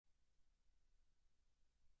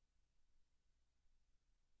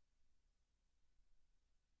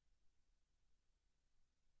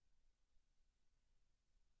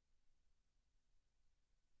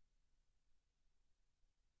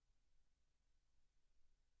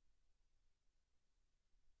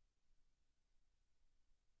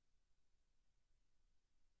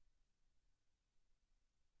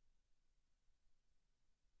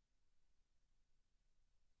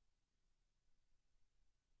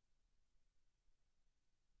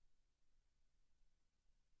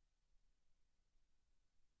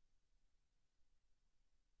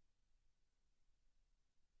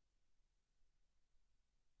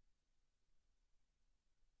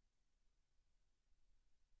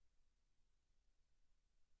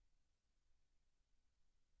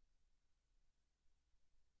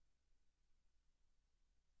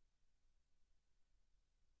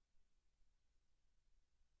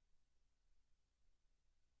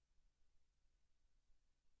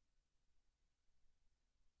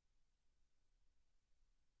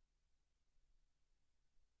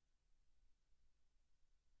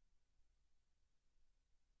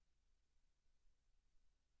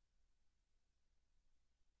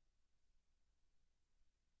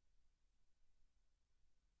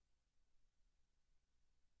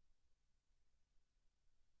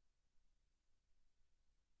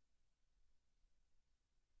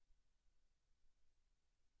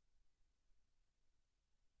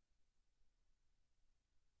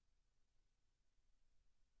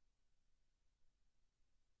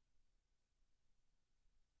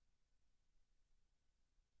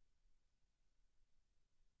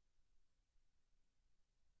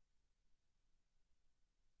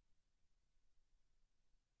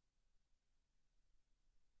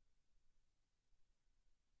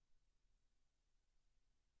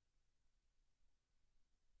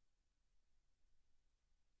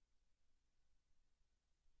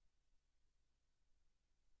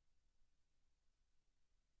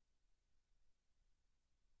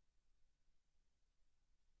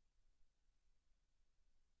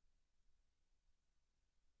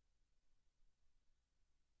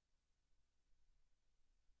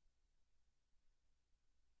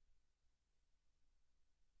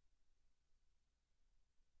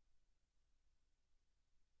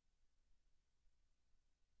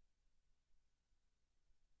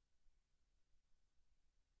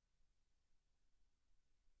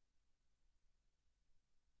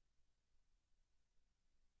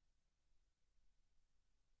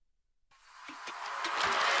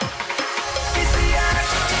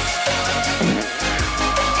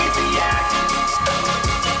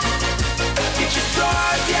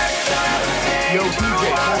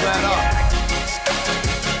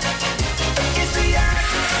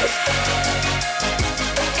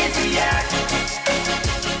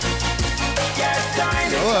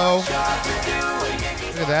Hello. Look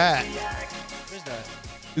at that. Where's that?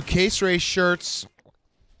 New case race shirts.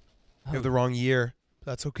 You have the wrong year.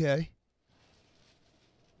 That's okay.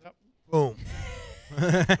 Yep. Boom.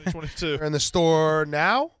 2022. They're in the store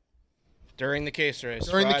now. During the case race.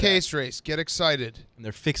 During the Friday. case race. Get excited. And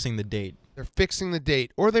they're fixing the date. They're fixing the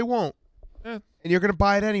date. Or they won't. Yeah. And you're going to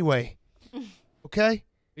buy it anyway. Okay?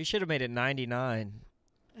 We should have made it 99.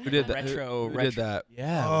 Who did that? Retro. Who did that?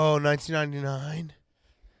 Yeah. Oh, 1999.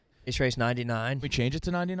 Case race 99. We change it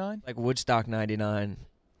to 99? Like Woodstock 99.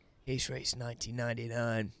 Case race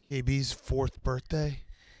 1999. KB's 4th birthday.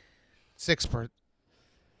 6th birthday.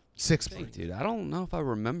 6th Hey, birthday. dude, I don't know if I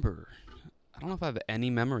remember. I don't know if I have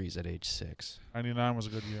any memories at age 6. 99 was a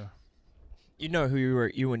good year. You know who you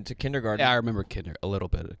were? You went to kindergarten. Yeah, I remember a little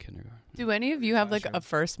bit of kindergarten. Do any of you have like a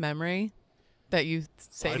first memory that you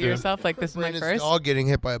say I to do. yourself, like, this is my Brandon's first? dog getting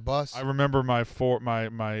hit by a bus. I remember my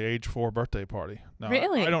age 4 birthday party. Now,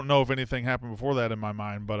 Really? I don't know if anything happened before that in my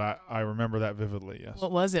mind, but I remember that vividly, yes.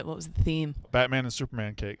 What was it? What was the theme? Batman and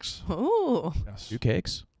Superman cakes. Ooh. Yes. 2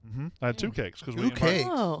 cakes? I had 2 cakes because we 2 cakes.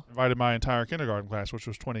 Oh. invited my entire kindergarten class, which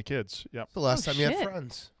was 20 kids. Yep. The last time you had shit.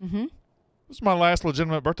 friends. Mm-hmm. This is my last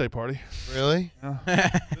legitimate birthday party. Really?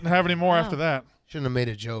 Yeah. Didn't have any more Wow. after that. Shouldn't have made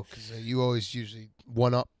a joke because you always usually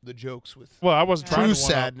one-up the jokes with. Well, I wasn't True trying to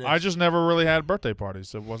one-up. sadness. I just never really had birthday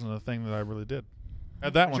parties. It wasn't a thing that I really did.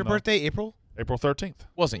 Had that Was one, your though. birthday April? April 13th.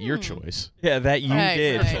 Wasn't your choice. Yeah, that you Right,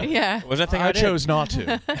 did. right, yeah. Was that thing I, I did? chose not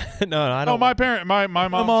to. No, I Oh, don't. my parent, my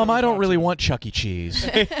mom. Mom, I chose don't not really to. want Chuck E. Cheese.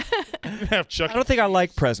 Have Chuck. I don't think I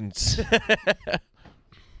like presents.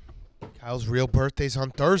 Kyle's real birthday's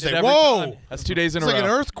on Thursday. Every Whoa! time. That's 2 days in It's a like row.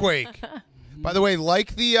 an earthquake. By the way,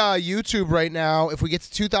 like the YouTube right now. If we get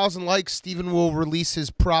to 2,000 likes, Steven will release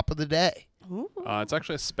his prop of the day. It's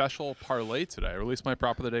actually a special parlay today. I released my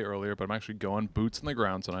prop of the day earlier, but I'm actually going boots on the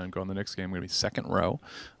ground tonight. I'm going the next game. I'm going to be second row,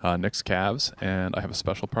 Knicks Cavs, and I have a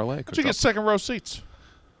special parlay. How'd you get second row seats?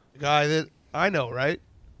 The guy that I know, right?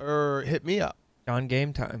 Or hit me up. On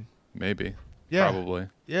game time. Maybe. Yeah. Probably.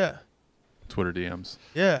 Yeah. Twitter DMs.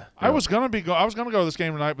 Yeah. I was gonna go to this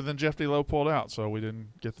game tonight, but then Jeff D. Lowe pulled out, so we didn't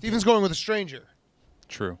get. Steven's going with a stranger.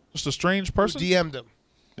 True. Just a strange Who person. DM'd him.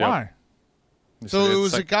 Yep. Why? So it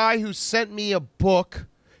was a guy who sent me a book.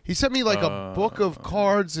 He sent me like a book of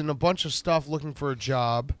cards and a bunch of stuff looking for a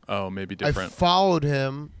job. Oh, maybe I different. followed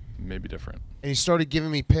him, Maybe different. and he started giving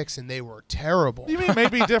me picks, and they were terrible. What do you mean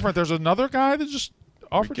maybe different? There's another guy that just We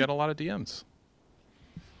offered. get a lot of DMs.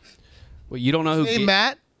 Well, you don't know who. Hey,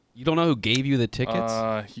 Matt. You don't know who gave you the tickets?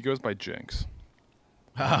 He goes by Jinx.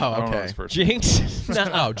 Oh, I don't know okay. his first name. Jinx?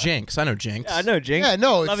 Oh, Jinx. I know Jinx. I know Jinx. Yeah,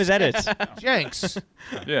 no, Love it's his edits. Jenks.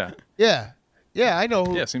 Yeah. Yeah. Yeah, I know.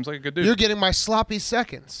 Yeah, seems like a good dude. You're getting my sloppy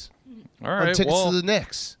seconds All on right. tickets Well, to the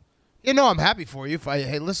Knicks. You know I'm happy for you.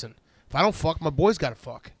 Hey, listen. If I don't fuck, my boy's got to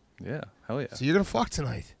fuck. yeah. Hell yeah. So you're going to fuck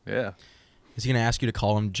tonight. Yeah. Is he going to ask you to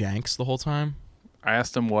call him Janks the whole time? I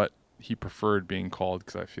asked him what he preferred being called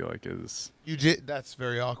because I feel like is. You did. That's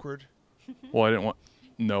very awkward. Well, I didn't want.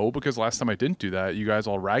 No, because last time I didn't do that, you guys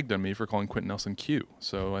all ragged on me for calling Quentin Nelson Q.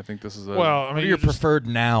 So I think this is a. Well, I What mean, are you're your just preferred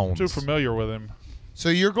nouns? too familiar with him. So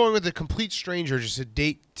you're going with a complete stranger, just a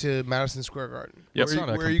date to Madison Square Garden. Yep. It's not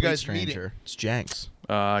a Where are you complete guys stranger. meeting? It's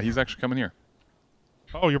Janks. He's actually coming here.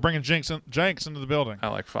 Oh, you're bringing Jinx into the building. At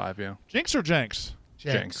like 5, yeah. Jinx or Jenks?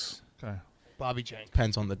 Jenks. Okay. Bobby Jenks.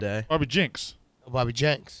 Depends on the day. Probably Jinx. Oh, Bobby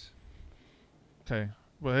Jenks. Okay.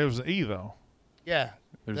 Well, it was an E though. Yeah,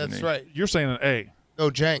 There's an that's E. right. You're saying an A No,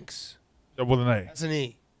 Jenks. with an A. That's an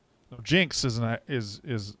E. No, Jinx is an is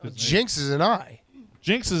an E. Jinx is an I.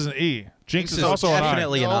 Jinx is an E. Jinx is is also an I.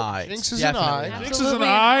 definitely an No, I. Jinx is an I. Definitely Jinx is an Absolutely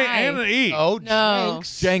an I I. and an E. Oh, No.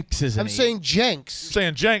 Jenks. Janks is an I'm E. saying Jenks.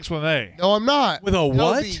 Saying Jenks with an A. No, I'm not. With a No,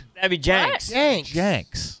 what? That'd be Jenks. Jenks.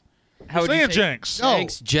 Janks. How would saying you say? Jenks. No.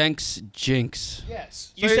 Jenks, Jenks, Jinx.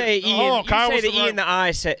 Yes. You Say- say E. hold on, And, Kyle you was say the the E right- and the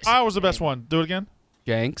I. I was the best one. Do it again.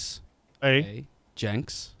 Jenks. A. A.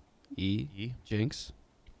 Jenks. E. Jinx.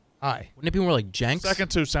 I. Wouldn't it be more like Janks? Second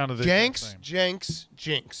two sounded the Jenks, same. Jenks,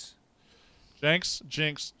 Jinx. Jenks,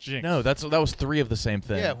 Jinx, Jinx. No, that was 3 of the same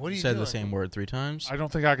thing. Yeah, what are you said doing? the same word 3 times. I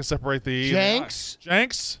don't think I can separate the E. and the I. Jenks,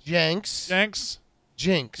 Jenks. Jenks, Jenks.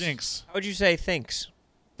 Jinx. Jinx. How would you say thanks?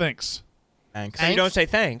 Thanks. Janks. So you don't say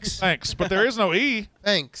thanks. Thanks. But there is no E.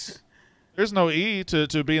 Thanks. There's no E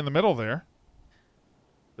to be in the middle there.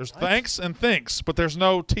 There's thanks and thinks, but there's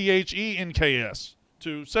no THE in KS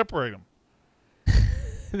to separate them.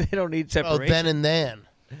 They don't need Oh, separation. then and then.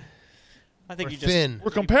 I think Or you just. thin.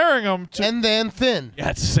 We're comparing them to. And then thin. Yeah,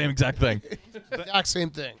 it's the same exact thing. Exact same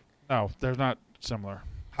thing. No, they're not similar.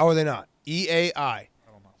 How are they not? EAI. I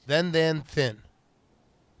don't know. Then thin.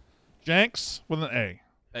 Jenks with an A.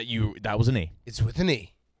 That was an E. It's with an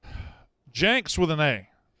E. Jenks with an A.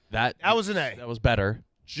 That was an A. That was better.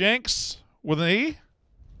 Jenks with an E.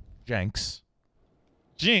 Jenks.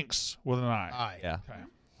 Jinx with an I. Aye. Yeah. Okay.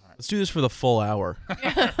 Let's do this for the full hour. All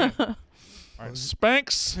right.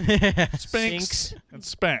 Spanx, Spinks, and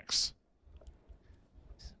Spanx.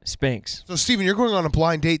 Spinks. So, Steven, you're going on a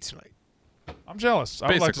blind date tonight. I'm jealous. I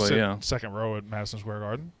would like to Basically, sit yeah. second row at Madison Square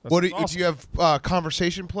Garden. That's What do awesome. you have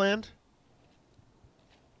conversation planned?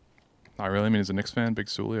 I really mean, he's a Knicks fan, big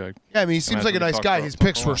Sully. Yeah, I mean, he seems like a nice guy. His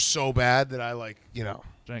picks were lot. so bad that I like,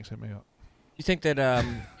 Jenks, hit me up. You think that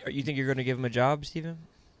you think you're going to give him a job, Steven?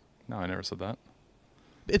 No, I never said that.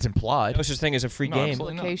 It's implied. No such thing as a free No, game.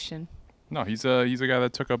 absolutely not. Location. No, he's a guy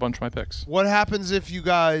that took a bunch of my picks. What happens if you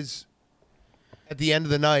guys, at the end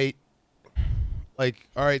of the night, like,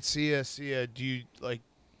 all right, see ya. Do you, like,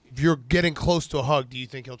 if you're getting close to a hug, do you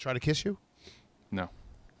think he'll try to kiss you? No,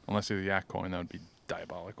 unless he's a yak coin, that would be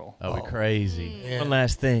diabolical. That would be crazy. Yeah. One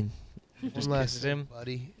last thing. One last kisses him. thing,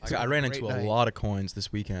 buddy. I ran into a lot of coins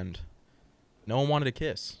this weekend. No one wanted to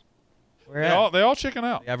kiss. Where They at? all chicken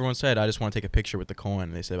out. Everyone said, I just want to take a picture with the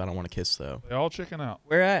coin. They said, I don't want to kiss, though. They all chicken out.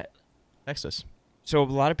 Where at? Text us. So a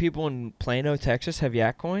lot of people in Plano, Texas have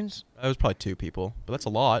yak coins? That was probably 2 people, but that's a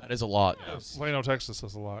lot. That is a lot. Yeah. Plano, Texas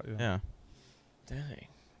is a lot. Yeah. Yeah. Dang.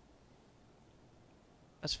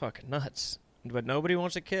 That's fucking nuts. But nobody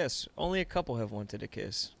wants a kiss. Only a couple have wanted a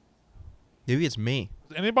kiss. Maybe it's me.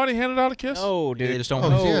 Anybody handed out a kiss? No, dude. They just don't Oh,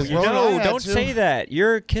 want to yeah, kiss. Ronan, I had Don't to. say that.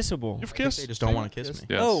 You're kissable. You've They kissed. just don't want to kiss me.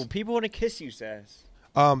 Yes. No, people want to kiss you, Sass.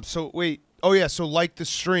 So wait. Oh yeah. So like the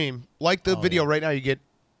stream, like the Oh, video yeah. right now. You get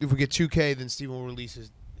if we get 2K, then Steven will release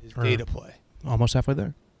his data play. Almost halfway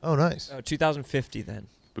there. Oh, nice. 2050 then.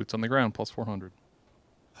 Boots on the ground, plus 400.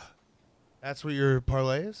 That's what your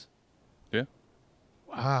parlay is. Yeah.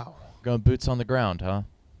 Wow. Going boots on the ground, huh?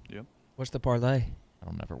 Yep. What's the parlay?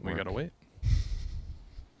 That'll never work. We gotta wait.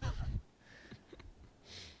 I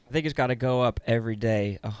think it's got to go up every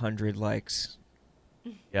day 100 likes.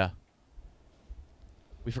 Yeah.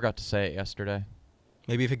 We forgot to say it yesterday.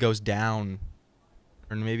 Maybe if it goes down,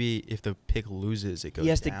 or maybe if the pick loses, it goes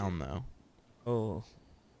has to- down, though. Oh.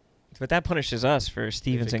 But that punishes us for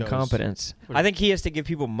Steven's it goes- incompetence. I think he has to give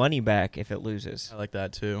people money back if it loses. I like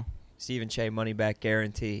that, too. Stephen Che money back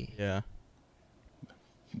guarantee. Yeah.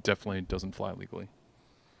 Definitely doesn't fly legally.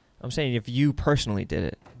 I'm saying if you personally did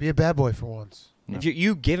it. Be a bad boy for once. No. If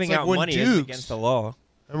you giving It's like out when money is Dukes- against the law.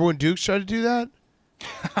 Remember when Dukes tried to do that?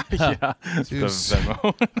 Yeah, the Dukes.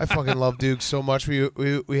 Venmo. I fucking love Dukes so much.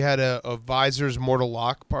 We had a Visors Mortal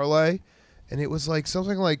Lock parlay, and it was like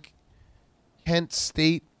something like Kent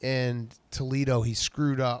State and Toledo. He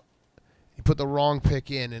screwed up. He put the wrong pick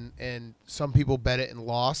in, and some people bet it and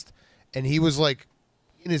lost. And he was like,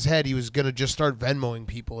 in his head, he was gonna just start Venmoing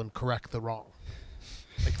people and correct the wrong,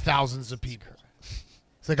 like thousands of people.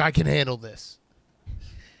 It's like, I can handle this.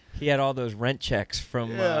 He had all those rent checks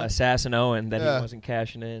from Yeah. Sass and Owen that Yeah. he wasn't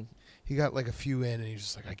cashing in. He got like a few in, and he was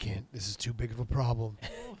just like, I can't. This is too big of a problem.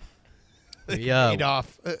 Yeah. Paid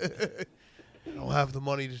off. I don't have the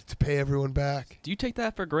money to pay everyone back. Do you take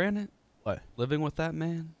that for granted? What? Living with that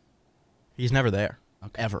man? He's never there.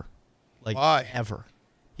 Okay. Ever. Like, Why? ever.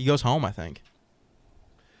 He goes home, I think.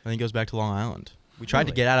 And he goes back to Long Island. We tried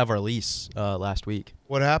to get out of our lease last week.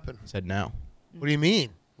 What happened? Said no. What do you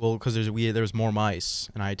mean? Well, because there was more mice,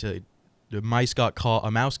 and I had to. The mouse got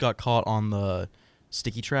caught on the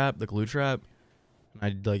sticky trap, the glue trap.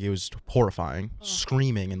 And it was horrifying,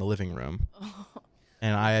 screaming in the living room,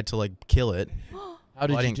 and I had to kill it. How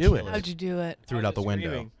did Well, I you didn't do kill it? How'd you do it? Threw it out the window.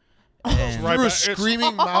 Screaming. And right You were back- it's-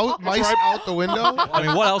 screaming mice out the window? I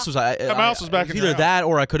mean, what else was I? The mouse was back in Either your that,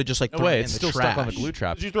 or I could have just No thrown way, it in it's the still trash. stuck on the glue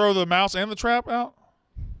trap. Did you throw the mouse and the trap out?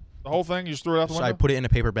 The whole thing? You just threw it out the So window? I put it in a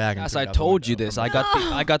paper bag. And Yes, threw it I out the told you window this.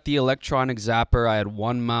 from I got the electronic zapper. I had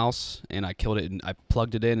one mouse, and I killed it, and I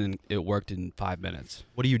plugged it in, and it worked in 5 minutes.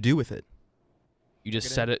 What do you do with it? You just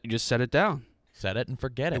set it. You just set it down. Set it and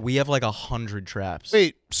forget it. We have 100 traps.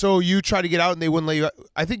 Wait, so you tried to get out and they wouldn't let you out?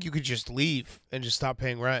 I think you could just leave and just stop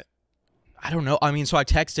paying rent. I don't know. I mean, so I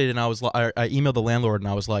texted and I emailed the landlord and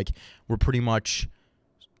I was like, we're pretty much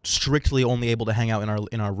strictly only able to hang out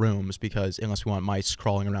in our rooms because unless we want mice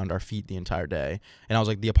crawling around our feet the entire day. And I was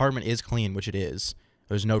like, the apartment is clean, which it is.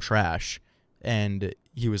 There's no trash. And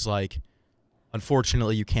he was like,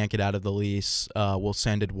 unfortunately, you can't get out of the lease. We'll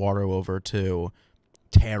send Eduardo over to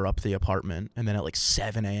tear up the apartment. And then at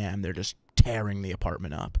 7 a.m., they're just tearing the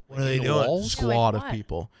apartment up. What are they the doing? walls? Squad like of what?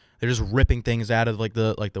 people. They're just ripping things out of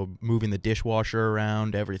the moving the dishwasher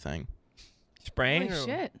around, everything. Spraying? Holy or-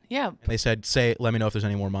 shit. Yeah. And they said, let me know if there's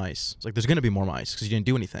any more mice. It's like, there's going to be more mice because you didn't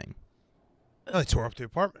do anything. Oh, they tore up the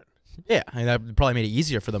apartment. Yeah, I mean, that probably made it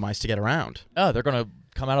easier for the mice to get around. Oh, they're gonna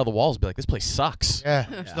come out of the walls and be like, this place sucks. Yeah,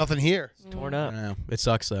 there's nothing here. Torn I up. don't know. It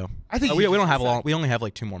sucks though. I think We don't have long. We only have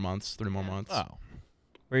like 2 more months, 3 more months. Oh.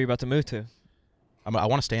 Where are you about to move to? I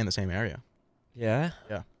want to stay in the same area. Yeah.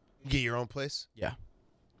 You get your own place, Yeah.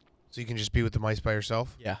 so you can just be with the mice by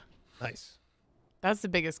yourself. Yeah. Nice. That's the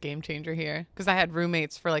biggest game changer here, because I had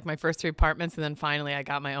roommates for like my first 3 apartments, and then finally I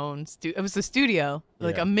got my own. It was a studio,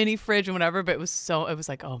 like Yeah. a mini fridge and whatever. But it was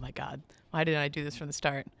like, oh my god, why didn't I do this from the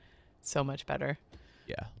start? So much better.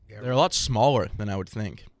 Yeah. They're a lot smaller than I would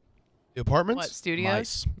think. The apartments. What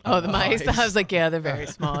studios? Mice. Oh, the mice. I was like, yeah, they're very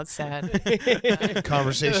small. It's sad.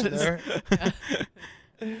 Conversation there.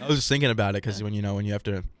 I was just thinking about it because when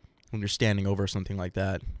you're standing over something like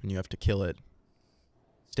that and you have to kill it,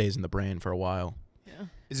 stays in the brain for a while. Yeah.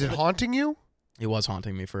 Is it haunting you? It was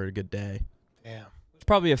haunting me for a good day. Damn. It's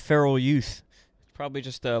probably a feral youth. It's probably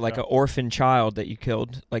just like an orphan child that you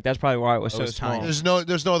killed. Like that's probably why it was It so was small. tiny.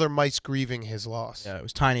 There's no other mice grieving his loss. Yeah, it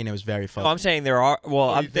was tiny and it was very fun. No, I'm saying there are.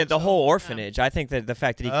 Well, Oh, you think the so? whole orphanage. I think that the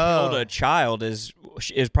fact that he killed Oh. a child is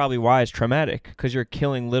probably why it's traumatic, because you're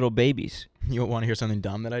killing little babies. You want to hear something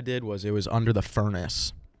dumb that I did? It was under the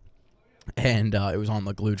furnace, and it was on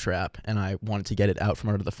the glue trap, and I wanted to get it out from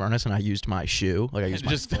under the furnace, and I used my shoe, like I used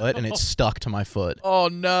my foot, and it stuck to my foot. Oh,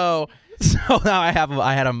 no. So now I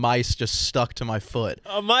had a mice just stuck to my foot.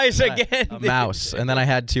 A mice again. A mouse, and then I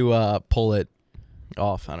had to pull it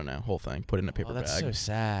off. I don't know, whole thing. Put it in a paper Oh, that's bag. so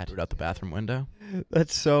sad. Threw it out the bathroom window.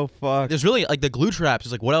 That's so fucked. There's really like the glue traps.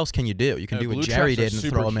 Is like, what else can you do? You can do what Jerry did and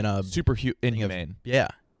throw them in a super inhumane. yeah.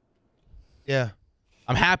 Yeah.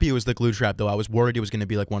 I'm happy it was the glue trap though. I was worried it was going to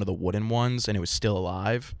be like one of the wooden ones and it was still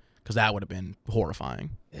alive because that would have been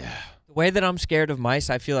horrifying. Yeah. The way that I'm scared of mice,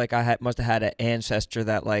 I feel like I must have had an ancestor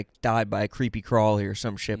that like died by a creepy crawly or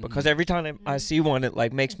some shit. Because every time I see one, it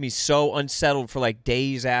like makes me so unsettled for like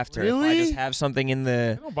days after. If I Really? just have something in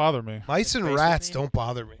They the don't bother me. Mice and Face with rats me. don't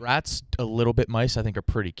bother me. Rats, a little bit mice, I think, are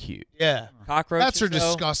pretty cute. Yeah. cockroaches. Rats are though,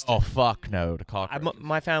 disgusting. Oh, fuck no to cockroaches.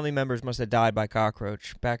 my family members must have died by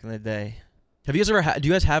cockroach back in the day. Have you guys ever do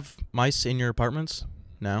you guys have mice in your apartments?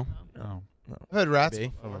 No. No. I've had rats.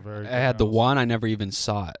 Maybe. I have a very I good had the house. one. I never even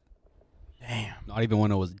saw it. Damn. Not even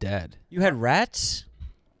when it was dead. You had rats?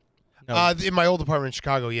 No. In my old apartment in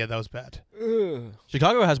Chicago, yeah, that was bad.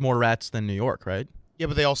 Chicago has more rats than New York, right? Yeah,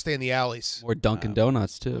 but they all stay in the alleys. Or Dunkin'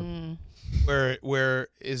 Donuts too. Mm. Where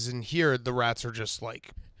is in here the rats are just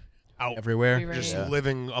like out Everywhere. Free just range.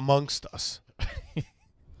 living amongst us.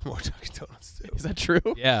 More Dunkin' Donuts too. Is that true?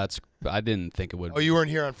 Yeah, I didn't think it would. Oh, you weren't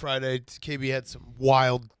here on Friday. KB had some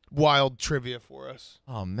wild trivia for us.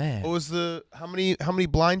 Oh, man. What was how many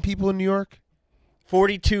blind people in New York?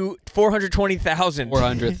 420,000.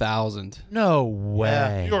 400,000. No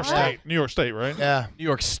way. New York Yeah. State. New York State, right? Yeah. New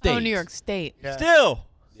York State. Oh, New York State. Yeah. Still.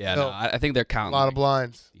 Yeah, No. no, I think they're A counting. lot of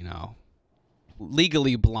blinds. You know,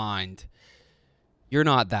 legally blind. You're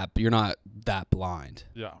not that blind.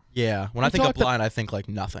 Yeah. Yeah. When We I think of talked a- blind, I think like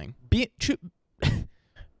nothing.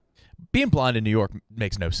 Being blind in New York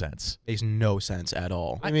makes no sense. Makes no sense at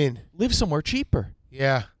all. I mean, Live somewhere cheaper.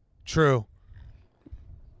 yeah, true.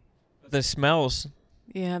 The smells.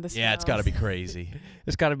 Yeah, the Yeah, it's got to be smells. crazy.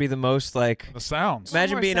 It's got to be the most like. The sounds.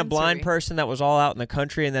 Imagine more being a blind sensory. person that was all out in the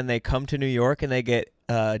country and then they come to New York and they get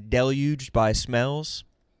deluged by smells.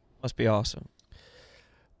 Must be awesome.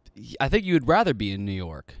 I think you would rather be in New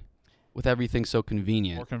York, with everything so More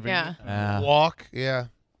convenient. convenient. Walk, yeah.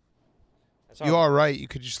 That's You all- are right. You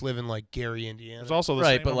could just live in like Gary, Indiana. There's also the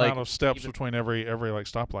Right, same but, amount like, of steps even- between every like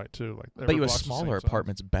stoplight too. Like But every you a block's the same smaller size.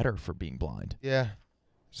 apartment's better for being blind. Yeah.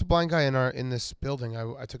 There's a blind guy in this building.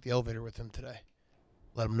 I took the elevator with him today.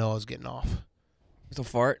 Let him know I was getting off. Little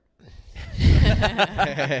fart.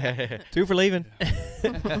 2 for leaving.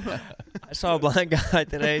 I saw a blind guy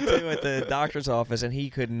today too at the doctor's office, and he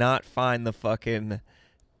could not find the fucking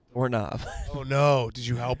doorknob. Oh no! Did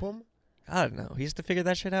you help him? I don't know. He has to figure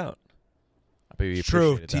that shit out. I bet you It's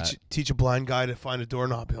true. appreciated Teach a blind guy to find a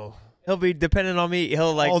doorknob. He'll be dependent on me.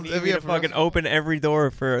 He'll like Oh, need yeah, me to for the rest fucking of- open every door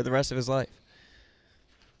for the rest of his life.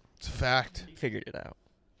 It's a fact. He figured it out.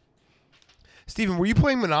 Steven, were you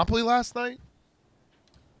playing Monopoly last night?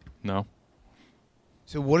 No.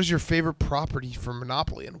 So, what is your favorite property for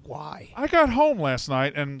Monopoly and why? I got home last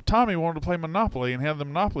night and Tommy wanted to play Monopoly and had the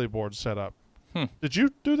Monopoly board set up. Did you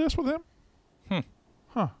do this with him?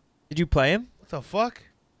 Did you play him? What the fuck?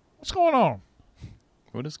 What's going on?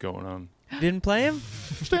 What is going on? You didn't play him?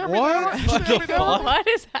 Stare me down. Stare me down. What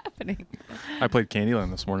is happening? I played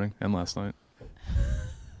Candyland this morning and last night.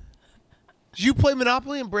 Did you play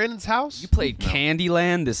Monopoly in Brandon's house? You played No.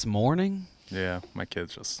 Candyland this morning? Yeah, my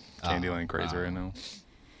kid's just Oh, Candyland crazy wow. right now.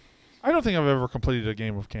 I don't think I've ever completed a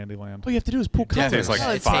game of Candyland. All you have to do is pull Yeah, colors. It takes like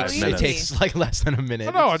Oh, it's 5 so It minutes. takes like less than a minute.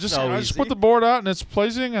 I know. I It's just so I just easy. put the board out and it's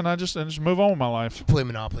pleasing, and I just move on with my life. Play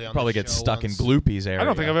Monopoly on Probably the get show stuck once. in Gloopy's area. I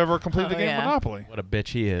don't think I've ever completed Oh, a game yeah. of Monopoly. What a bitch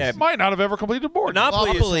he is. Yeah, Might not have ever completed a board.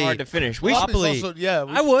 Monopoly Monopoly. is hard to finish. We should, Monopoly. Also, yeah,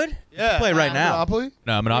 we I would. yeah. play right now. Monopoly.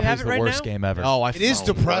 No, have Monopoly's it the right worst now? game ever. Oh, It is way.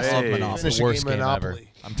 depressing. Love to Monopoly. finish the a worst game of game ever.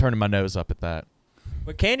 Monopoly. I'm turning my nose up at that.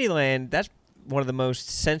 But Candyland, that's one of the most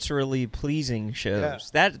sensorily pleasing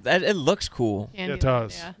shows. Yeah. That it looks cool. It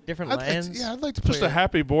does. Yeah. Different I'd like lands. to, I'd like to play Just a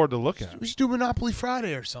happy board to look at. We should do Monopoly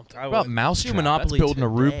Friday or something. What about Mousetrap? Monopoly That's building a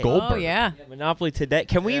Rube today. Goldberg. Oh yeah. Monopoly today.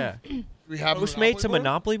 Can we Yeah. We have Postmate some board?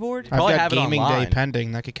 Monopoly board? I've Probably got have it gaming online. day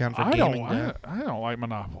pending. That could count for I gaming don't. day. I don't like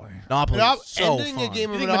Monopoly. Monopoly. Ending so a fun.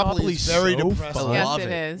 game of You think Monopoly is Monopoly's very so depressing. fun? Yes, love it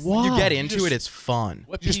it. is. You get into just- it, it's fun.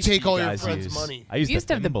 What Just piece take do you all your guys friends' use? money. I use We used the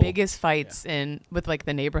to have the thimble. biggest fights with like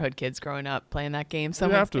the neighborhood kids growing up playing that game.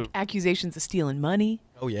 Someone have to- like, accusations of stealing money.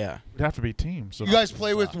 Oh yeah. It'd have to be teams. You guys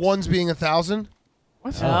play with ones being 1,000?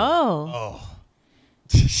 What? Oh. Oh,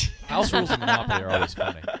 House rules in Monopoly are always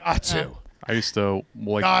funny. got to. I used to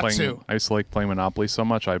like Got playing. to. I used to like playing Monopoly so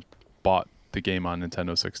much. I bought the game on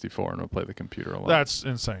Nintendo 64 and would play the computer a lot. That's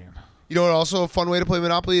insane. You know what? Also, a fun way to play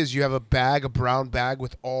Monopoly is you have a brown bag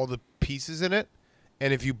with all the pieces in it,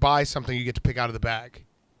 and if you buy something, you get to pick out of the bag.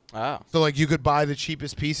 Oh. So, like, you could buy the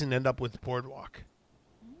cheapest piece and end up with Boardwalk.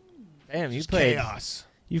 Damn, you Just played. chaos.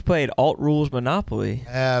 You've played Alt Rules Monopoly.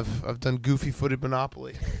 I've done goofy-footed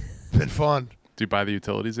Monopoly. Been fun. Do you buy the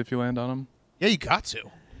utilities if you land on them? Yeah, you got to.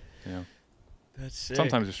 Yeah. That's sick.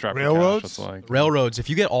 Sometimes you're strapped for Railroads? cash. That's like Railroads. If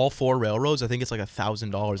you get all 4 railroads, I think it's like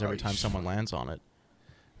 $1,000 every Oh, time you someone lands on it.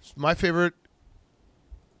 My favorite.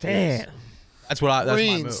 Damn. That's what I. That's my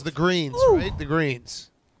Greens. move. The greens, right? The greens.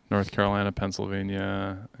 North Carolina,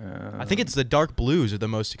 Pennsylvania. I think it's the dark blues are the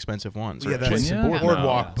most expensive ones. Yeah, right? that's Virginia?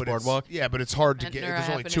 Boardwalk. No. But Boardwalk? It's, yeah, but it's hard to Ventnor get. There's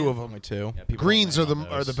only Avenue. 2 of them. Only 2. Yeah, people Greens don't are land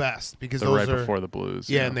on the those. best because they're those right are before the Blues.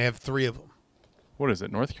 yeah, and they have 3 of them. What is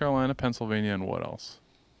it? North Carolina, Pennsylvania, and what else?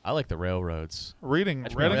 I like the railroads. Reading.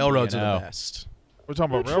 That's Reading. Railroads You are know. the best. We're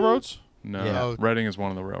talking about railroads. No, Yeah. Reading is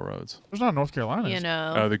one of the railroads. There's not North Carolina. You is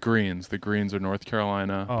there? know. The Greens. The Greens are North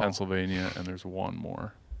Carolina, Oh. Pennsylvania, and there's one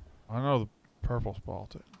more. I know the purple's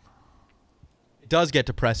Baltic. It does get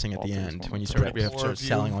depressing at the Baltic is end one when you of the start, purple. start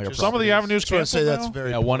selling all your Just- Some of the properties. avenues Just want to say canceled that's now? very.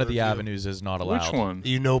 Yeah, one of the poor review. avenues is not allowed. Which one?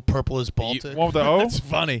 You know, purple is Baltic. One with the O? That's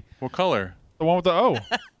funny. What color? The one with the O.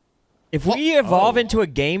 If we evolve into a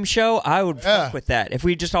game show, I would Yeah. fuck with that. If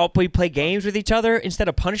we just all play games with each other instead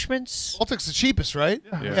of punishments. Baltic's the cheapest, right?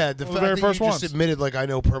 Yeah. Yeah. The One of the fact very that first you just ones. admitted, like, I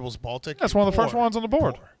know purple's Baltic. That's you're one of the first poor. ones on the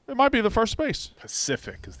board. Poor. It might be the first space.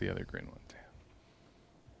 Pacific is the other green one. Damn.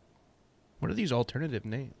 What are these alternative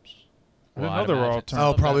names? I didn't Well, know I'd they were all imagine turned.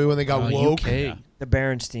 Oh, probably when they got woke. UK. The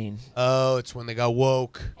Berenstain. Oh, it's when they got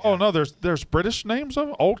woke. Oh no, there's British names of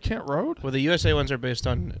it? Old Kent Road. Well, the USA ones are based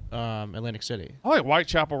on Atlantic City. I like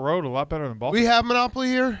Whitechapel Road a lot better than Baltic. We have Monopoly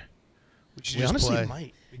here. We should We just honestly play.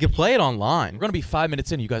 might. You can play it online. We're gonna be 5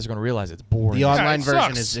 minutes in. You guys are gonna realize it's boring. The online it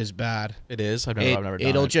version sucks. is bad. It is. I've never done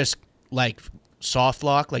It'll it. just like soft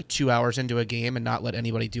lock like 2 hours into a game and not let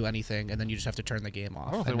anybody do anything, and then you just have to turn the game off.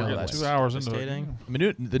 I don't think know we're getting that's 2 hours into it.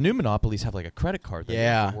 devastating. The new monopolies have like a credit card that you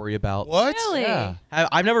have Yeah. to worry about. What? Really? Yeah,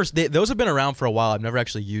 I've never. Those have been around for a while. I've never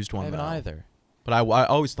actually used I one haven't though. either. But I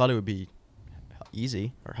always thought it would be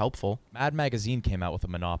easy or helpful. Mad Magazine came out with a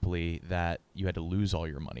monopoly that you had to lose all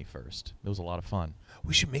your money first. It was a lot of fun.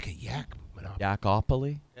 We should make a yak Monopoly.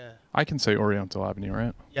 Yakopoly? I can say Oriental Avenue,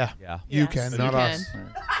 right? Yeah. Yeah. You Yes, can, you not can. us.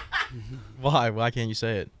 All right. Why can't you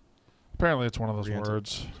say it? Apparently, it's one of those Oriental.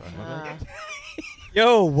 words.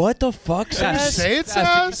 Yo, what the fuck, Can you Saz? say it, You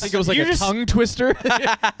Saz? think it was like You a just- tongue twister?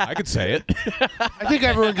 I could say it. I think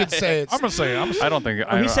everyone could say it. I'm gonna say it. I don't think. he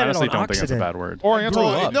I said it honestly on don't think it's a accident. bad word. Oriental.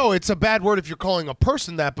 Well, no, it's a bad word if you're calling a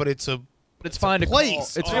person that, but it's a But it's fine to call.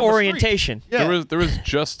 place. It's on the orientation. yeah. There was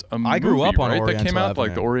just a movie, I grew up on right, that Oriental came out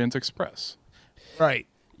like the Avenue. Orient Express. right.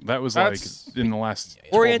 That was That's- like in the last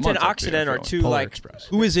 12 Orient and months, I feel Occident are like. two Polar like. Express.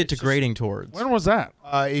 Who is it degrading towards? When was that?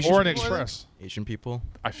 Asian Orient people, I think? Express. Asian people.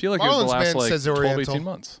 I feel like it was the Marlon's last band like says 12, Oriental. 18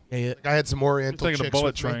 months. Yeah. I had some You're Oriental taking a chicks bullet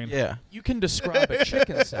with me. train. Yeah. You can describe a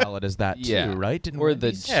chicken salad as that too, Yeah. right? Didn't Or the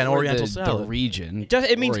Wendy's? Yeah, an or Oriental the salad. region.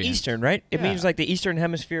 It means Orient. Eastern, right? It Yeah. means like the Eastern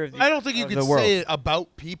Hemisphere of the I don't think you of could the world. say it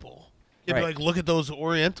about people. You'd be Right. like, look at those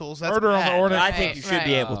Orientals. That's Murder on the bad. Orient I Right, think you should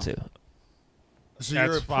be right. able to. So you're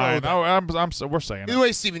That's a pro fine. then. We're saying Either it.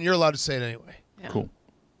 way, Steven, you're allowed to say it anyway. Yeah. Cool.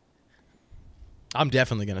 I'm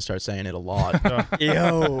definitely gonna start saying it a lot.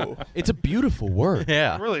 Yo. It's a beautiful word.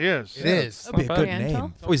 yeah. It really is. It is. That'd be a Not good bad. Oriental?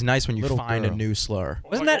 name. It's always nice when you Little find a girl. new slur.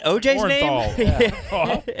 Wasn't that OJ's name?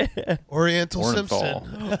 Orenthal. Oriental Orenthal.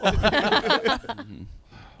 Simpson.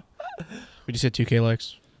 We just hit 2K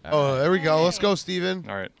likes. Oh, there we go. Let's go, Steven.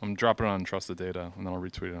 All right, I'm dropping it on Trusted Data, and then I'll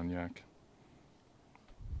retweet it on Yak.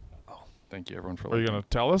 Thank you, everyone, for Are you listening. going to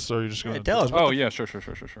tell us, or are you just going to tell us. Oh, yeah, sure.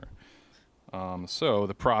 So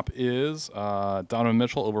the prop is Donovan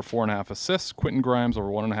Mitchell over 4.5 assists, Quentin Grimes over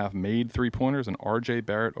 1.5 made three-pointers, and R.J.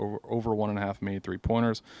 Barrett over 1.5 made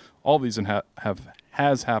three-pointers. All these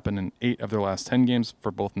has happened in 8 of their last 10 games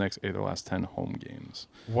for both Knicks, 8 of their last 10 home games.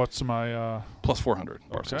 What's my Plus 400,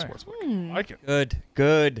 Barstool Okay. Sportsbook. like it?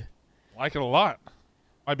 Good. Like it a lot.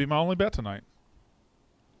 Might be my only bet tonight.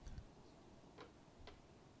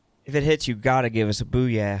 If it hits, you gotta give us a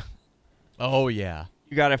booyah. Oh yeah.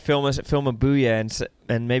 You gotta film a booyah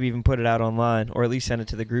and maybe even put it out online, or at least send it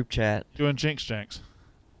to the group chat. Doing Jinx Janks.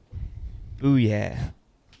 Booyah.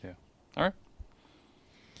 Yeah. All right.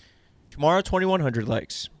 Tomorrow, 2,100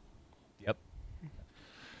 likes. Yep.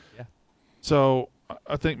 So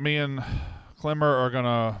I think me and Clemmer are going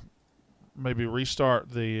to maybe restart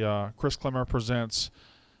the Chris Clemmer Presents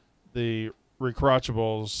the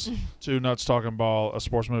Recrotchables, Two Nuts Talking Ball, a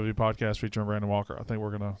sports movie podcast featuring Brandon Walker. I think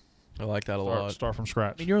we're going I like that a to lot. start from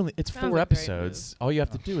scratch. I mean, you're only it's Sounds 4 like a great episodes. All you have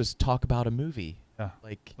to do is talk about a movie. Yeah.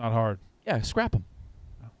 Like, Not hard. yeah, scrap them.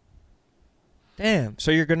 Damn.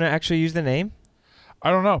 So you're gonna actually use the name? I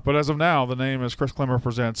don't know, but as of now, the name is Chris Clemmer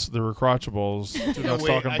Presents the Recrotchables, Two Nuts wait,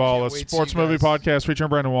 Talking I Ball, a can't wait to see sports you movie guys. podcast featuring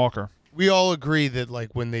Brandon Walker. We all agree that like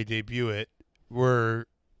when they debut it, we're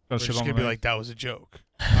Gonna just shit on gonna the be name. like, that was a joke.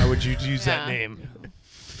 Why would you use that Yeah. name?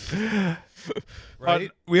 Right?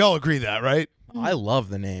 We all agree that, right? I love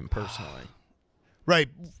the name personally. Right.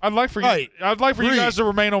 I'd like for you. Right. I'd like for you Agreed. guys to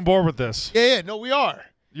remain on board with this. Yeah. No, we are.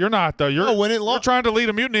 You're not though. You're No, when it you're lo- trying to lead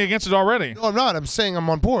a mutiny against it already. No, I'm not. I'm saying I'm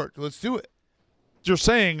on board. Let's do it. You're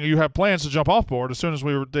saying you have plans to jump off board as soon as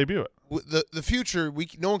we debut it. The future,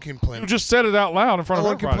 no one can plan. You just said it out loud in front No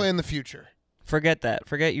of one can everybody. plan the future. Forget that.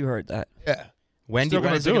 Forget you heard that. Yeah. When Still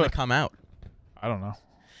gonna is it do going it. to come out? I don't know.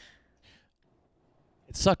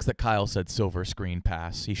 It sucks that Kyle said Silver Screen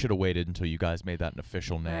Pass. He should have waited until you guys made that an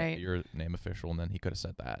official name, Right. your name official, and then he could have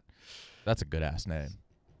said that. That's a good ass name.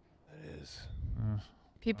 It is.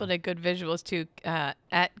 People did good visuals too. At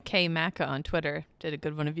K Macca on Twitter did a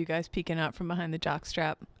good one of you guys peeking out from behind the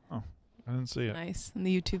jockstrap. I didn't see it. Nice. In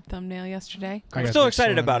the YouTube thumbnail yesterday. I I'm got still big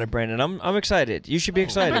excited swim. about it, Brandon. I'm excited. You should be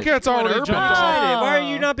excited. Okay, it's already Urban. jumped I'm off. excited. Why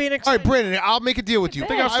are you not being All excited? right, Brandon, I'll make a deal with you. I I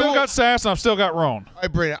think I've I still will- got Sass and I've still got Roan. All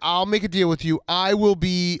right, Brandon, I'll make a deal with you. I will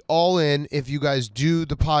be all in if you guys do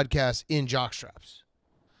the podcast in jockstraps.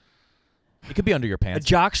 It could be under your A pants.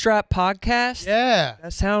 jockstrap podcast? Yeah.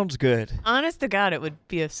 That sounds good. Honest to God, it would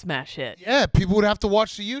be a smash hit. Yeah, people would have to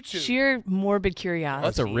watch the YouTube. Sheer morbid curiosity.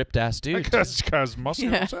 That's a ripped ass dude. This guy's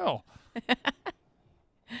muscular Yeah. as hell.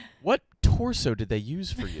 What torso did they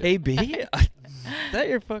use for you? AB? Is that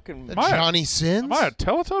your fucking... The Am I a- Johnny Sins? Am I a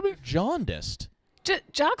Teletubby? Jaundiced.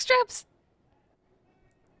 Jockstraps.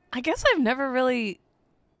 I guess I've never really.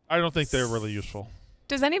 I don't think they're really useful.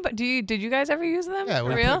 Does anybody? Did you guys ever use them? Yeah, for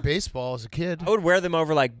we real? played baseball as a kid. I would wear them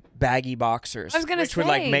over like baggy boxers. I was gonna which would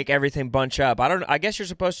like say. make everything bunch up. I guess you're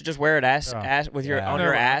supposed to just wear it Yeah. with your Yeah. on your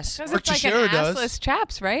Never. ass. Because Mark it's like Teixeira an does. assless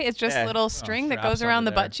chaps, right? It's just Yeah. little string that straps goes around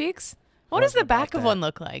under the there. butt cheeks. What does the back of one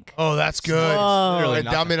look like? Oh, that's good. Whoa. Literally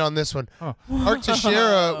I'm in on this one. Oh. Mark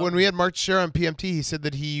Teixeira, when we had Mark Teixeira on PMT, he said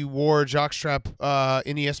that he wore a jockstrap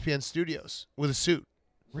in ESPN studios with a suit.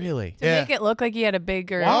 Really? To Yeah. make it look like he had a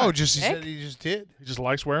bigger. Oh, just he dick? said he just did. He just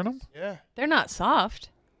likes wearing them? Yeah. They're not soft.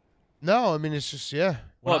 No, I mean it's just Well,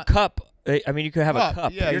 Well, a cup. I mean, you could have Cup, a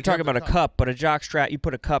cup. yeah, you You're could talking have a about a cup. cup, but a jockstrap. You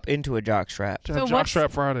put a cup into a jockstrap. To So have what's-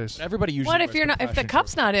 Jockstrap Fridays. Everybody usually. What if wears you're not? If the compression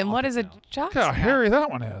cup's shorts not in, off what it is a now. Look how jockstrap? hairy that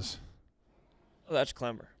one is. Oh, that's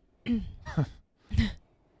Clemmer.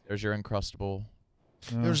 There's your Uncrustable.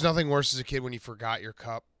 Yeah. There was nothing worse as a kid when you forgot your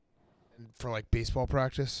cup for like baseball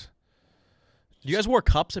practice. You guys wore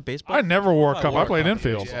cups at baseball? I never wore a I cup. wore I a played cup.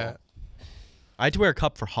 infield. Yeah. I had to wear a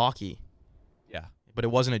cup for hockey, Yeah. but it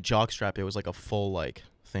wasn't a jockstrap. It was like a full like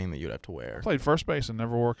thing that you'd have to wear. Played first base and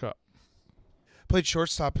never wore a cup. Played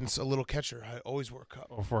shortstop and a little catcher. I always wore a cup.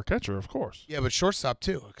 Well, for a catcher, of course. Yeah, but shortstop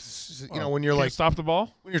too. 'Cause, you know, Oh, when you're can't like stop the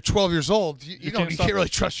ball. when you're 12 years old, you You don't can't you stop can't really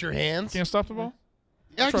it. trust your hands. Can't stop the ball.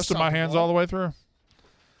 Yeah, I I can trusted stop my the hands ball. all the way through.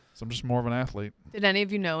 So I'm just more of an athlete. Did any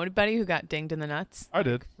of you know anybody who got dinged in the nuts? I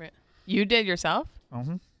did. You did yourself?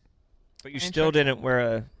 Mm-hmm. But you still didn't wear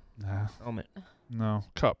a Nah, helmet. no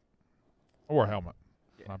cup. I wore a helmet.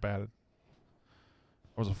 And I batted.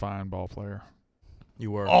 I was a fine ball player.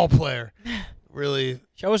 You were. All player. Really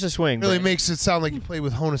Show us a swing. really Brandon. makes it sound like you played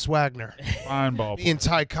with Honus Wagner. Fine ball Me player. and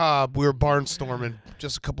Ty Cobb, we were barnstorming,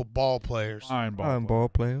 just a couple ball players. Fine ball. Fine player. ball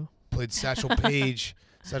player. Played Satchel Paige.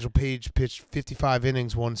 Satchel Paige pitched 55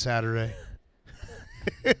 innings one Saturday.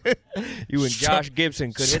 You and Josh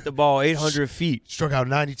Gibson could hit the ball 800 feet. Struck out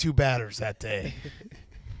 92 batters that day.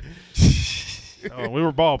 Oh, we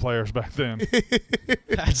were ball players back then.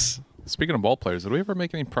 Speaking of ball players, did we ever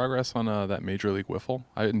make any progress on that Major League Wiffle?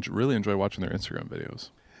 I really enjoy watching their Instagram videos.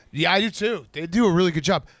 Yeah, I do too. They do a really good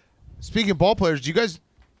job. Speaking of ball players, do you guys?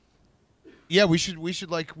 Yeah, we should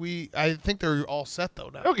I think they're all set though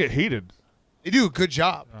now. They'll get heated. They do a good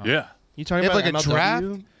job. Yeah. You talking They have about like a MLW?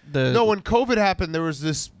 draft? The No, when COVID happened, there was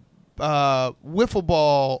this wiffle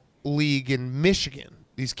ball league in Michigan.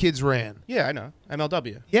 These kids ran. yeah, I know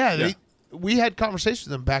MLW. Yeah, we had conversations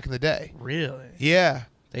with them back in the day. Really? Yeah,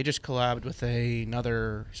 They just collabed with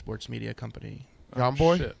another sports media company. John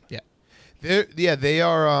Boy. Shit. They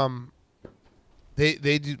are.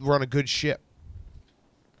 They do run a good ship.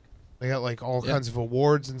 They got like all kinds of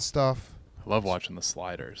awards and stuff. I love watching the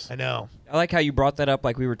sliders. I know. I like how you brought that up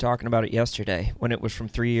like we were talking about it yesterday when it was from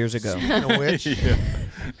 3 years ago. Speaking of which,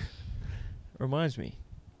 Reminds me.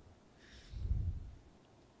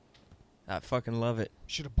 I fucking love it.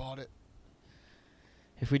 should have bought it.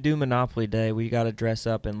 If we do Monopoly Day, we got to dress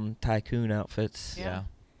up in tycoon outfits. Yeah.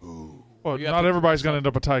 Well, You have not to everybody's dress going to end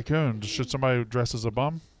up a tycoon. Should somebody dress as a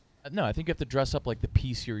bum? No, I think you have to dress up like the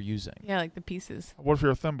piece you're using. Yeah, like the pieces. What if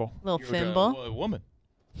you're a thimble? Little thimble. A woman.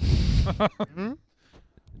 Hmm?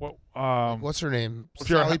 Well, What's her name? If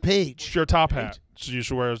you're a- Sally if Page. you're a top hat, so you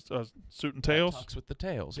should wear a suit and tails, Tucks with the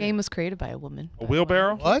tails. Game was created by a woman. a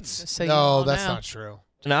wheelbarrow. What? so you no, all that's know. not true.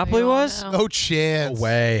 Monopoly You all was? know. No chance. No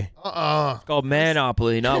way. It's called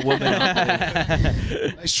Manopoly, not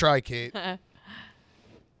Womanopoly. Nice try, Kate. I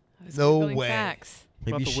was No Googling way. Facts.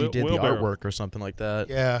 Maybe the she did the wheelbarrow. artwork or something like that.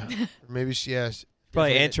 Yeah. Or maybe she. Yeah.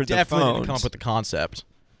 Probably answered the Definitely phone. didn't come up with the concept.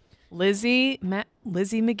 Lizzie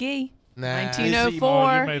McGee. Nah. 1904.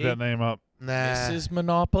 Oh, you made that name up. Nah. Mrs.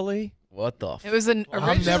 Monopoly. What the? It was an I'm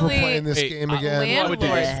originally. never playing this Hey, game a again. What the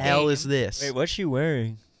landlord's hell game. is this? Wait, what's she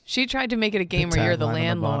wearing? She tried to make it a game where you're the tagline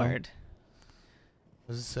on the bottom. landlord.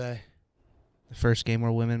 What does it say? The first game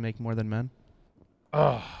where women make more than men.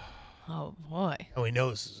 Oh, Oh boy! Oh, he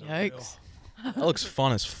knows. This is unreal. Yikes! That looks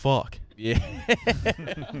fun as fuck. Yeah.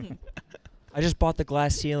 I just bought the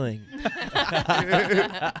glass ceiling.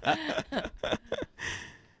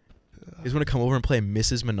 You guys want to come over and play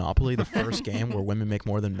Mrs. Monopoly, the first game where women make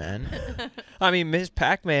more than men? I mean, Miss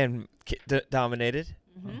Pac-Man dominated.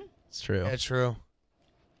 It's true. Yeah, true.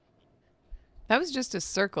 That was just a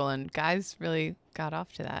circle, and guys really got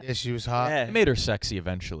off to that. Yeah, she was hot. Yeah. It made her sexy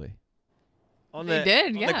eventually. On They the,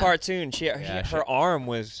 did, on yeah. the cartoon, Yeah, her arm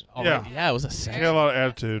was. Yeah. Yeah, it was a she sex. had a lot of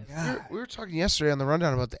attitude. We were talking yesterday on the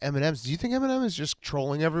rundown about the M&Ms. Do you think M&M is just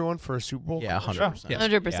trolling everyone for a Super Bowl? Yeah, 100%.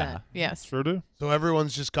 100%. Yes. Sure do. So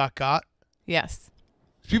everyone's just got? Yes.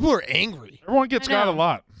 People are angry. Everyone gets I got a know.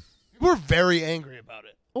 lot. People are very angry about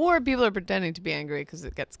it. Or people are pretending to be angry because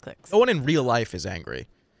it gets clicks. No one in real life is angry.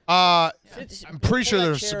 I'm I'm pretty sure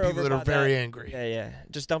there's some people that are very angry. Yeah, yeah.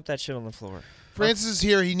 Just dump that shit on the floor. Francis is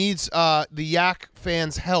here. He needs the Yak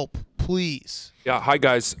fans' help, please. Yeah, hi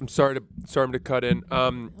guys. I'm sorry to cut in.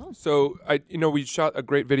 So we shot a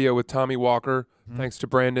great video with Tommy Walker, thanks to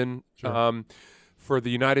Brandon, for the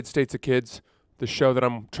United States of Kids, the show that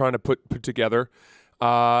I'm trying to put together,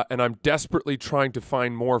 and I'm desperately trying to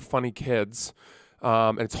find more funny kids,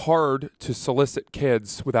 and it's hard to solicit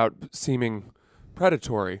kids without seeming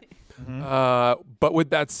predatory. But with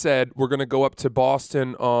that said, we're going to go up to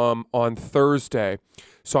Boston on Thursday.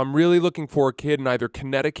 So I'm really looking for a kid in either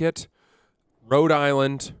Connecticut, Rhode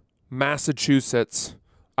Island, Massachusetts,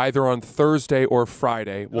 either on Thursday or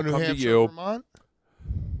Friday. We'll New come Hampshire, to you. Vermont?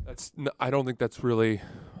 I don't think that's really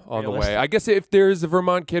on the Realistic. way. I guess if there is a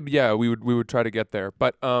Vermont kid, yeah, we would try to get there.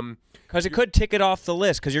 But Because it could tick it off the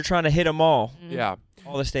list because you're trying to hit them all yeah,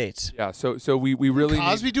 the states. yeah. So we really need,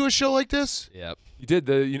 Cosby do a show like this? Yep. you did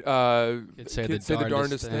the Kids say kids the say the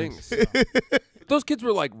darndest darndest things. things. Those kids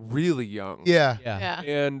were like really young. Yeah. Yeah.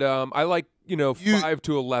 And I like You- 5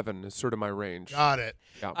 to 11 is sort of my range. Got it.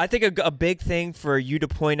 I think a big thing for you to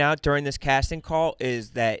point out during this casting call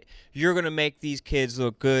is that you're going to make these kids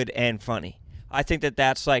look good and funny. I think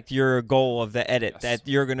that's like your goal of the edit, Yes. that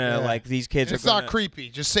you're going to, Yeah. like, these kids It's are going not creepy.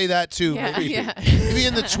 Just say that too. Yeah. Maybe, Yeah. maybe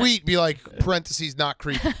in the tweet be like parentheses not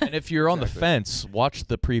creepy. And if you're on the fence, watch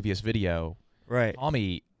the previous video. Right.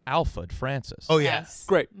 Tommy alpha'd Francis. Oh yeah. Yes.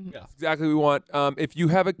 Great. Mhm. That's exactly what we want. If you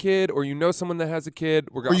have a kid or you know someone that has a kid,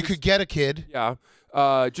 we're Or you could get a kid. yeah.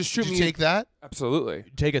 Just shoot Did me. you take that? Absolutely.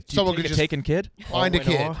 Take a Someone could take a just- taken kid. Find a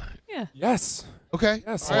kid. Yeah. Yes. Okay.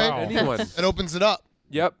 Yes. All right. Wow. Anyone. That opens it up.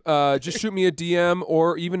 Yep. Just shoot me a DM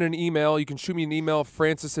or even an email. You can shoot me an email,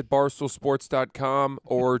 francis@barstoolsports.com,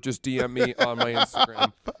 or just DM me on my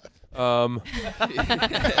Instagram.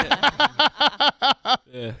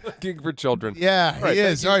 Yeah. Gig for children. Yeah, Right, he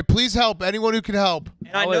is. All right, please help anyone who can help.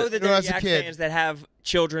 And I know that Who there are has a Yak kid? fans that have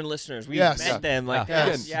children listeners. We've Yes. met Yeah. them. Like, Yeah. Again,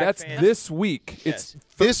 there's Yak that's fans. this week. Yes. It's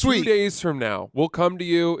This 2 week. days from now. We'll come to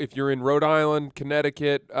you if you're in Rhode Island,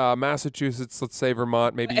 Connecticut, Massachusetts. Let's say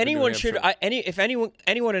Vermont. Maybe even New Anyone should. Hampshire. If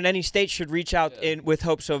anyone in any state should reach out in with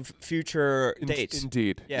hopes of future dates.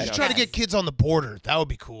 Indeed. Yeah. Just Yes. try to get kids on the border. That would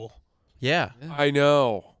be cool. Yeah. I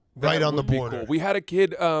know. Right That on the would be border. cool. We had a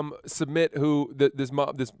kid submit who this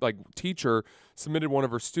teacher submitted one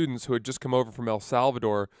of her students who had just come over from El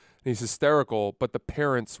Salvador, and he's hysterical, but the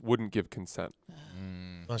parents wouldn't give consent.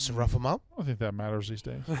 Wants to rough them up? I don't think that matters these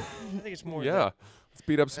days. I think it's more. Yeah, let's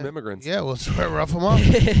beat up some immigrants. Yeah, well, rough them up. Rough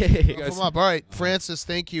 'em up. All right, Francis,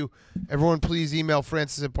 thank you. Everyone, please email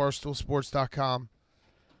Francis at barstoolsports.com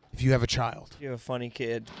if you have a child. You're a funny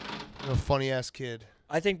kid. You're a funny-ass kid.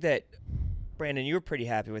 I think that, Brandon, you were pretty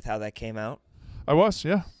happy with how that came out. I was,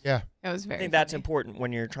 yeah. Yeah. That was I very think that's funny. important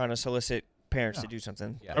when you're trying to solicit parents to do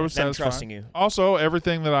something. Yeah. I was Them satisfied. trusting you. Also,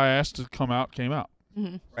 everything that I asked to come out came out.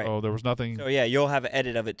 Right. So there was nothing. So yeah, you'll have an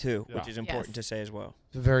edit of it too, Yeah. which is important Yes. to say as well.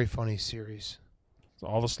 It's a very funny series. So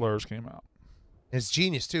all the slurs came out. It's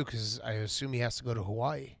genius, too, because I assume he has to go to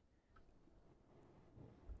Hawaii.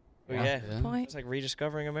 Oh, yeah. Point. It's like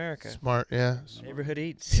rediscovering America. Smart, yeah. Neighborhood We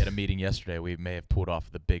eats. had a meeting yesterday. We may have pulled off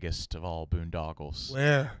the biggest of all boondoggles.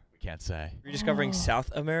 Where? We can't say. Rediscovering South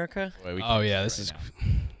America. Well, we Oh can't yeah, say this right is.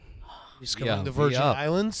 now. Discovering Yeah, the we Virgin up.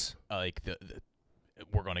 Islands? Like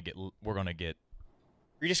we're gonna get.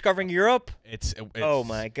 Rediscovering Europe. It's Oh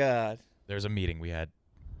my God. There's a meeting we had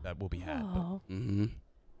that will be had, Oh. Mm-hmm.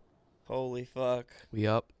 Holy fuck. We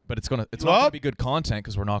up. but it's You not gonna up? be good content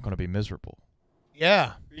because we're not gonna be miserable.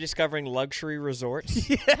 Yeah. Rediscovering luxury resorts.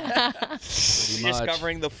 Pretty much.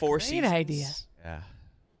 Rediscovering the Four Great Seasons. idea. Yeah.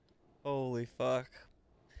 Holy fuck.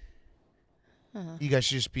 You guys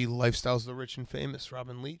should just be Lifestyles of the Rich and Famous,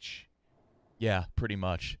 Robin Leach. Yeah, pretty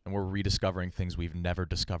much. And we're rediscovering things we've never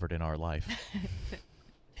discovered in our life.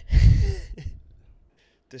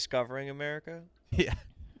 Discovering America. Yeah.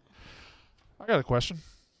 I got a question.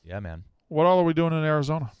 Yeah, man. What all are we doing in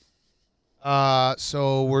Arizona?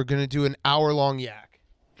 So we're going to do an hour-long yak.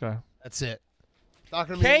 Okay. That's it. Not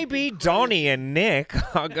gonna be anything KB, crazy. Donnie, and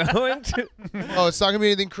Nick are going to. Oh, it's not going to be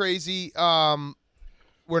anything crazy.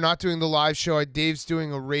 We're not doing the live show. Dave's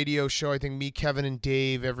doing a radio show. I think me, Kevin, and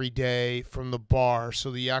Dave every day from the bar. So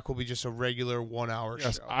the yak will be just a regular 1 hour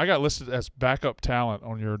Yes, show. I got listed as backup talent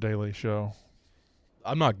on your daily show.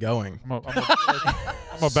 I'm not going. I'm a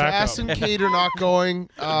backup. Sass and Kate are not going.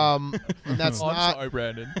 And that's not.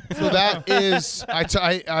 Brandon. So that is.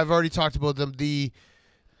 I've already talked about them. The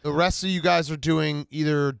rest of you guys are doing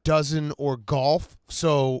either dozen or golf.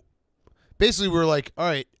 So basically, we're like, all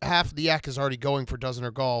right, half of the yak is already going for dozen or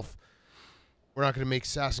golf. We're not going to make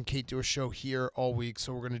Sass and Kate do a show here all week,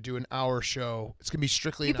 so we're going to do an hour show. It's going to be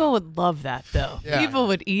strictly an People hour. would love that, though. Yeah. People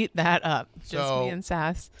would eat that up. Just So- me and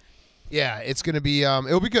Sass. Yeah, it's going to be.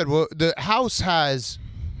 It'll be good. Well, the house has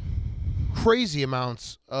crazy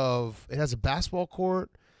amounts of. It has a basketball court.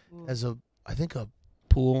 Has a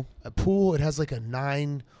Pool. pool. It has like a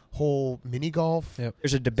 9-hole mini golf. Yep.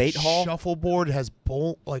 There's a debate hall. Shuffleboard. It has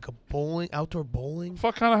outdoor bowling.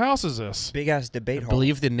 What kind of house is this? Big ass debate I hall.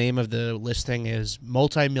 believe the name of the listing is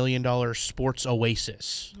multi-million-dollar sports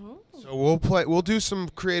oasis. So we'll do some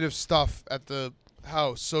creative stuff at the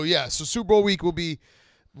house. So yeah, so Super Bowl week will be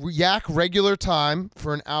yak regular time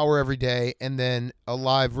for an hour every day, and then a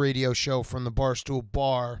live radio show from the Barstool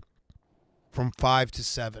bar from 5 to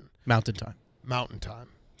 7 Mountain time. Mountain time,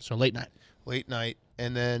 So late night. late night,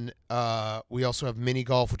 and then we also have mini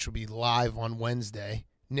golf, which will be live on Wednesday.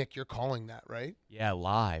 Nick, you're calling that, right? Yeah,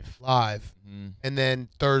 live. Live. Mm, And then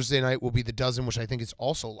Thursday night will be the dozen, which I think is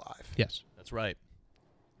also live. Yes. that's right.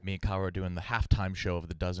 Me and Kyle are doing the halftime show of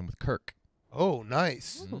the dozen with Kirk. Oh,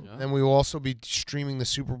 nice. Yeah. Then we will also be streaming the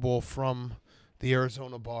Super Bowl from the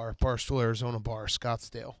Arizona bar, Barstool Arizona bar,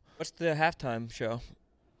 Scottsdale. What's the halftime show?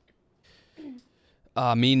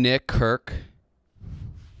 Me, Nick, Kirk.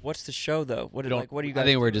 What's the show though? What don't- what do you guys? I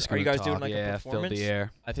think we're doing? just Are gonna you guys talk. doing like a yeah, fill performance? the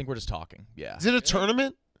air. I think we're just talking. Yeah. Is it a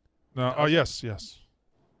tournament? No. Oh, yes, yes.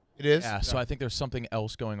 It is? Yeah, so I think there's something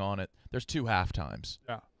else going on. There's 2 halftimes.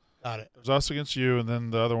 Got it. There's us against you, and then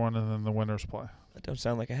the other one, and then the winners play. That don't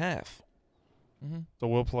sound like a half. Mm-hmm. So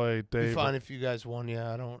we'll play It'd be Dave. fine if you guys won.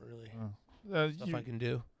 Yeah, I don't really. Stuff You, I can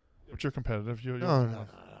do. but you're competitive. No.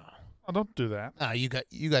 Oh, don't do that. Nah, you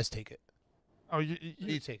guys take it. Oh, You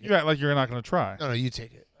you take it. you act like you're not going to try. No, you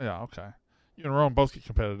take it. Yeah, okay. You and Rowan both get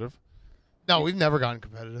competitive. No, we've never gotten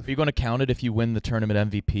competitive. Are you going to count it if you win the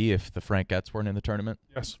tournament MVP if the Frankettes weren't in the tournament?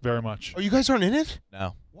 Yes, very much. Oh, you guys aren't in it?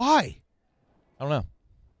 No. Why? I don't know.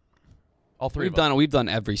 All three We've of us. done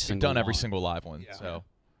every We've single. done every one. single live one. Yeah. So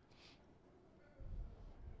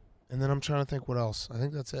And then I'm trying to think what else. I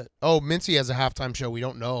think that's it. Oh, Mincy has a halftime show we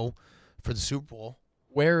don't know for the Super Bowl.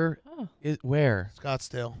 where Oh. is where?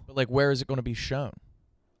 Scottsdale But like, where is it going to be shown?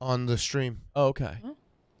 on the stream. Oh, okay.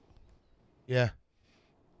 Yeah.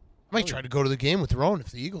 I might try to go to the game with Rowan if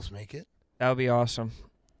the Eagles make it. That would be awesome.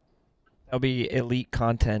 That would be elite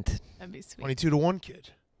content. That'd be sweet. 22-1 kid.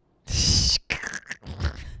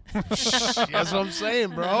 That's what I'm saying,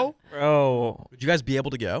 bro. Bro. Would you guys be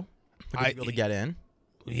able to go? Would you I- be able to get in?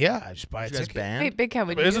 Yeah, I just buy a Would you guys ticket. band? Wait, Big Cat,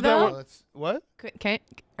 would But you isn't do that that? what- What?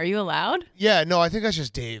 Are you allowed? Yeah, no, I think that's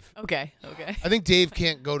just Dave. Okay. I think Dave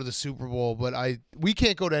can't go to the Super Bowl, but we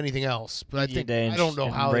can't go to anything else. But I think I don't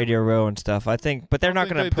know how Radio Row and stuff. I think, but they're not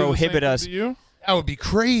going to prohibit us. that would be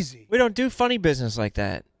crazy. We don't do funny business like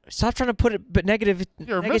that. Stop trying to put it, but You're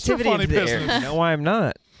Mr. negativity Funny into the air. Business. No, I'm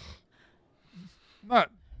not. I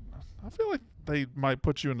feel like they might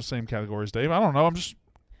put you in the same categories, Dave. I don't know. I'm just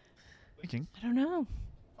thinking. I don't know.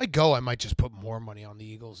 If I go, I might just put more money on the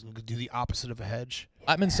Eagles and do the opposite of a hedge.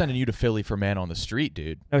 I've been sending you to Philly for Man on the Street,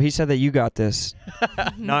 dude. No, he said that you got this.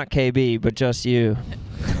 Not KB, but just you.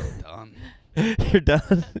 Done. You're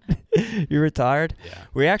done. You're retired. Yeah.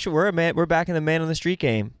 We're back in the Man on the Street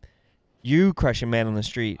game. You crushing Man on the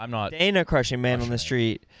Street. I'm not. Dana crushing Man on the crushing it.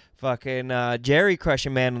 Street. Fucking Jerry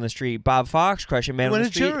crushing Man on the Street. Bob Fox crushing Man on When the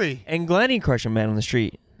did Street. Jerry? And Glennie crushing Man on the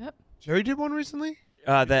Street. Jerry did one recently?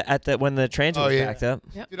 When the transit was backed up.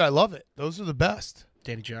 Dude, I love it. Those are the best.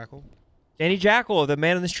 Danny Jackal. Danny Jackal, the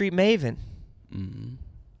Man on the Street maven. Mm-hmm.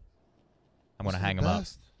 I'm going to Those are hang the him up.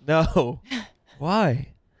 best. No. Why?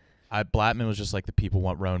 Blattman was just like, the people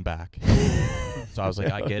want Roan back. So I was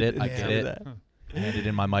like, I get it. I Yeah. get it. I handed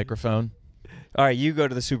in my microphone. All right, you go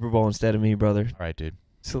to the Super Bowl instead of me, brother. All right, dude.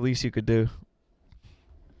 It's the least you could do.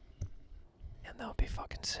 And that would be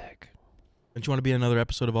fucking sick. Don't you want to be in another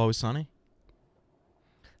episode of Always Sunny?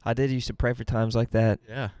 I did used to pray for times like that.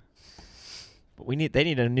 Yeah. But they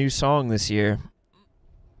need a new song this year.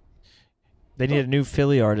 They need a new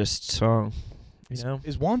Philly artist song. You know?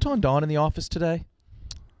 Is Wonton Don in the office today?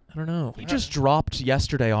 I don't know. He just dropped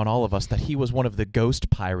yesterday on all of us that he was one of the ghost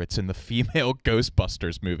pirates in the female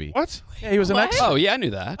Ghostbusters movie. What? Yeah, he was an What? extra. Oh yeah, I knew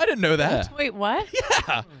that. I didn't know that. Wait, what?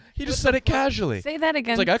 Yeah. He just said it casually. Say that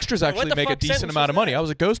again. It's like extras actually the make a fuck decent sentence amount of was money. that? I was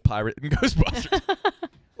a ghost pirate in Ghostbusters.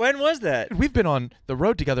 When was that? We've been on the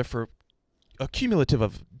road together for a cumulative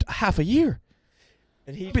of half a year.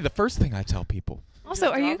 And It'll be the first thing I tell people.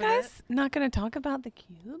 also, are you guys not going to talk about the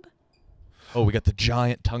cube? Oh, we got the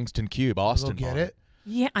giant tungsten cube. Austin Go get bought it.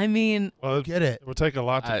 Yeah, I mean, Well, Get it. it would take a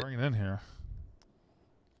lot to I- bring it in here.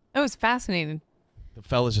 it was fascinating. The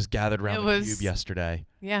fellas just gathered around It the was- cube yesterday.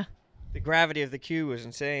 Yeah. The gravity of the cube was They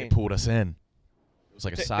insane. pulled us in. It was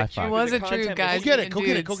like a The sci-fi. cube It was the a true content was- guys. Go get it. being Go get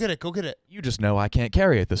it. dudes. Go get it. Go get it. You just know I can't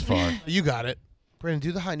carry it this far. You got it. Brandon,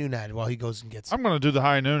 do the high noon ad while he goes and gets it. I'm going to do the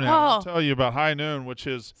high noon. Now. I'll Oh. tell you about high noon, which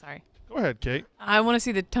is. Sorry. Go ahead, Kate. I want to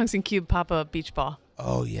see the tungsten cube pop up beach ball.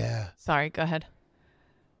 Oh, yeah. Sorry, go ahead.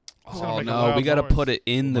 It's gonna Oh make a no, loud we gotta noise. put it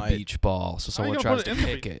in the Might. beach ball so How you someone gonna tries put to it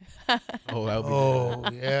in the kick it. Oh, that would be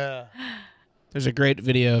Oh, yeah. There's a great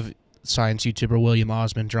video of science YouTuber William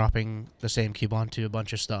Osmond dropping the same cube onto a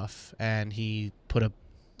bunch of stuff, and he put a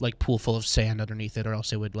pool full of sand underneath it, or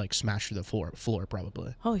else it would smash through the floor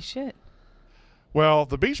probably. Holy shit. Well,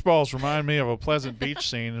 the beach balls remind me of a pleasant beach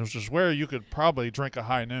scene, which is where you could probably drink a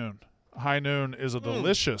high noon. High noon is a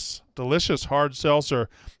delicious, delicious hard seltzer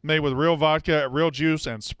made with real vodka, real juice,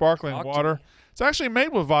 and sparkling Talk to water. me. It's actually made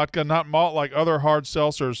with vodka, not malt like other hard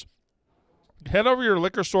seltzers. Head over to your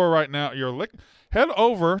liquor store right now. Head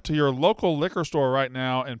over to your local liquor store right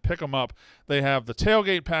now and pick them up. They have the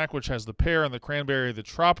tailgate pack, which has the pear and the cranberry. The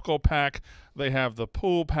tropical pack. They have the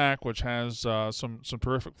pool pack, which has some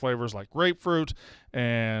terrific flavors like grapefruit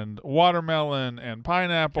and watermelon and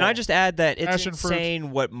pineapple. Can I just add that it's Passion fruit.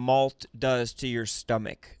 insane what malt does to your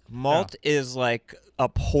stomach? Malt is like a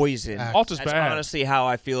poison. Malt is That's bad. honestly how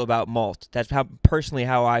I feel about malt. That's personally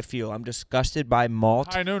how I feel. I'm disgusted by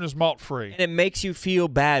malt. High noon is malt free. And it makes you feel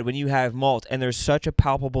bad when you have malt. And there's such a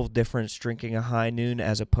palpable difference drinking a high noon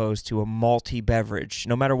as opposed to a malty beverage.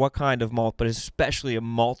 No matter what kind of malt, but especially a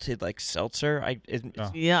malted seltzer.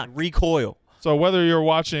 Yeah. Recoil. So whether you're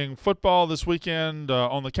watching football this weekend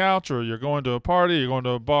on the couch, or you're going to a party, you're going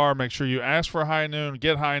to a bar, make sure you ask for high noon,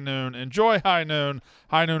 get high noon, enjoy high noon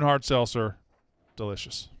hard seltzer,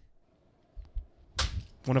 delicious.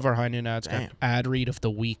 One of our high noon ads got Damn. ad read of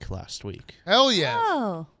the week last week. Hell yeah.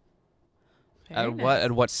 Oh. Very At nice.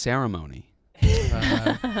 what ceremony?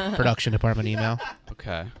 Production department email.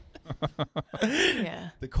 Okay. Yeah.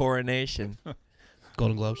 The coronation.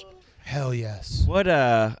 Golden Globes. Hell yes. What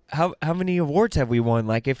how many awards have we won?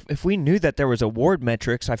 Like if we knew that there was award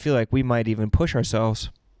metrics, I feel like we might even push ourselves.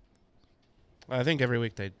 I think every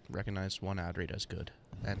week they recognize one ad read as good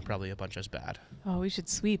and probably a bunch as bad. Oh, we should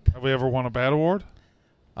sweep. Have we ever won a bad award?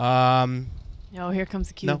 Oh, here comes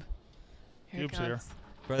the cube. No. Here Cube's it here. comes.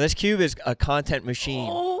 Bro, this cube is a content machine.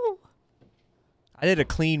 Oh. I did a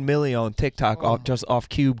clean milli on TikTok just off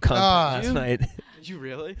cube content God. last night. Did you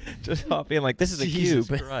really? Just off being like, this is a Jesus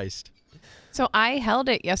cube. Christ. So I held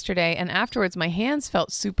it yesterday, and afterwards my hands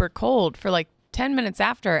felt super cold for like 10 minutes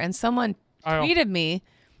after, and someone tweeted me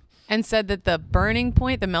and said that the burning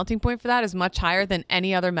point, the melting point for that is much higher than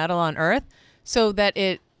any other metal on Earth, so that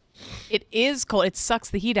it is cold. It sucks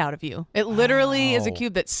the heat out of you. It literally is a Wow.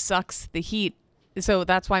 cube that sucks the heat. So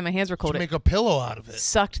that's why my hands were cold. Should It make a pillow out of it.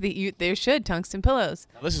 sucked they should tungsten pillows.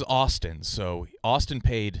 Now, this is Austin, so Austin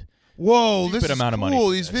paid. Whoa, Stupid this is amount of cool. money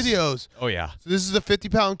for These this. videos. Oh yeah, So this is a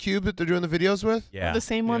 50-pound cube that they're doing the videos with. yeah, The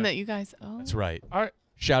same one Yeah. that you guys own. that's right. All right.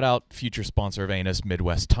 Shout out future sponsor of Anus,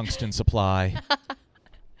 Midwest Tungsten Supply.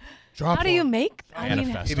 Drop How do you one. make? I mean,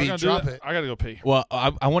 Manifest. Maybe I'm gonna do drop that. it. I gotta go pee. Well, I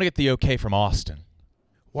want to get the okay from Austin.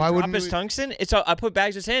 Why Drop wouldn't his we? tungsten? It's I put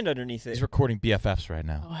bags of sand underneath it. He's recording BFFs right oh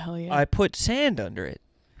now. hell yeah! I put sand under it.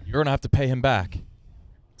 You're gonna have to pay him back.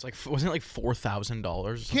 It's like wasn't it like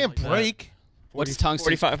 $4,000? Can't break. What's tungsten?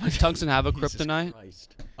 45. Does tungsten have a kryptonite?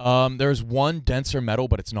 There's one denser metal,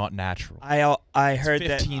 but it's not natural. I heard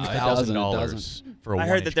that $15,000 for a I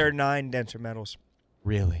heard that 1-inch there are cube. 9 denser metals.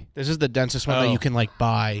 Really? This is the densest one that Oh. you can like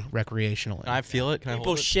buy recreationally. Can I feel it? Can I People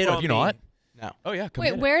hold it? shit Oh, on have you me. not? No. Oh yeah. Come Wait,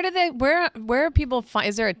 get it. where do they? Where are people find?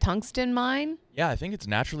 Is there a tungsten mine? Yeah, I think it's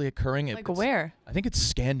naturally occurring. Like It's- where? I think it's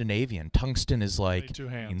Scandinavian. Tungsten is like Only 2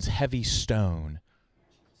 hands. means heavy stone.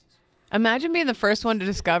 Imagine being the first one to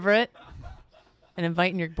discover it, and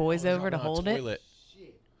inviting your boys over to hold it. Toilet.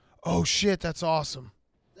 Oh shit, that's awesome.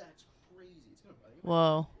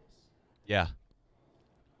 Whoa! Yeah.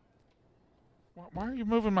 Why are you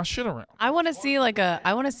moving my shit around? I want to see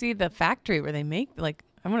I want to see the factory where they make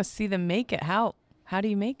I want to see them make it. How do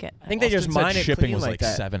you make it? I think they just Austin said mine it shipping clean was like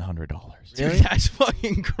like that. $700. Dude, that's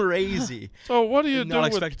fucking crazy. So what do you Did do not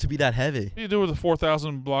with expect it to be that heavy. what do you do with a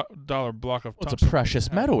 $4,000 block of Well, it's tungsten? a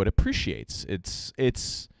precious metal. It appreciates. It's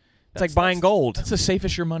It's like buying gold. That's the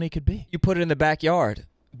safest your money could be. You put it in the backyard.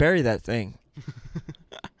 Bury that thing.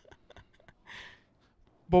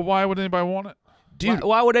 But why would anybody want it? Dude,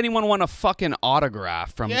 Why would anyone want a fucking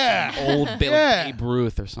autograph from Yeah. some old Yeah. Babe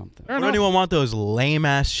Ruth or something? Fair Why would enough. anyone want those lame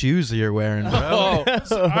ass shoes that you're wearing, bro?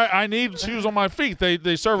 I need shoes on my feet. They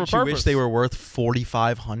serve a Don't you purpose. wish they were worth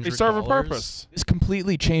 $4,500? They serve a purpose. this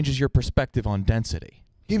completely changes your perspective on density.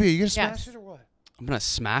 Hebe, you gonna smash Yes. it or what? I'm gonna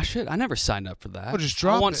smash it. I never signed up for that. Oh, just I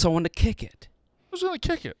drop want it. someone to kick it. Who's gonna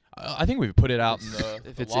kick it? I think we put it out in the,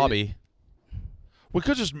 If the it's lobby. We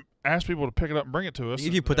could just ask people to pick it up and bring it to us.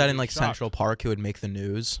 If you and put that they'd in be like shocked. Central Park, it would make the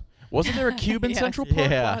news. Wasn't there a cube in Yes. Central Park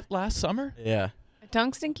Yeah. last summer? Yeah. A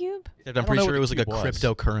tungsten cube? I'm don't pretty know sure what it was the like a cube was.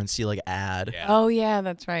 cryptocurrency like ad. Oh yeah,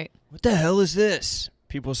 that's right. What the hell is this?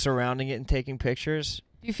 People surrounding it and taking pictures.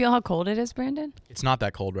 Do you feel how cold it is, Brandon? It's not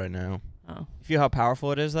that cold right now. Oh. You feel how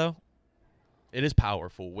powerful it is, though? It is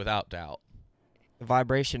powerful, without doubt. The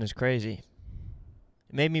vibration is crazy.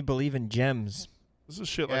 It made me believe in gems. This is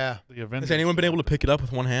shit like Yeah. the Avengers. Has anyone been able to pick it up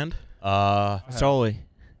with one hand? Fasoli.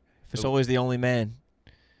 Fasoli's the only man.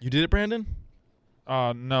 You did it, Brandon?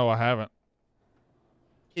 No, I haven't.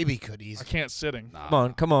 Hebe could easy. I can't sitting.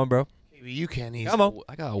 Come on, bro. Hebe, you can easy. Come on.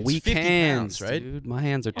 I got It's weak 50 hands, pounds, right? dude. My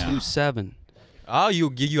hands are 2.7. Oh, you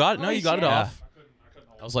got it. No, you got it Yeah. off.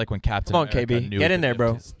 That was like when Captain Come on, America KB. knew Get he in there, could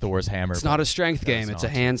bro. lift his Thor's hammer. It's but not a strength it's game. It's a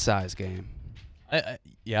not. hand size game.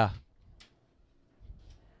 Yeah.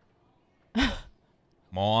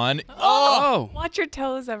 Come on. Oh! Watch your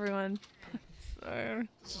toes, everyone. Sorry.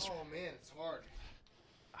 Oh man, it's hard.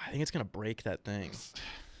 I think it's gonna break that thing.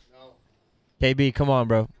 No. KB, come on,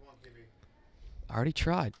 bro. Come on, Hebe. I already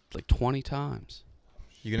tried like 20 times.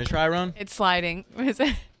 You gonna try, Ron? It's sliding. What is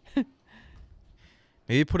it?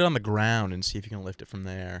 Maybe put it on the ground and see if you can lift it from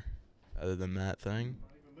there. Other than that thing.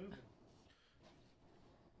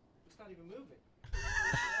 It's not even moving.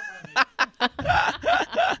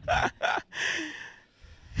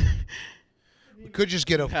 We could just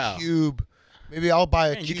get a How? cube. Maybe I'll buy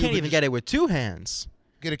a Man, cube. you can't and even just get it with two hands.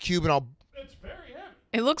 Get a cube and I'll.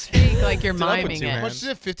 It looks fake, like you're Fill up with miming two it. How much is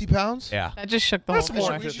it? 50 pounds? Yeah. That just shook the That's whole more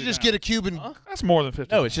floor. than We should 50 just pounds. get a cube and That's more than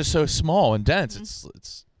 50. No, it's just so small and dense.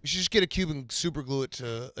 It's we should just get a cube and super glue it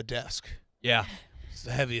to a desk. yeah. It's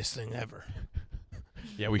the heaviest thing ever.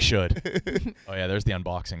 Yeah, we should. Oh yeah, there's the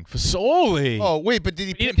unboxing. Fasoli. Oh wait, but did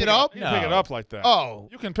he didn't pick it up? You can pick it No. up like that. Oh,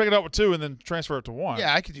 You can pick it up with 2 and then transfer it to 1.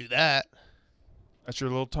 yeah, I could do that. That's your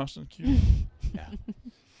little tungsten cube. Yeah.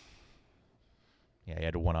 Yeah, he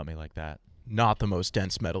had to one-up me like that. Not the most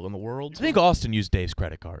dense metal in the world. I think Austin used Dave's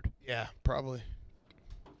credit card. Yeah, probably.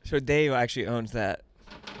 So Dave actually owns that.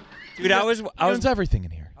 Dude, He I was owns everything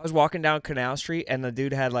in here. I was walking down Canal Street, and the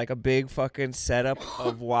dude had like a big fucking setup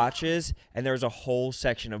of watches, and there was a whole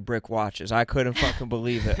section of brick watches. I couldn't fucking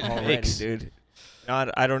believe it already, Yikes. dude.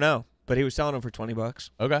 I don't know, but he was selling them for $20.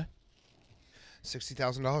 Okay.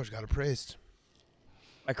 $60,000 got appraised.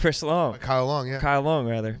 Like Chris Long. By Kyle Long, yeah. Kyle Long,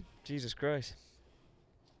 rather. Jesus Christ.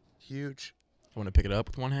 Huge. Want to pick it up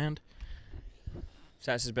with one hand?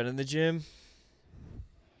 Sass has been in the gym.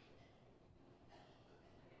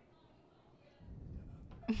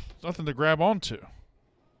 Nothing to grab onto.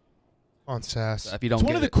 On Sass. If you don't It's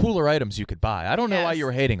one get of the it. cooler items you could buy. I don't know why Yes. you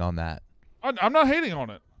were hating on that. I'm not hating on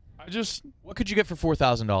it. I just, What could you get for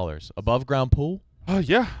 $4,000? Above ground pool?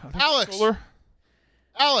 yeah. I think it's Alex. cooler.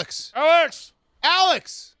 Alex! Alex!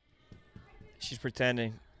 Alex! She's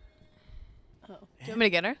pretending. Do you want me to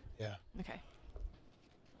get her? Yeah. Okay.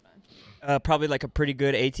 Probably like a pretty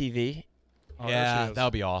good ATV. Oh, there yeah, she is. that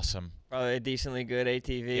would be awesome. Probably a decently good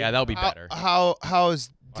ATV. Yeah, that would be better. How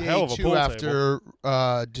is A day hell of a 2 pool after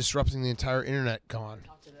disrupting the entire internet gone?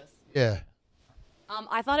 Yeah.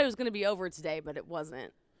 I thought it was going to be over today, but it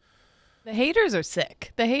wasn't. The haters are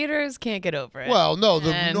sick. The haters can't get over it. Well, no,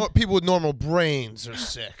 the And- people with normal brains are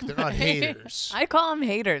sick. They're not haters. I call them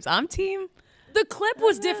haters. I'm team. The clip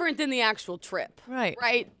was different than the actual trip. Right.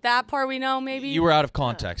 Right? That part we know, maybe? You were out of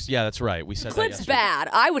context. Yeah, that's right. We said that Clip's yesterday. bad.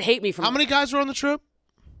 I would hate me from How many guys were on the trip?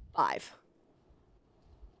 5.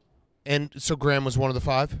 And so Graham was one of the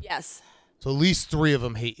 5? Yes. So at least 3 of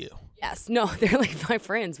them hate you. Yes. No, they're like my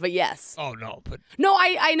friends, but yes. Oh, no, but No,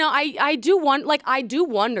 I know. I do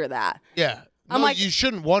wonder that. yeah. I'm No, like- you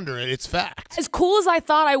shouldn't wonder it. It's fact. As cool as I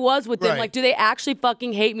thought I was with them, Right. like, do they actually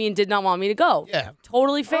fucking hate me and did not want me to go? Yeah.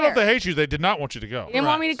 Totally I don't know fair. if they hate you. They did not want you to go. They didn't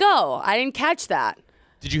want me to go. I didn't catch that.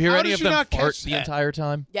 Did you hear How any did of you them not fart catch the that? entire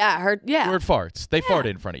time? Yeah, I heard. Yeah. You heard farts. They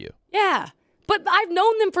farted in front of you. Yeah. But I've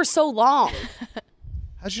known them for so long.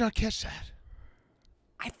 How'd you not catch that?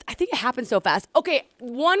 I think it happened so fast. Okay,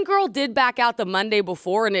 one girl did back out the Monday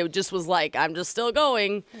before, and it just was like, I'm just still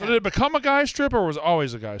going. But did it become a guy's trip or was it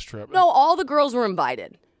always a guy's trip? No, all the girls were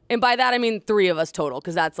invited. And by that, I mean 3 of us total,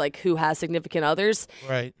 because that's like who has significant others.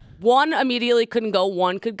 Right. One immediately couldn't go,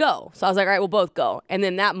 one could go. So I was like, all right, we'll both go. And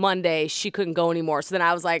then that Monday, she couldn't go anymore. So then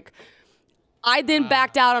I was like, I then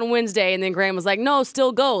backed out on Wednesday, and then Graham was like, no,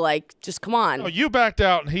 still go. Like, just come on. Oh, you backed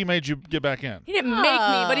out and he made you get back in. He didn't make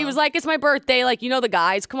me, but he was like, it's my birthday. Like, you know the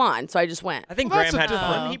guys, come on. So I just went. I think Well, that's Graham had a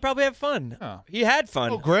fun. different- He probably had fun. Yeah. He had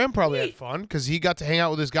fun. Oh, Graham probably had fun because he got to hang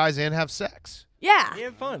out with his guys and have sex. Yeah. He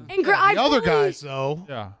had fun. And The I other fully- guys, though.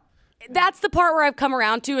 Yeah. That's the part where I've come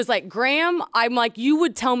around to is like, Graham, I'm like, you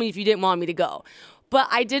would tell me if you didn't want me to go. But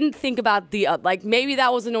I didn't think about the, like, maybe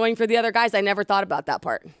that was annoying for the other guys. I never thought about that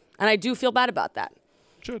part. And I do feel bad about that.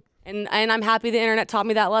 Should. And I'm happy the internet taught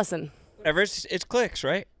me that lesson. Whatever. It's clicks,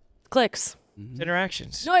 right? Clicks. It's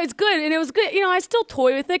interactions. No, it's good. And it was good. You know, I still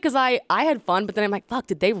toy with it because I had fun. But then I'm like, fuck,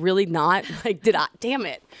 did they really not? Like, did I? Damn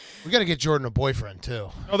it. We got to get Jordan a boyfriend, too.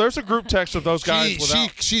 Oh, there's a group text of those guys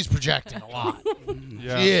without. She's projecting a lot.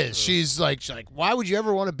 Yeah. She is. She's like, why would you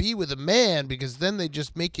ever want to be with a man? Because then they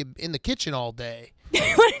just make you in the kitchen all day.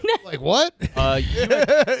 Like, what? You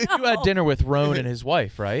had dinner with Roan and his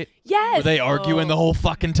wife, right? Yes. Were they arguing the whole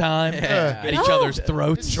fucking time at each other's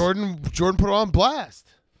throats? Jordan put her on blast.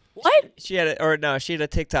 What? She had a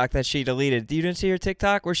TikTok that she deleted. You didn't see her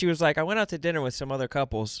TikTok where she was like, I went out to dinner with some other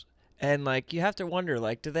couples, and like you have to wonder,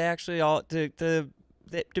 like, do they actually all do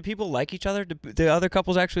people like each other? Do other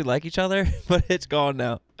couples actually like each other? But it's gone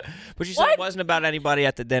now. But she said What? it wasn't about anybody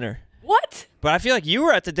at the dinner. What? But I feel like you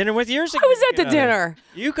were at the dinner with yours. I was at the dinner.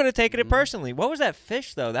 You could have taken it personally. What was that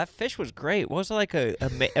fish though? That fish was great. What was it, like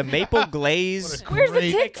a maple glaze? Where's the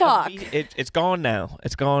Great. TikTok? It's gone now.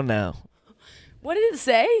 It's gone now. What did it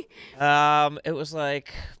say? It was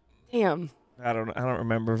like Damn. I don't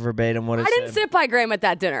remember verbatim what it I said. didn't sit by Graham at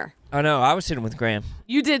that dinner. Oh no, I was sitting with Graham.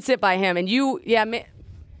 You did sit by him, and you, yeah,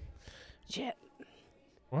 shit.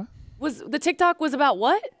 What? Was the TikTok was about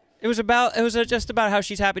what? It was just about how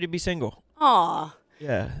she's happy to be single. Aw,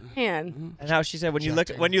 Yeah. man. And how she said when you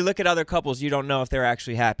look at other couples, you don't know if they're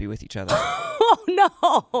actually happy with each other. Oh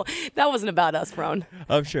no, that wasn't about us, Ron.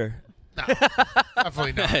 I'm sure.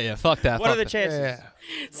 Definitely not. yeah, fuck that. What are fuck the that. chances? Yeah.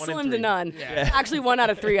 One in Slim to three. none. Yeah. Actually, 1 out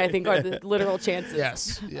of 3, I think, are the literal chances.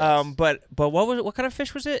 Yes. Yes. But what kind of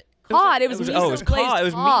fish was it? Cod. It was it miso was glazed cod. It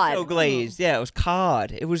was cod. miso glazed. Yeah, it was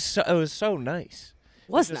cod. It was so nice.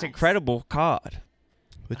 Was It was nice. incredible cod.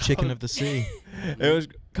 The chicken of the sea. It was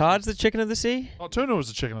Cod's the chicken of the sea? Oh, tuna was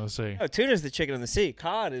the chicken of the sea. No, tuna's the chicken of the sea.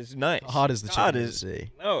 Cod is nice. Cod is the Cod chicken of the is-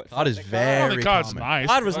 sea. No, it's Cod is not. I don't very think cod's common. nice.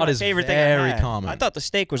 Cod was Cod my is favorite thing very I had. common. I thought the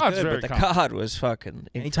steak was Cod's good, very but the common. cod was fucking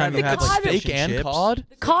Anytime incredible. you have The like cod- fish Steak and chips, cod?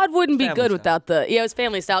 Cod wouldn't be Family good style. without the. Yeah, it was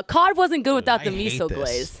family style. Cod wasn't good without I the hate miso this.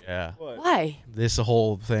 glaze. Yeah. Why? This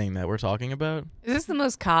whole thing that we're talking about. Is this the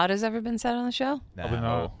most cod has ever been said on the show? Probably No.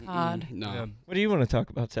 not. Cod. No. Yeah. What do you want to talk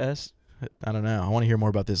about, Tess? I don't know. I want to hear more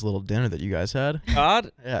about this little dinner that you guys had.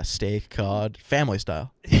 Cod? Yeah, steak, cod, family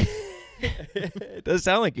style. It does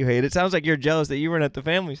sound like you hate it. It sounds like you're jealous that you weren't at the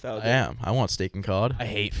family style. I am. I want steak and cod. I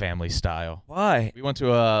hate family style. Why? We went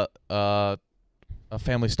to a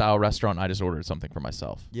family style restaurant and I just ordered something for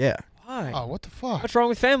myself. Yeah. Why? Oh, what the fuck? What's wrong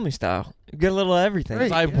with family style? You get a little of everything.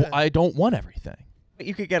 Great. I don't want everything.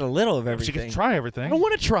 You could get a little of But you everything. can try I everything. don't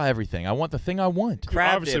want to try everything. I want the thing I want.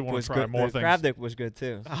 Crab obviously dip wanna was try good. more The things. crab dip was good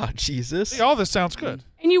too. Oh, Jesus. See, all this sounds good.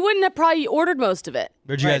 And you wouldn't have probably ordered most of it.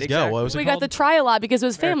 Where'd you Right, guys go? exactly. What was We it got called? to try a lot because it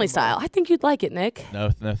was family American style. I think you'd like it, Nick. No,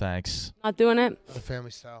 thanks. Not doing it. The family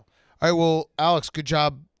style. All right, well, Alex, good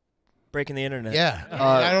job. Breaking the internet. Yeah.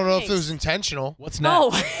 I don't know if it Thanks. was intentional. What's No.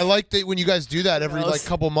 I like that when you guys do that every Gross. like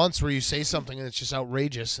couple months where you say something and it's just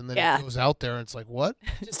outrageous and then Yeah. it goes out there and it's like, what?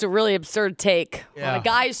 Just a really absurd take on Yeah. a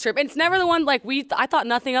guy's trip. And it's never the one like I thought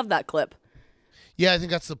nothing of that clip. Yeah, I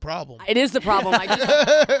think that's the problem. It is the problem. I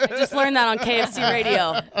just learned that on KFC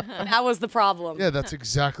radio. That was the problem. Yeah, that's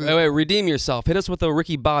exactly. Wait, redeem yourself. Hit us with a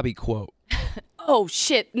Ricky Bobby quote. Oh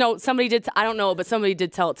shit! No, somebody did. I don't know, but somebody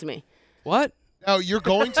did tell it to me. What? Now you're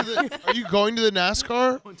going to the. Are you going to the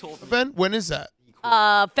NASCAR event? When is that?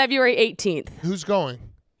 February 18th. Who's going?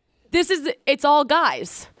 It's all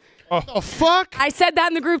guys. The fuck? I said that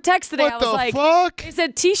in the group text today. I What was the like, fuck? they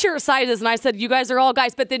said t-shirt sizes, and I said you guys are all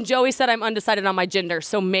guys. But then Joey said I'm undecided on my gender,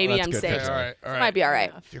 so maybe that's I'm good. safe. Okay, all right, all right. Might be all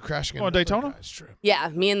right. You're crashing Going another Daytona? guy's trip. Yeah,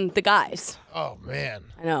 me and the guys. Oh man.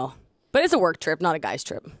 I know, but it's a work trip, not a guy's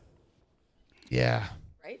trip. Yeah.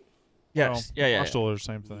 Right? Yes. Well, Yeah. Barstool is the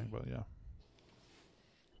same thing, but yeah.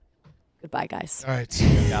 Goodbye, guys. All right.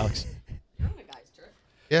 Alex.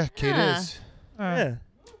 Yeah, Kate Yeah. is. Yeah.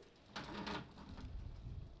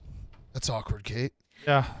 That's awkward, Kate.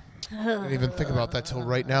 Yeah. I didn't even think about that till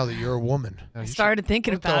right now that you're a woman. I started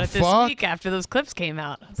thinking What the about it this fuck? week after those clips came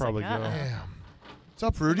out. I was Probably like, go. Damn. What's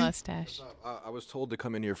up, Rudy? mustache. I was told to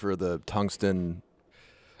come in here for the tungsten.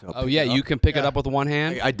 to help Oh pick yeah, it up. you can pick it Yeah. up with one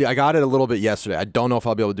hand. I got it a little bit yesterday. I don't know if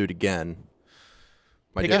I'll be able to do it again.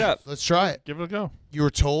 My Pick dad- it up. Let's try it. Give it a go. You were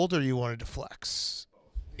told or you wanted to flex?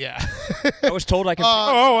 Yeah. I was told I could.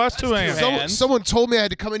 Oh, that's two hands. Someone told me I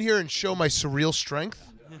had to come in here and show my surreal strength.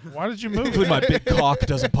 Why did you move? When my big cock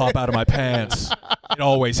doesn't pop out of my pants. It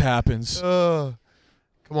always happens. Come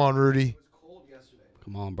on, Rudy.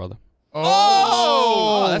 Come on, brother.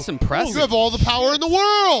 Oh, Oh, that's impressive. you have all the power in the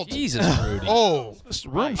world. Jesus, Rudy. Oh, This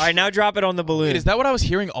room. All right, now drop it on the balloon. Wait, is that what I was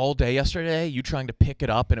hearing all day yesterday? You trying to pick it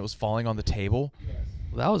up and it was falling on the table?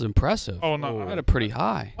 That was impressive. Oh, no. I had it pretty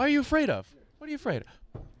high. What are you afraid of? What are you afraid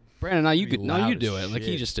of? Brandon, now you Pretty could. Now loud you as do it like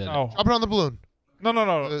he shit. just did. it. Oh. drop it on the balloon. No, no,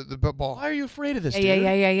 no. The ball. Why are you afraid of this, Yeah, dude?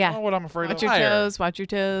 yeah, I yeah. don't know what I'm afraid Watch of. your Higher. toes. Watch your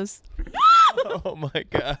toes. Oh my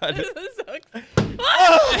god!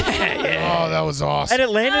 Oh, that was awesome. And it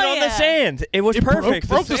landed Oh, on the yeah. sand. It was perfect.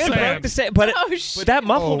 broke the sand sand. broke the sand, but Oh, but that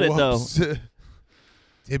muffled it though. whoops.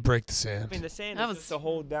 Did break the sand. I mean, the sand That is was- just to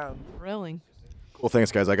hold down. Thrilling. Well,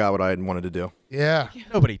 thanks, guys. I got what I wanted to do. Yeah.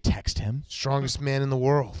 Nobody text him. Strongest man in the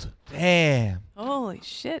world. Damn. Holy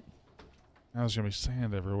shit. Now there's gonna be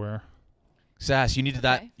sand everywhere. Sass, you need Okay.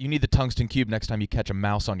 that. You need the tungsten cube next time you catch a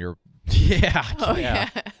mouse on your. Yeah. Oh, yeah.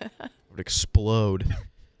 It would explode.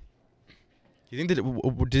 You think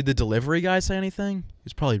that did the delivery guy say anything? He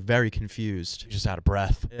was probably very confused. You're just out of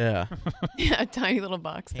breath. Yeah. Yeah, a tiny little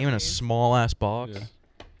box. Came in a small ass box. Yeah.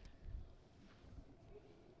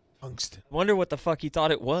 Tungsten. Wonder what the fuck he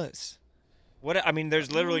thought it was. What I mean,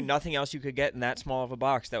 there's literally nothing else you could get in that small of a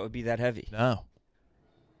box that would be that heavy. No.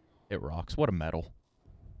 It rocks. What a metal.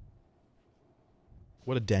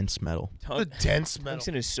 What a dense metal. What a dense metal.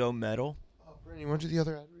 Tungsten is so metal. Oh, Brandon, you want to do the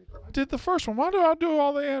other ad read? I did the first one. Why do I do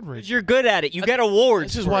all the ad 'Cause reads? you're good at it. You get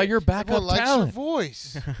awards. This is for why it. you're backup Everyone likes your talent.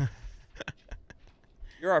 voice. Come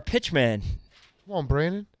You're our pitch man. on,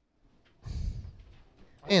 Brandon.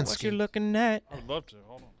 What you Manscaped. looking at? I would love to.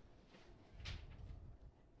 Hold on.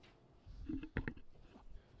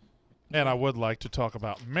 And I would like to talk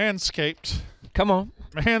about Manscaped. Come on.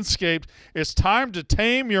 Manscaped. It's time to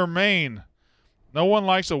tame your mane. No one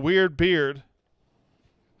likes a weird beard.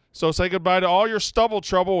 So say goodbye to all your stubble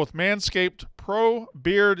trouble with Manscaped Pro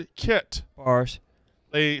Beard Kit. Bars.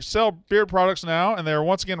 They sell beard products now, and they are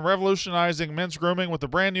once again revolutionizing men's grooming with the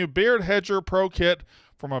brand new Beard Hedger Pro Kit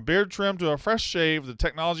From a beard trim to a fresh shave, the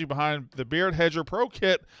technology behind the Beard Hedger Pro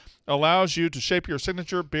Kit allows you to shape your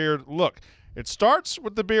signature beard look. It starts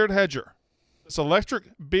with the Beard Hedger. This electric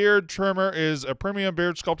beard trimmer is a premium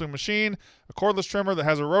beard sculpting machine, a cordless trimmer that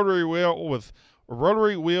has a rotary wheel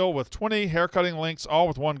with 20 haircutting links, all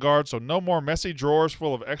with one guard, so no more messy drawers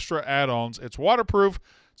full of extra add-ons. It's waterproof,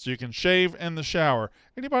 so you can shave in the shower.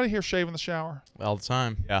 Anybody here shave in the shower? All the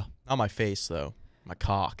time. Yeah. Not my face though. My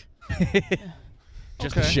cock.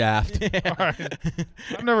 Just the shaft. All right.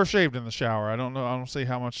 I've never shaved in the shower. I don't know. I don't see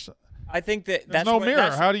how much. I think that There's that's no what, mirror.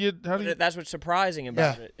 That's, How do you? That's what's surprising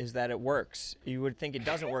about Yeah. it is that it works. You would think it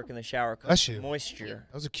doesn't work in the shower Bless because you. moisture.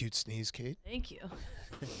 That was a cute sneeze, Kate. Thank you.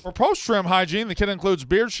 For post-trim hygiene, the kit includes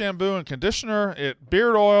beard shampoo and conditioner,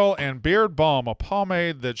 beard oil, and beard balm, a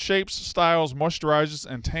pomade that shapes, styles, moisturizes,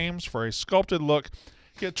 and tames for a sculpted look.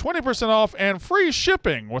 Get 20% off and free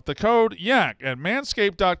shipping with the code YAK at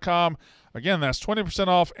manscaped.com. Again, that's 20%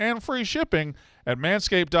 off and free shipping at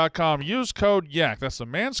manscaped.com. Use code YAK. That's the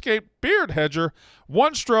Manscaped Beard Hedger.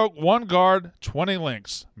 One stroke, one guard, 20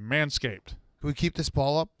 links. Manscaped. Can we keep this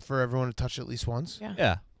ball up for everyone to touch at least once? Yeah.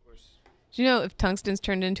 Yeah. Do you know if tungsten's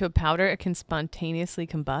turned into a powder, it can spontaneously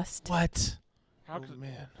combust? What? Oh,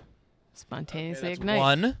 man. Spontaneously ignite.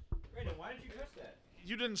 One.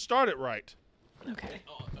 You didn't start it right. Okay.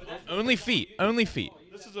 Only feet. Only feet.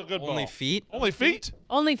 This is a good Only ball. feet? Only feet?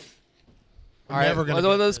 Only. We're never gonna.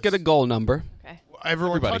 Let's get a goal number.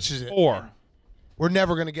 Everyone Everybody. touches it. 4. We're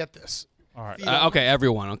never gonna get this. All right. Okay,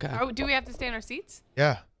 everyone. Okay. Do we have to stay in our seats?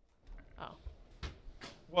 Yeah. Oh.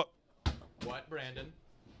 What? What, Brandon?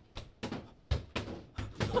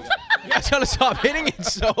 You guys gotta stop hitting it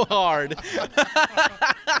so hard.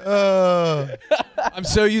 I'm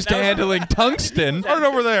so used to handling tungsten. Right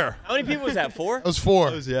over there. How many people was that? 4? That was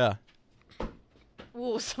 4. Yeah.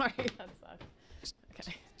 Ooh, sorry. That sucks.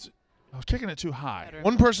 Okay. I was kicking it too high. Better.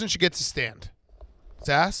 One person should get to stand.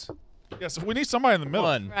 Sass. All Yes, we need somebody in the middle.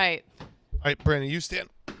 One. Right. right, Brandon, you stand.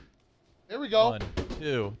 There we go. 1,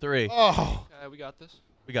 2, 3. Oh, We got this.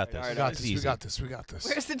 We got this. we got It's this. We easy. got this. We got this.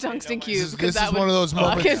 Where's the tungsten This cube? is, Because this that is would one of those fuck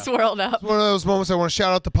moments. his world up. One of those moments I want to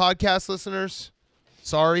shout out the podcast listeners.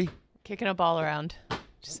 Sorry. Kicking a ball around.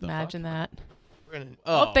 Just imagine that. Brandon.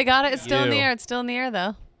 Oh, they got it. It's still in the you. air. It's still in the air,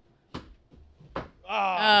 though.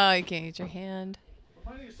 Oh, you can't use your hand.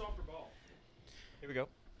 I need a softer ball. Here we go.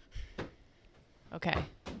 Okay.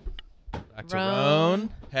 Back to Roan. Roan.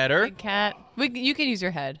 Header. Big cat. You can use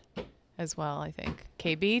your head as well, I think.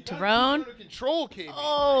 KB to Roan. Under control, KB.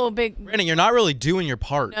 Oh, big. Brandon, you're not really doing your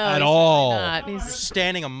part No, at he's all. really not. You're He's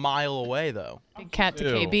standing a mile away, though. big cat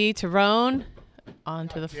to Ew. KB to Roan.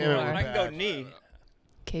 Onto the damn it, floor. I can go knee.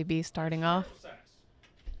 KB starting off.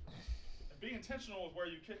 Be intentional with where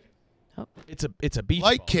you kick it. It's a beach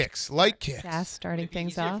Light ball. kicks. Light kicks. Sass starting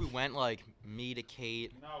things off. If we went like me to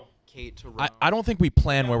Kate, No. Kate to Roan. I don't think we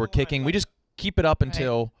plan where we're kicking. We just keep it up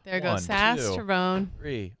until There goes 1, Sass 2, to Roan.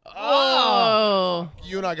 3. Oh.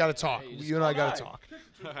 You and I got to talk. You and I got to talk.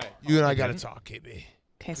 You and I got to talk, KB. Okay,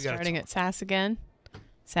 gotta starting talk. at Sass again.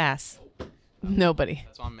 Sass. Nobody.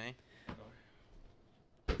 That's on me.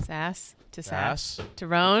 Sass to Sass. Sass. To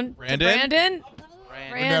Roan. Brandon. To Brandon.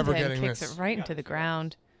 We're never Brandon getting kicks this. it right into the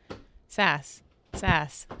ground. Sass.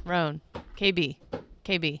 Sass. Roan. KB.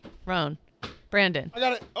 KB. Roan. Brandon. I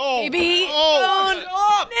got it. Oh. KB.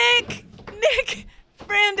 Oh. Roan. Nick. Nick.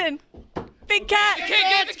 Brandon. Big cat.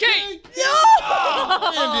 Kate.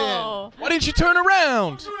 No. Why didn't you turn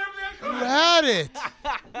around? You had it.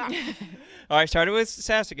 All right, started with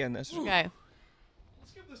Sass again. This. All Okay.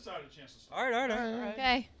 Let's give this side a chance to start. right, all right, all right.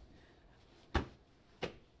 Okay.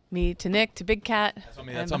 Me to Nick to Big Cat. That's on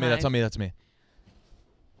me. and That's on me. That's behind. on me. That's me.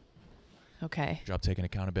 Okay. Job taking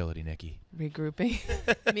accountability, Nikki. Regrouping.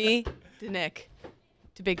 Me to Nick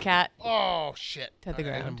to Big Cat. Oh, shit. To the All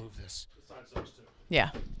right, I ground. gotta move this. Yeah.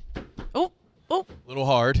 Oh. Oh. A little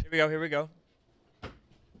hard. Here we go. Here we go.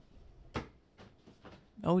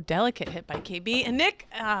 Oh, delicate hit by KB and Nick.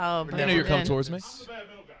 Oh, I but know you're coming in. towards me.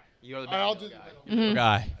 You're the I'll big do guy. the Mhm.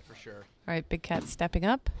 Guy. For sure. All right, Big Cat stepping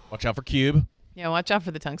up. Watch out for cube. Yeah, watch out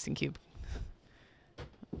for the tungsten cube.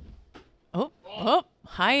 Oh, oh,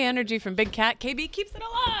 high energy from Big Cat. KB keeps it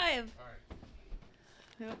alive.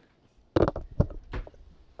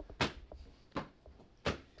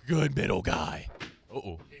 Good middle guy.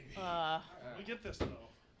 Uh-oh. We get this, though.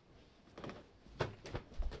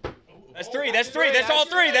 That's 3. That's 3. That's all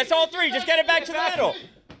 3. That's all 3. Just get it back to the middle.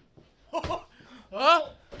 Huh?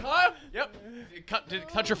 Kyle? Yep. Did it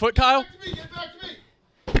touch your foot, Kyle? Get back to me.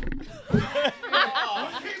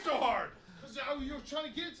 Why you kick so hard? Because you were trying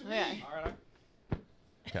to get it to me.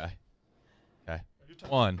 Okay. Okay. Okay.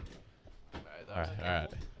 1. All right. All right.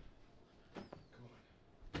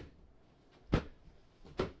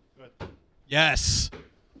 Yes.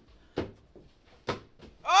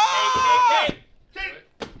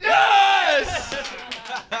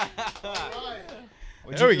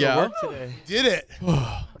 There we go. Did it.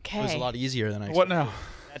 Okay. It was a lot easier than I expected. What now?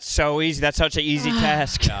 That's so easy. That's such an easy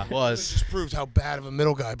task. Yeah, it was. Just proved how bad of a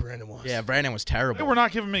middle guy Brandon was. Yeah, Brandon was terrible. They were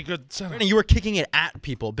not giving me good setup. Brandon, you were kicking it at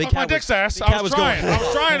people. Big Fuck my Cat dick's was, ass. Big I Cat was trying. going. I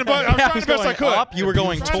was trying, but I was trying the best I could. Up, you were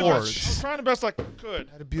going I was towards. trying the best I could.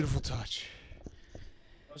 Had a beautiful touch.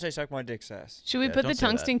 Don't say suck my dick's ass. Should we Yeah, put don't the say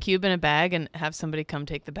that. tungsten cube in a bag and have somebody come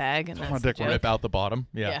take the bag? And Suck that's my the dick, joke? Rip out the bottom.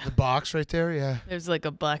 Yeah. The box right there, yeah. There's like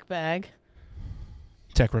a black bag.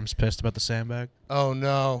 Tech Room's pissed about the sandbag. Oh,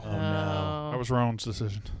 no. Oh, no. That was Rowan's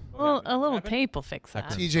decision. Well, a little tape will fix that.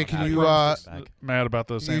 TJ, can Back. you, Mad about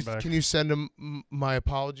the can you, sandbag. can you send them my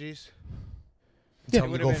apologies? Yeah, Tell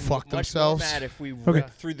them to go fuck themselves. Mad if we Okay. ripped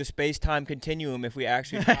through the space-time continuum if we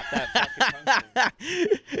actually dropped that fucking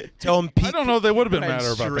tungsten. Tell them Pete, I don't know. They would have been Went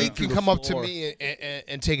madder about straight that. Pete can the come up to floor. me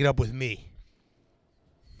and take it up with me.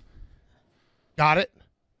 Got it?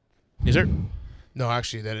 Is there? No,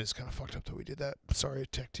 actually, that is kind of fucked up that we did that. Sorry,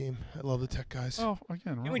 tech team. I love the tech guys. Oh,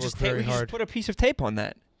 again. Can we Rowan. just, very we just hard. put a piece of tape on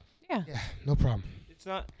that? Yeah. Yeah, no problem. It's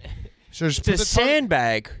not. So just It's a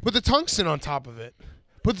sandbag. put the tungsten on top of it.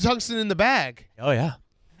 Put the tungsten in the bag. Oh, yeah.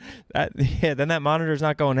 Then that monitor's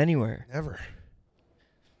not going anywhere. Never.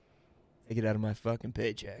 Take it out of my fucking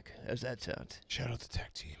paycheck. How's that sound? Shout out the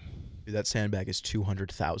tech team. Dude, that sandbag is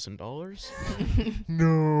 $200,000.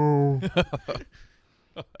 No.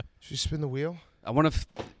 Should we spin the wheel? I want to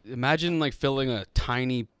imagine like filling a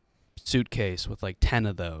tiny suitcase with like 10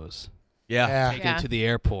 of those, Yeah. taking Yeah. it to the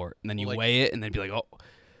airport, and then you Like- weigh it, and then be like, oh,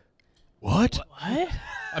 What? What?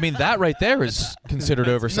 I mean, that right there is considered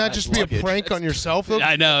Doesn't oversized. that just be a luggage. prank on yourself? Though?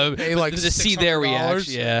 I know. Pay like to see their $600?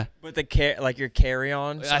 reaction. Yeah, With the like your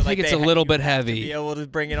carry-on. I think it's a little bit heavy. To be able to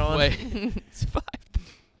bring it on. Wait. It's fine.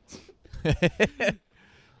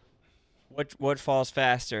 What falls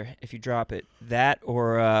faster if you drop it? That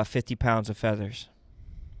or 50 pounds of feathers?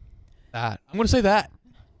 That. I'm going to say that.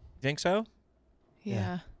 You think so?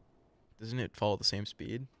 Yeah. Doesn't it follow the same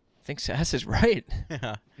speed? I think Sass is right.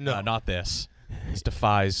 Yeah. No. Not this. This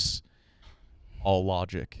defies all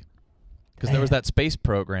logic. Because there was that space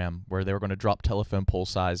program where they were going to drop telephone pole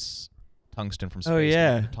size tungsten from space. Oh, with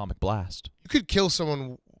yeah. an atomic blast. You could kill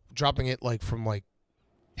someone dropping it like from like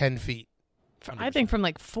 10 feet. I think from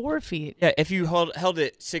like 4 feet. Yeah, if you held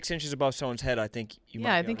it 6 inches above someone's head, I think you might.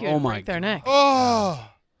 Yeah, I be think able you to- Oh would my break their God. neck. Oh.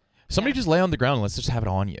 Somebody Yeah. just lay on the ground and let's just have it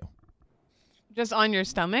on you. Just on your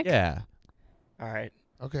stomach? Yeah. All right.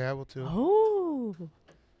 Okay, I will too. Oh.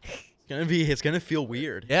 It's gonna feel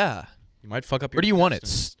weird. Yeah. You might fuck up your Where do you want it?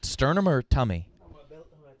 intestines. Sternum or tummy?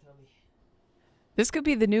 This could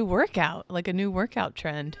be the new workout, like a new workout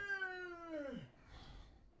trend.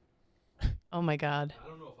 Oh my God. I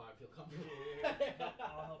don't know if I feel comfortable.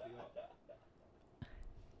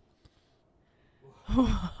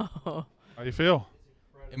 Oh. How you feel?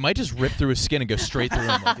 It might just rip through his skin and go straight through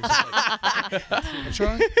him. Like it's just like, I'll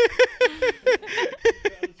try.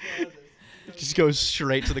 Just goes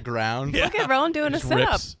straight to the ground. Look at Rowan doing a Just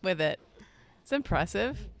setup rips. with it. It's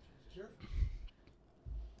impressive.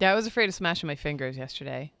 Yeah, I was afraid of smashing my fingers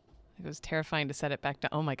yesterday. It was terrifying to set it back down.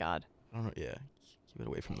 Oh my God. I don't know. Yeah. Keep it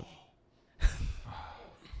away from the.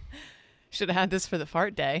 Should have had this for the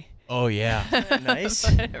fart day. oh, yeah. Nice.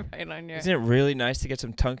 Put it right on your. Isn't it really nice to get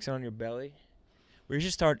some tungsten on your belly? We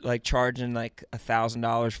should start like charging like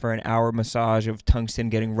 $1,000 for an hour massage of tungsten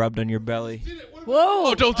getting rubbed on your belly. Whoa!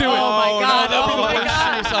 Oh, don't do it. Oh my God! That would be Oh the my worst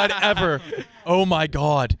God! suicide ever. Oh, my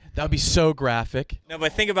God. That would be so graphic. No,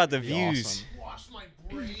 but think about the Be views. awesome. Wash my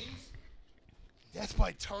brains. Death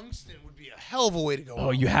by tungsten would be a hell of a way to go.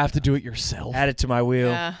 Oh, you have to do it yourself. Add it to my wheel.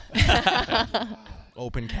 Yeah.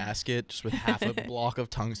 Open casket, just with half a block of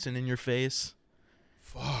tungsten in your face.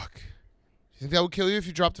 Fuck. You think that would kill you if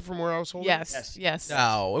you dropped it from where I was holding? Yes. Yes.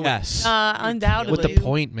 No. It Yes. Undoubtedly. With the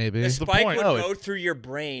point, maybe. The the spike point. would Oh, go through your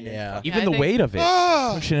brain. and Yeah. fuck- Even I the think- weight of it.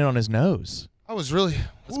 Ah! Pushing it on his nose. I was really.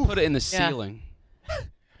 Let's Ooh. put it in the Yeah. ceiling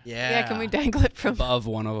Yeah. Can we dangle it from? above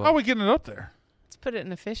one of them. How are we getting it up there? Let's put it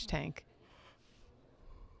in a fish tank.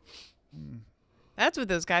 That's what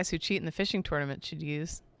those guys who cheat in the fishing tournament should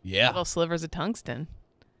use. Yeah. Little slivers of tungsten.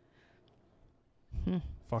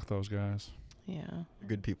 Fuck those guys. Yeah.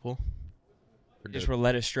 Good people. Just were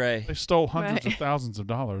led astray. They stole hundreds Right. of thousands of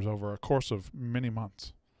dollars over a course of many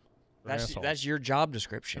months. They're assholes. That's your job And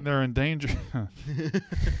description. they're in danger.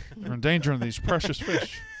 They're endangering these precious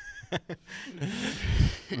fish.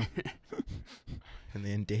 And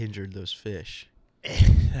they endangered those fish.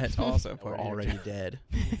 That's also That part were of your already dead.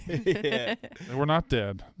 yeah. They were not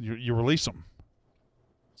dead. You release them.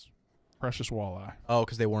 Precious walleye. Oh,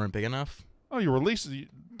 because they weren't big enough? Oh, you release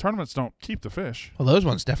tournaments don't keep the fish. Well, those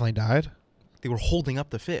ones definitely died. They were holding up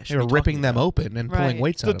the fish. They were ripping them open and pulling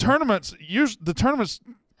weights out The of them. tournaments.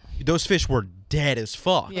 Those fish were dead as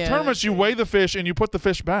fuck. Yeah. The tournaments, you weigh the fish and you put the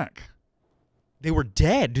fish back. They were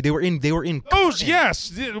dead, dude. They were in. Oh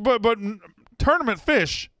yes, but tournament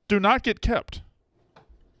fish do not get kept.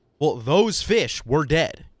 Well, those fish were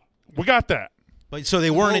dead. We got that. But so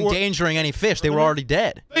they weren't endangering any fish. They were already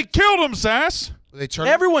dead. They killed them, Sass. They turn.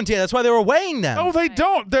 Everyone did. That's why they were weighing them. No, they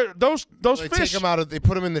don't. Those They fish. take them out of. They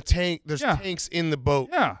put them in the tank. There's tanks in the boat.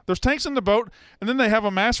 Yeah, there's tanks in the boat, and then they have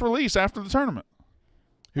a mass release after the tournament.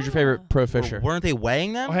 Who's your favorite pro fisher? Weren't they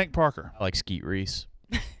weighing them? Oh, Hank Parker. I like Skeet Reese.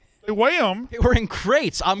 They weigh them. They were in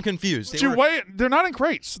crates. I'm confused. But you weigh it. They're not in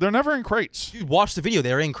crates. They're never in crates. Dude, watch the video.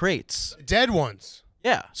 They're in crates. Dead ones.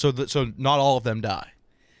 Yeah. So not all of them die.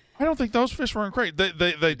 I don't think those fish were in crates.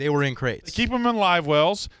 They were in crates. They keep them in live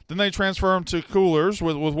wells. Then they transfer them to coolers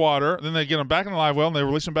with water. Then they get them back in the live well, and they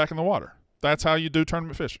release them back in the water. That's how you do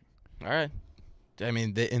tournament fishing. All right. I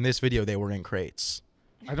mean, in this video, they were in crates.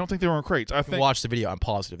 I don't think they were in crates. I think watch the video. I'm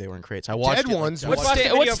positive they were in crates. I watched Dead ones. What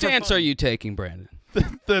stance are you taking, Brandon?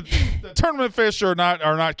 the tournament fish are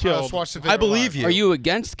not killed. Let's watch the video. I believe you. Are you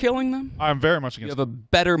against killing them? I'm very much You against. have a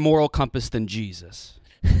better moral compass than Jesus.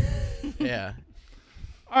 Yeah.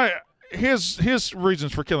 His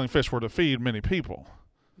reasons for killing fish were to feed many people.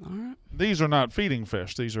 All right. These are not feeding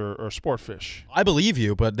fish. These are sport fish. I believe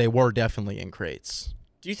you, but they were definitely in crates.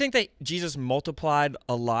 Do you think that Jesus multiplied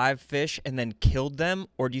alive fish and then killed them,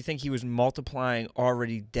 or do you think he was multiplying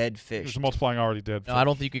already dead fish? Just multiplying already dead fish. No, I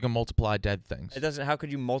don't think you can multiply dead things. It doesn't. How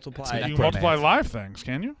could you multiply? You can multiply live things,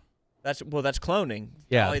 can you? That's cloning.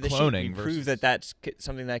 Yeah, Probably this cloning should prove that that's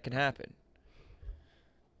something that can happen.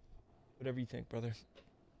 Whatever you think, brother.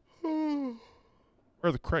 Where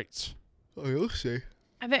are the crates? Oh, you'll see.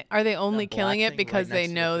 Are they only killing it because they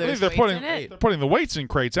know I think there's weights in it? they're putting the weights in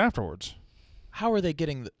crates afterwards. How are they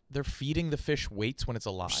getting? They're feeding the fish weights when it's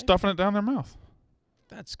alive. Stuffing it down their mouth.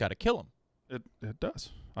 That's got to kill them. It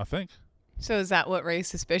does, I think. So is that what Ray's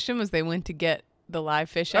suspicion was? They went to get the live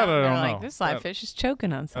fish That out. I And they're don't like, know. this live That- fish is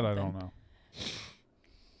choking on That something. I don't know.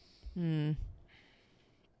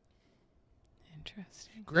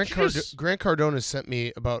 Interesting. Grant Cardone sent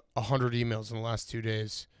me about 100 emails in the last 2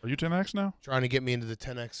 days. Are you 10X now? Trying to get me into the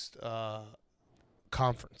 10X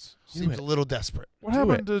conference. Do Seems it. a little desperate. What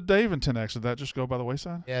happened to Dave and 10X? Did that just go by the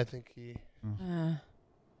wayside? Yeah, I think he.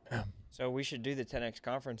 So we should do the 10X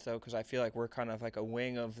conference though, because I feel like we're kind of like a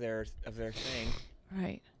wing of their thing.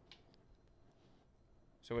 Right.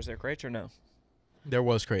 So was there crates or no? There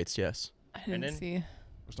was crates, yes. I didn't And then- see.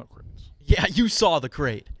 There's no crates. Yeah, you saw the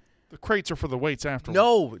crate. The crates are for the weights afterwards.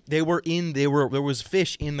 No, there was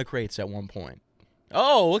fish in the crates at one point.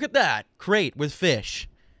 Oh, look at that. Crate with fish.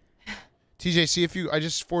 TJ, see if you. I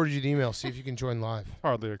just forwarded you the email. See if you can join live.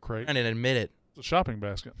 Hardly a crate. I didn't admit it. It's a shopping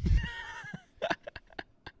basket.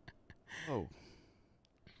 Oh.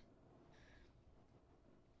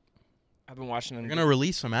 I've been watching them. They're going to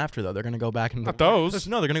release them after, though. They're going to go back into Not the water. those.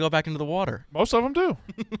 No, they're going to go back into the water. Most of them do.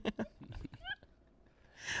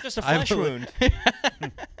 Just a I flesh believe- wound.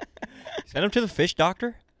 Send them to the fish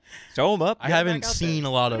doctor. Sew them up. I haven't seen a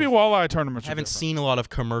lot of Maybe walleye tournaments. I haven't seen a lot of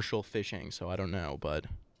commercial fishing, so I don't know, but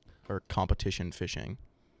or competition fishing.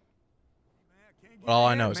 But all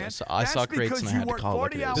I know is I saw crates and I had to call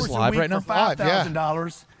it. This is live right now? Live, yeah.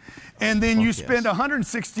 $5,000, and then you Fuck spend yes.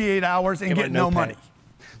 168 hours and Yeah, but get no no pay. money.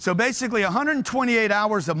 So basically, 128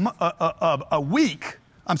 hours a week.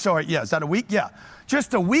 I'm sorry, yeah, is that a week? Yeah,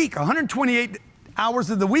 just a week. 128 hours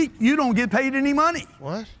of the week, you don't get paid any money.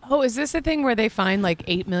 What? Oh, is this a thing where they find like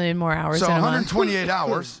 8 million more hours So in a month? 128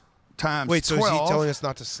 hours times Wait, so 12. is he telling us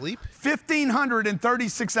not to sleep?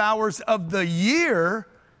 1,536 hours of the year,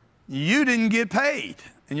 you didn't get paid.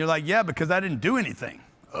 And you're like, yeah, because I didn't do anything.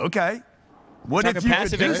 Okay. What Talking if you could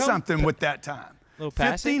passive do income? something with that time? Little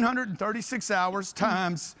passive? 1,536 hours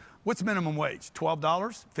times, what's minimum wage? $12?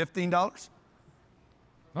 $15?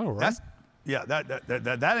 Oh, right. That's, yeah,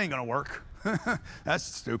 that ain't gonna work. That's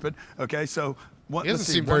stupid. Okay, so what? He doesn't let's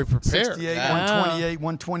see, seem very prepared. 168, Yeah.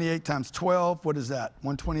 128 times 12. What is that?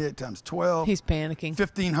 128 times 12. He's panicking.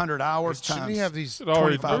 1,500 hours Shouldn't times he have these? It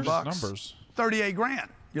already 25 there's bucks. numbers. 38 grand.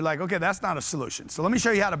 You're like, okay, that's not a solution. So let me show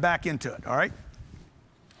you how to back into it, all right?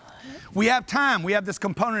 We have time. We have this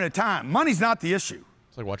component of time. Money's not the issue.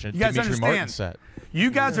 It's like watching a You guys Dimitri Martin understand? set. You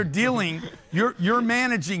guys are dealing, you're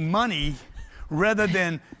managing money rather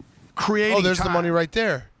than creating Oh, there's time. the money right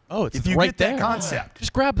there. Oh, it's If you right get there. that concept.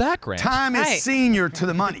 Just grab that, Grant. Time is Right. senior to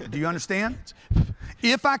the money. Do you understand?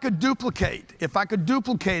 If I could duplicate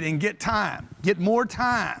and get time, get more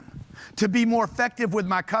time, to be more effective with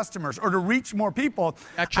my customers or to reach more people,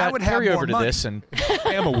 Chat, I would have carry more over money. to this and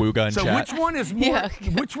I'm a wooga in So chat. which one is more?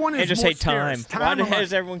 Which one is And just more say time. scarce? Why Time or money?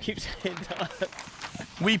 does everyone keep saying time?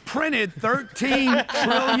 We printed $13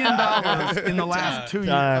 trillion in the last 2 years.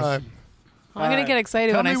 Time. I'm gonna get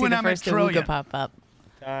excited Tell when I me see when the I'm at first trillion. Awooga pop up.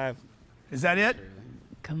 Time. Is that it?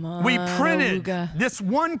 Come on, We printed Awooga. this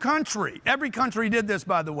one country. Every country did this,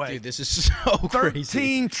 by the way. Dude, this is so crazy.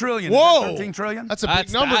 13 trillion. Is Whoa. that 13 trillion? That's a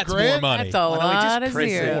big number, that's more Grant. money. That's a lot of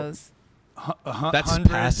print it. zeros. That's Hundreds,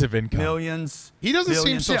 passive income. Millions. He doesn't seem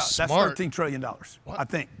billions. so Yeah, smart. That's $13 trillion, I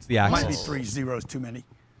think. It's the Might be axles. 3 zeros too many.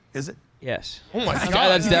 Is it? Yes. Oh my God.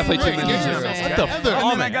 that's definitely Right. too many zeros. What the And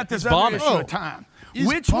then I fuck? got this He's other bombing. issue of time. He's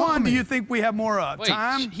Which one do bombing. you think we have more of? Wait,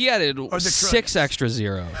 Time? he added the 6 trillions? extra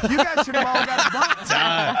zeros. You guys should have all got a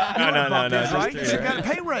bump. You know what a bump is, just right? three, You should right? got a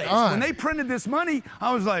pay raise. God. When they printed this money,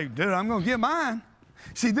 I was like, dude, I'm going to get mine.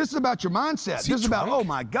 See, this is about your mindset. This is about, oh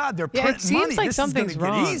my God, they're Yeah, it printing seems money. like This something's is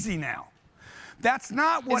going to wrong. get easy now. That's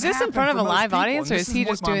not what Is this in happened front of for a most live people. audience, And or this is he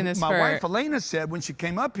what just doing this my for- wife Elena said when she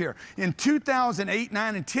came up here. In 2008,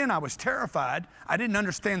 9, and 10, I was terrified. I didn't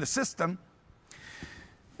understand the system.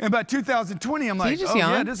 And by 2020, I'm like, just oh yeah,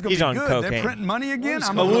 yelling? this is going He's to on be good. cocaine. They're printing money again.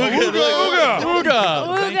 I'm Awooga, Bank of America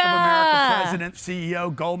Awooga. president,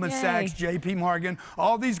 CEO, Goldman Yay. Sachs, J.P. Morgan.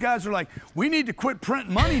 All these guys are like, we need to quit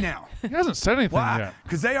printing money now. He hasn't said anything Why? yet.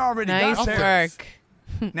 Because they already Nice got theirs.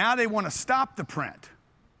 work. Now they want to stop the print.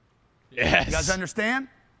 Yes. You guys understand?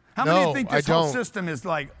 How many of No, you think I this whole don't. system is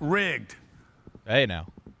like rigged Hey now.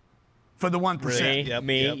 for the 1%?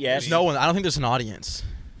 Me, yes. There's no one. I don't think there's an audience.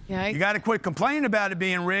 Yeah, You got to quit complaining about it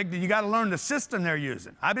being rigged, and you got to learn the system they're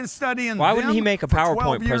using. I've been studying. Why wouldn't them he make a for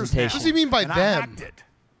PowerPoint 12 years presentation? now, What does he mean by and I them? hacked it.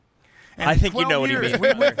 And I in think you 12 know what he years, means.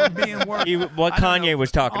 We went from being worth, What I don't Kanye know,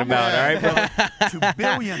 was talking about, all right, brother? to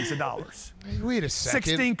billions of dollars. Wait a second.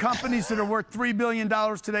 16 companies that are worth $3 billion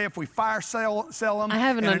today. If we sell them, I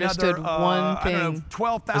haven't and understood another, one I don't know, thing.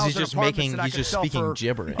 12,000 He's just apartments making- that I he's could just sell speaking for,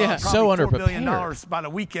 gibberish. Yeah. probably So $4 billion underprepared. by the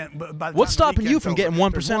weekend. By the time What's the stopping you weekend's from over. getting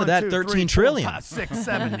 1% There's of 1, that 2, 13 3, 4, trillion? 5, 6,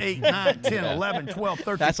 7, 8, 9, 10, 11, 12,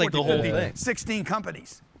 13, That's like the 14, whole 15, thing. 16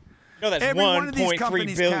 companies. No, that's Every one of these 1.3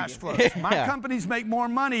 companies billion. cash flows. My companies make more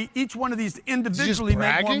money. Each one of these individually make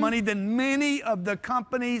more bragging? money than many of the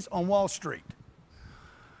companies on Wall Street.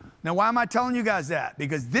 Now, why am I telling you guys that?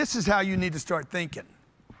 Because this is how you need to start thinking.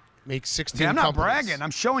 Make 16 See, I'm not companies. bragging.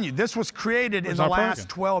 I'm showing you. This was created in He's the not last bragging.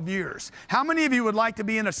 12 years. How many of you would like to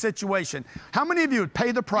be in a situation? How many of you would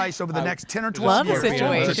pay the price over the next 10 or 12 Love the years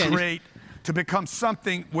situation. to create, to become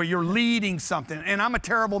something where you're leading something? And I'm a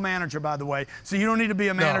terrible manager, by the way, so you don't need to be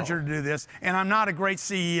a manager to do this. And I'm not a great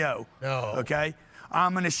CEO. No. Okay?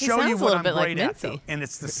 I'm going to show you sounds a what little I'm bit like great at, though, Mincy. and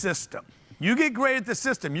it's the system. You get great at the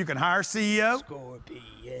system, you can hire CEO.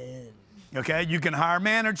 Okay, you can hire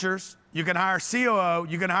managers, you can hire COO,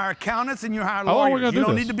 you can hire accountants, and you hire How long are we lawyers. gonna You do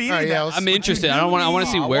don't this? need to be All any right, of yeah, that. I'm interested. I want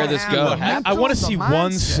to see where this have goes. the I wanna mental, see the one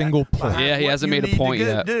mindset single point. behind Yeah, he what hasn't you made a need to point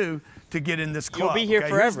yet. do to get in this club. be here okay?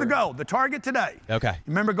 Here's the forever. goal. The target today. Okay.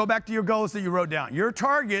 Remember, go back to your goals that you wrote down. Your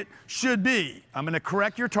target should be, I'm going to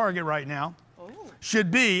correct your target right now, should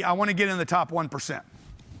be, I want to get in the top 1%.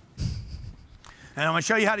 And I'm going to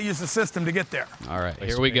show you how to use the system to get there. All right,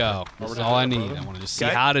 here we go. This is all I need. I want to just see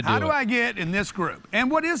Okay? how to do How it. do I get in this group?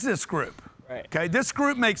 And what is this group? Right. Okay, this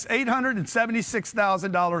group makes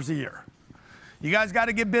 $876,000 a year. You guys got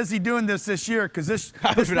to get busy doing this year because this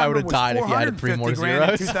I number would've was died if you added 3 more $450,000 in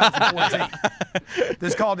zeros. 2014.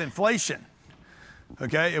 This is called inflation.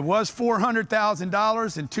 Okay, it was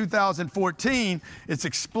 $400,000 in 2014. It's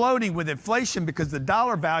exploding with inflation because the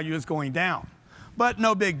dollar value is going down. But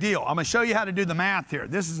no big deal. I'm going to show you how to do the math here.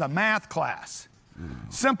 This is a math class.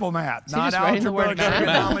 Simple math, not just writing the algebra, word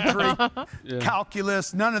math? trigonometry,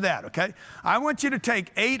 calculus, none of that, okay? I want you to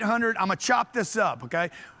take 800, I'm going to chop this up, okay?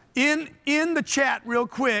 In the chat real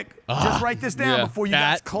quick, just write this down yeah. before you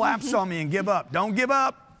guys Chat. collapse on me and give up. Don't give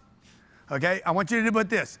up, okay? I want you to put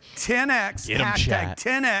this, 10X, Get 'em, hashtag chat.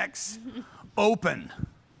 10X, open,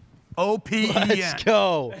 O-P-E-N. Let's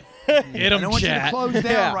go. Hit And I him, want you to chat. close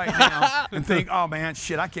down right now and think, oh man,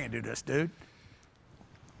 shit, I can't do this, dude.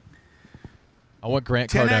 I want Grant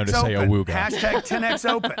Cardone 10X to say open. awooga. Hashtag 10X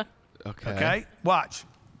open. Okay? Watch.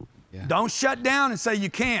 Yeah. Don't shut down and say you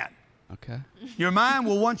can't. Okay. Your mind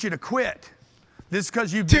will want you to quit. This is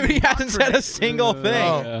because you've been Dude, he hasn't said a indoctrinated. single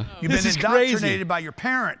thing. Yeah. You've This been is crazy. indoctrinated by your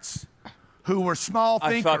parents who were small I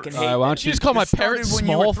thinkers. fucking hate All right, why don't You you just call my It started parents when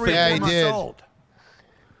you were small 3 or Yeah, 4 he months did. old.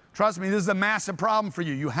 Trust me, this is a massive problem for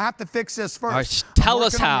you. You have to fix this first. right, I'm tell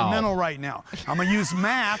us working on your how. mental right now. I'm gonna use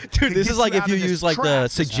math. Dude, to this get is like you if out you of this use like trap, the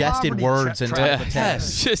this suggested poverty words and trap. type of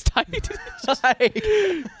text. Just type.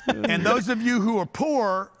 And those of you who are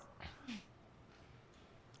poor,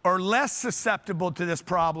 are less susceptible to this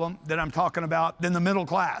problem that I'm talking about than the middle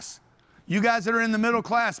class. You guys that are in the middle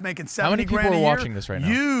class making 70 grand a year, How many people are watching this right now?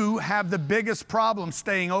 you have the biggest problem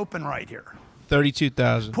staying open right here.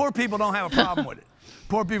 32,000. Poor people don't have a problem with it.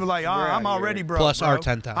 Poor people are like, oh, I'm already broke, Plus bro. our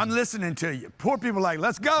 10,000. I'm listening to you. Poor people are like,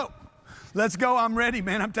 let's go. Let's go. I'm ready,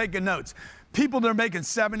 man. I'm taking notes. People that are making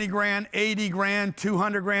 70 grand, 80 grand,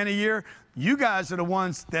 200 grand a year, you guys are the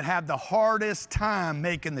ones that have the hardest time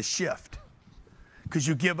making the shift because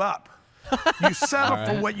you give up. You settle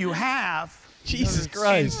for what you have. Jesus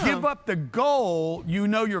Christ. Give up the goal you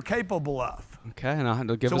know you're capable of. Okay, now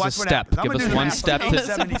give So us a watch what step. happens. I'm Give gonna us do one the step. math on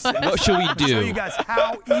 876. What should we I'll show you do? guys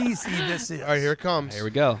how easy this is. All right, here it comes. Here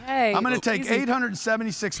we go. Hey, I'm going to take easy.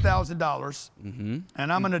 $876,000,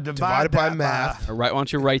 and I'm going to Divided divide by that math. All right, why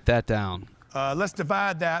don't you write that down? let's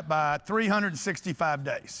divide that by 365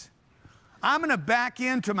 days. I'm going to back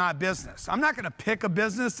into my business. I'm not going to pick a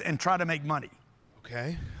business and try to make money.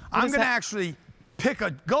 Okay. I'm going to actually pick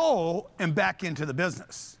a goal and back into the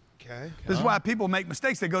business. Okay. This is why people make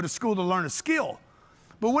mistakes. They go to school to learn a skill.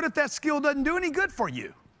 But what if that skill doesn't do any good for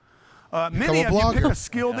you? Many of you pick a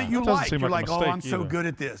skill that you That doesn't like. seem You're like like, a oh, I'm mistake so either. good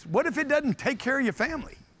at this. What if it doesn't take care of your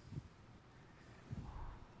family?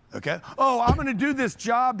 Okay. Oh, I'm going to do this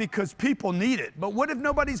job because people need it. But what if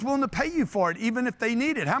nobody's willing to pay you for it, even if they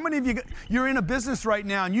need it? How many of you, you're in a business right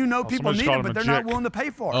now and you know people somebody just need it, called but him a they're not jick. willing to pay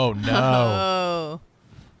for it? Oh no. Oh.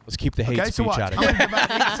 Let's keep the hate Okay, so speech watch. out of I'm it. going to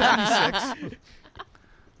divide 876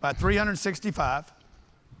 by 365.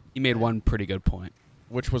 You made one pretty good point.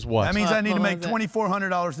 Which was what? That means I need to What make was it?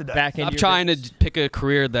 $2,400 a day. Back into I'm your trying business. to pick a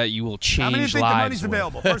career that you will change How many think the lives money's with.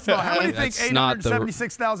 available? First of all, how many think That's not the-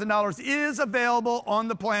 $876,000 is available on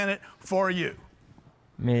the planet for you?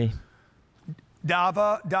 Me.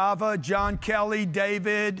 Dava, John Kelly,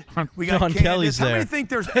 David. We got John Candace. Kelly's How many there. think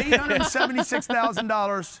there's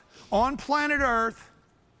 $876,000 on planet Earth?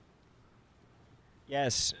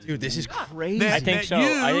 Yes. Dude, this is crazy. That, I think that so.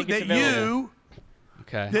 You, I think it's that available. you.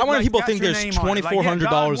 Okay. That, How many people got think your there's name on it? Like, yeah, $2,400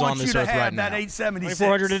 God on wants this you to earth have right that now? 876.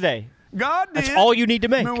 2,400 a day. God did. That's all you need to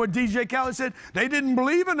make. Remember what DJ Khaled said? They didn't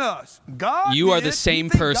believe in us. God You are did. the same You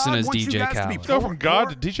think person God as wants you DJ guys to be Khaled. Go poor- from God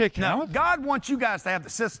poor? to DJ No, Khaled? God wants you guys to have the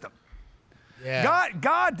system. Yeah.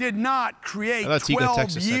 God did not create I thought Tico 12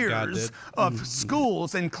 Texas said God years did. of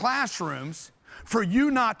schools and classrooms for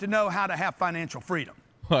you not to know how to have financial freedom.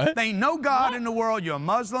 What? There ain't no God in the world. You're a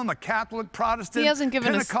Muslim, a Catholic, Protestant, He hasn't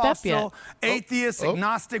given a step Pentecostal, yet. atheist,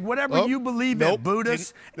 agnostic, whatever Oh. you believe Nope. in,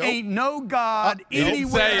 Buddhist. Didn't- nope. Ain't no God He didn't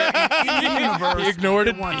anywhere say it. in any universe. He ignored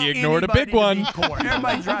that it. wants He ignored a anybody big to one. be poor.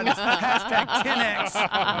 Everybody trying this hashtag 10x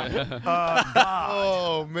God.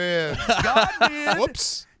 Oh man. God did.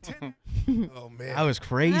 Whoops. Oh man. That was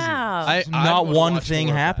crazy. Wow. I Not wanna one watch thing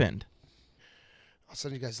more of that. happened. I'll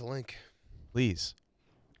send you guys the link. Please.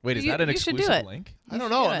 Wait, is You- that an you should do exclusive it. link? I don't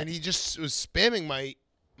should know. do I it. mean, he just was spamming my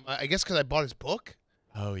I guess because I bought his book.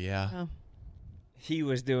 Oh yeah. Oh. He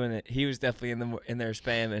was doing it. He was definitely in there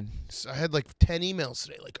spamming. So I had like 10 emails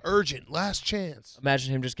today, like urgent, last chance.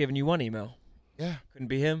 Imagine him just giving you one email. Yeah. Couldn't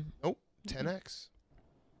be him. Nope. 10x.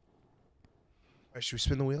 All right, should we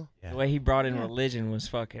spin the wheel? The way he brought in religion was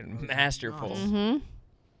fucking masterful. Mm-hmm.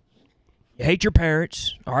 You hate your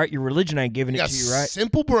parents. All right, your religion ain't giving You it got to you, right?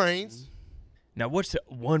 simple brains. Now, what's the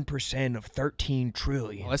 1% of 13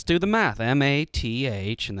 trillion? Let's do the math.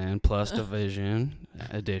 MATH and then plus division,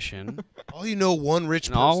 addition. All you know, one rich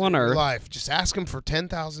And person all on in your earth. life. Just ask him for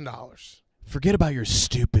 $10,000. Forget about your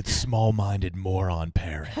stupid, small-minded moron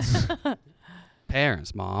parents.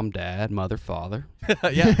 Parents, mom, dad, mother, father.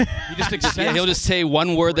 Yeah. He just Yeah, he'll just say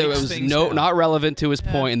one word that breaks was things down. not relevant to his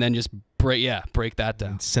point, and then just break that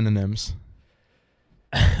down. Synonyms.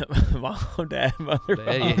 Mom, dad, mother.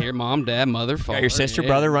 Yeah, you hear mom, dad, mother, father. your sister,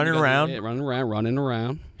 brother running around. Yeah, running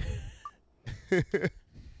around.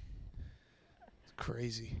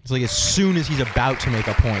 Crazy. It's like as soon as he's about to make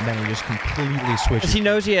a point, then he just completely switches. Because he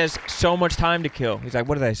knows he has so much time to kill. He's like,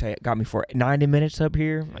 what did I say? It got me for 90 minutes up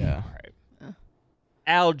here? I'm like, Yeah. all right.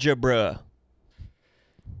 Algebra.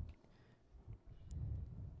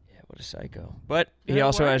 Yeah, what a psycho. But he It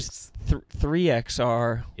also works. has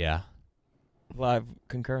 3XR Yeah. live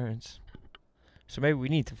concurrence. So maybe we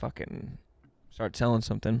need to fucking start selling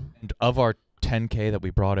something. And of our 10K that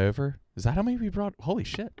we brought over, is that how many we brought? Holy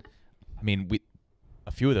shit. I mean,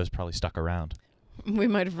 a few of those probably stuck around. We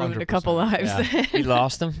might have ruined a 100%, couple lives. yeah. We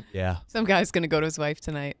lost him. Yeah. Some guy's gonna go to his wife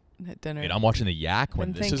tonight at dinner. I mean, I'm watching the Yak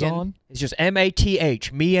when Been this is thinking. on. It's just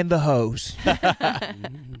MATH, me and the hose.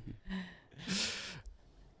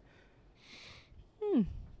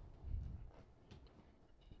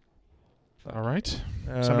 All right.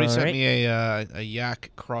 Somebody sent Alright. me a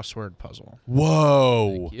yak crossword puzzle.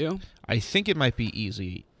 Whoa. Thank you. I think it might be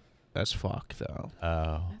easy. as fuck, though.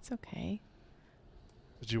 Oh, That's okay.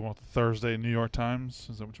 Did you want the Thursday New York Times?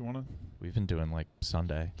 Is that what you wanted? we've been doing like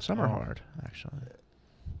Sunday. Some are Oh. hard, actually.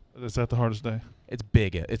 Is that the hardest day? It's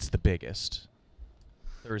big. It's the biggest.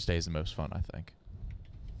 Thursday is the most fun, I think.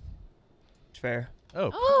 It's fair.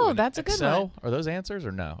 Oh, cool. that's a good Excel? one. Are those answers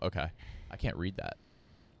or no? Okay. I can't read that.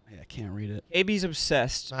 Yeah, I can't read it. AB's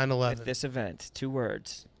obsessed 9/11. with this event. 2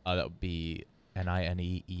 words. That would be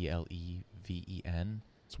NINEELEVEN.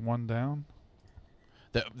 It's one down.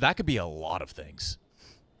 That could be a lot of things.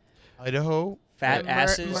 Idaho. Fat Mur-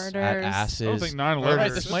 asses. murders. Fat asses. I don't think 9/11.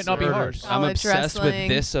 Murders. This might not be hard. Murders. I'm College obsessed with wrestling.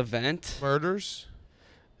 this event. Murders.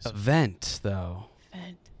 Event, though. All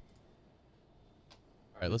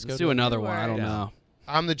right, let's go. Let's do another Good one. I don't word. know.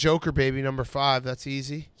 I'm the Joker, baby. Number 5. That's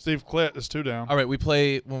easy. Steve Clit is 2 down. All right, we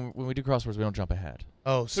play when we do crosswords. We don't jump ahead,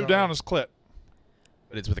 Oh, 2 sorry. down is Clit.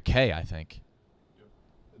 but it's with a K, I think.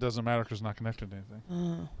 It doesn't matter because it's not connected to anything.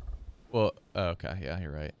 Oh. Well, okay, yeah,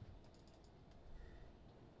 you're right.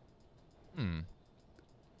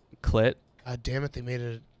 Clit. God damn it! They made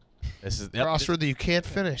it This is a crossword that you can't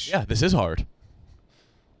finish. Yeah, this is hard.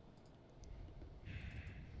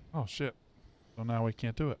 Oh shit! So now we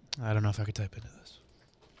can't do it. I don't know if I could type into this.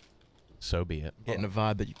 So be it. Getting a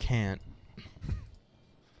vibe that you can't.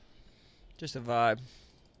 Just a vibe.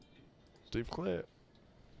 Steve Clit.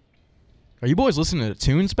 Are you boys listening to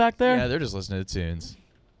tunes back there? Yeah, they're just listening to tunes.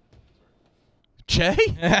 Che?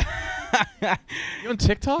 You on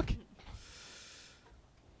TikTok?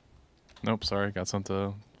 Nope, sorry. Got sent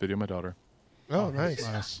a video of my daughter. Oh, nice.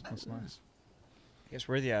 Nice. That's nice. I guess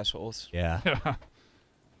we're the assholes. Yeah. Yeah.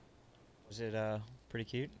 Was it pretty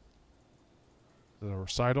cute? Is it a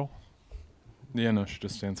recital? Yeah, no, she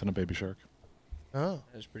just danced on a baby shark. Oh,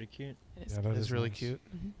 That was pretty cute. It is. Yeah, that is really nice. cute.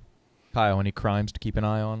 Kyle, any crimes to keep an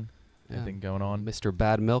eye on? Yeah. Anything going on? Mr.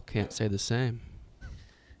 Bad Milk can't say the same.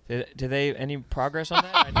 Did they any progress on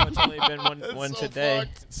that? I know it's only been one today.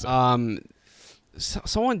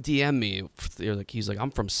 Someone DM me. They're like, he's like,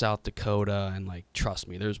 I'm from South Dakota, and like, trust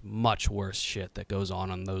me, there's much worse shit that goes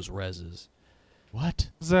on those reses. What? What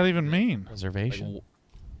does that even mean? Like, Reservation?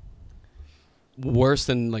 worse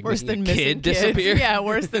than like Worse making than a missing kid kids. disappear. Yeah,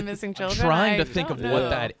 worse than missing I'm children. trying to I think of don't what know.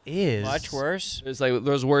 that is. Much worse. It's like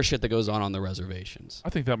there's worse shit that goes on the reservations. I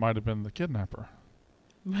think that might have been the kidnapper.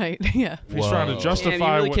 Right. Yeah. If he's trying to Whoa. justify And you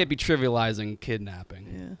really what can't be trivializing kidnapping.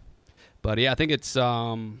 Yeah. But yeah, I think it's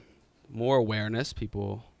more awareness,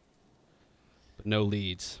 people, but no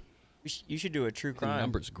leads. You should do a true crime.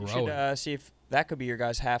 numbers You growing. should see if that could be your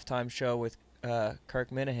guys' halftime show with Kirk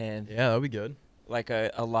Minahan. Yeah, that'd be good. Like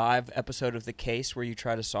a live episode of The Case where you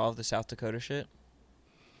try to solve the South Dakota shit.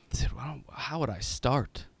 Dude, how would I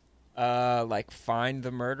start? Like find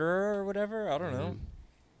the murderer or whatever. I don't know.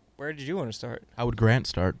 Where did you want to start? How would Grant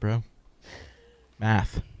start, bro?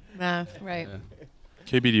 Math. Math. Right. Yeah.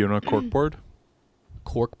 KB, do you know a corkboard?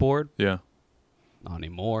 Corkboard? Yeah. Not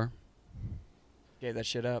anymore. Gave that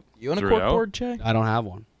shit up. You on a Threw it out? corkboard, Che? I don't have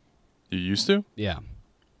one. You used to? Yeah,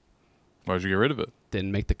 Why'd you get rid of it?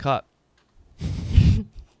 didn't make the cut. You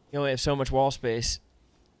only have so much wall space.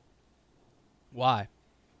 Why?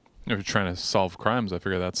 If you're trying to solve crimes, I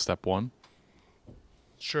figure that's step 1.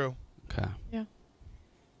 It's true. Okay.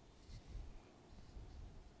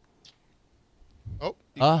 Oh,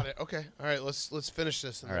 you got it. Okay. All right. Let's finish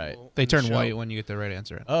this. and All then right. we'll They end the turn show. white when you get the right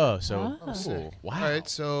answer in. Oh, so Oh. sick. wow. All right.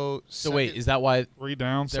 So. So wait, is that why 3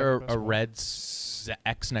 down. there second best a one. red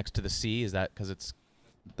X next to the C? Is that because it's?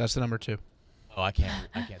 That's the number 2. Oh, I can't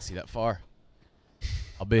see that far.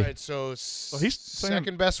 I'll be. All right. So he's saying-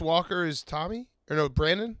 second best walker is Tommy or no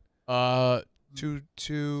Brandon. Two.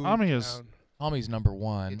 Tommy is- down. Tommy's number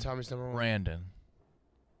 1. Yeah, Tommy's number 1. Brandon.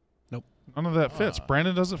 None of that fits.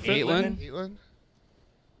 Brandon doesn't fit. Caitlin? Caitlin.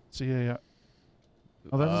 So yeah.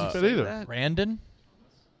 Oh, that doesn't fit either. Brandon. All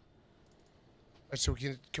right, so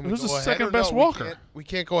can we Who's go the ahead second or best no? walker? We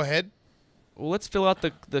can't go ahead. Well, let's fill out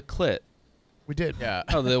the clit. We did. Yeah.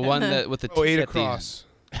 Oh, the one that with the Oh, T 8 at the end. across.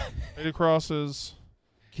 8 across is.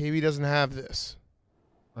 KB doesn't have this.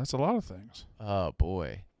 That's a lot of things. Oh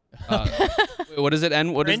boy. Wait, what does it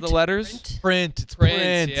end? What is the letters? Print. It's Print,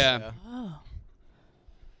 print. yeah. Oh.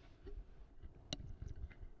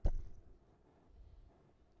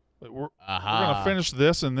 But we're Aha. gonna finish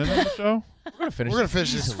this and then end the show. We're gonna finish. We're gonna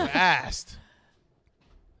finish this fast.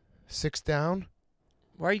 6 down.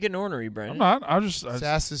 Why are you getting ornery, Brandon? I'm not. I just.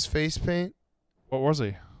 Sass's face paint. What was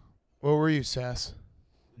he? What were you, Sass?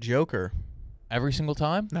 Joker. every single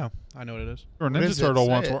time. No, I know what it is. You were a What Ninja is it? Turtle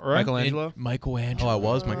Say once, it. right? Michelangelo. Michelangelo. Oh, I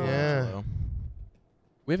was Oh, Michelangelo.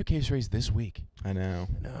 We have a case raise this week. I know.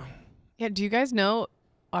 No. Yeah. Do you guys know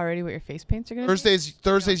already what your face paints are going to be?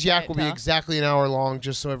 Thursday's yak Diet will be Tell. exactly an hour long,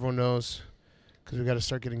 just so everyone knows, because we got to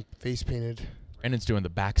start getting face painted. Brandon's doing the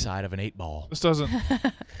backside of an 8-ball. This doesn't.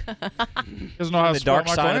 Doesn't know how to The spell dark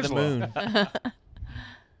side of the Michelangelo. moon.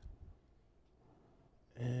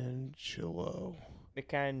 Angelo.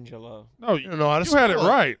 Michelangelo. No, don't know how to you had it spell it.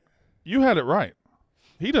 right. You had it right.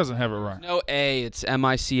 He doesn't have it right. No A. It's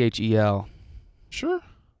Michel. Sure.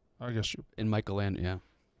 I guess you. In Michelangelo. Yeah.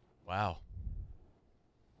 Wow.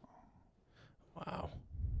 Wow.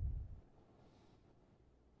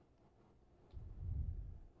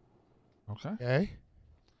 Okay. Okay.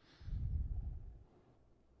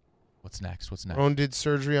 What's next? What's next? Roan did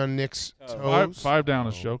surgery on Nick's toes. Five down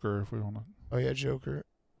is Joker if we want to. Oh, yeah, Joker.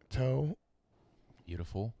 Toe.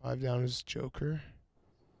 Beautiful. 5 down is Joker.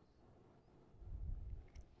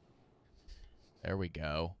 There we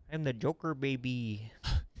go. I'm the Joker, baby.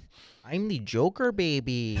 I'm the Joker,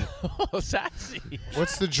 baby. Oh, sassy.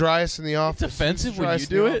 What's the driest in the office? It's offensive when you Driest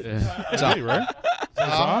do in the it. office? Is that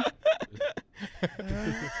right?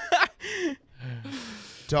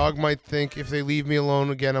 Dog might think if they leave me alone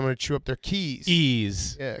again, I'm going to chew up their keys.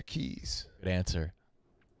 Ease. Yeah, keys. Good answer.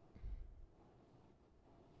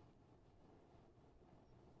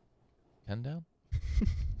 10 down?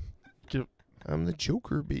 I'm the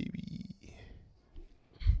Joker, baby.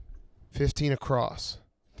 15 across.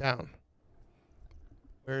 Down.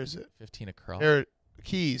 Where is it? 15 across. There.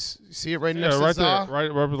 Keys. You see it right Yeah, next right to there. Za?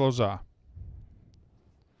 Right below Za.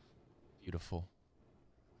 Beautiful.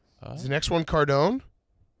 Is the next one Cardone? I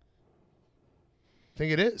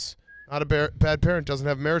think it is. Not a bad parent. Doesn't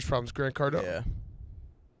have marriage problems. Grant Cardone. Yeah.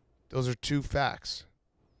 Those are 2 facts.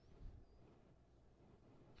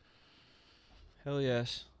 Hell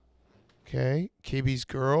yes. Okay. KB's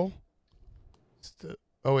girl.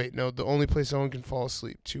 Oh, wait. No. The only place someone can fall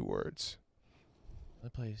asleep. 2 words. The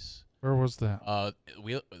place. Where was that?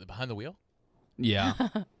 Wheel behind the wheel? Yeah.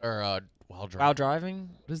 Or while driving? While driving?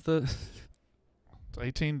 What is the? It's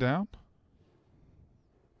 18 down.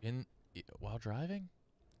 While driving?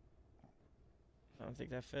 I don't think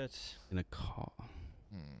that fits. In a car.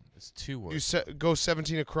 It's 2 words. You go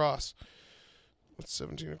 17 across. What's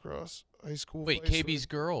 17 across? High school. Wait, place KB's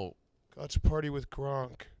girl. Got to party with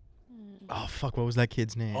Gronk. Oh fuck! What was that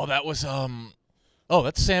kid's name? Oh, that was Oh,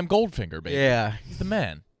 that's Sam Goldfinger, baby. Yeah. He's the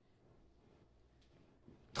man.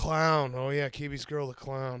 Clown. Oh yeah, KB's girl, the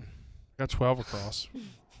clown. Got 12 across.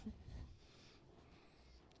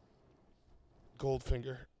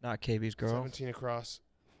 Goldfinger. Not KB's girl. 17 across.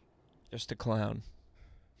 Just a clown.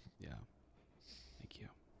 Yeah. Thank you.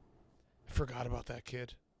 I forgot about that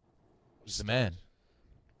kid. He's the man.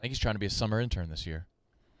 I think he's trying to be a summer intern this year.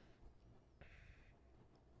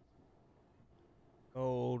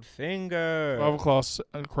 Goldfinger. 12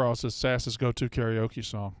 across is Sass's go-to karaoke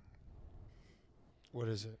song. What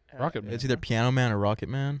is it? Rocket Man. It's either Piano Man or Rocket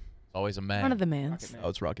Man. Always a man. One of the mans. Oh,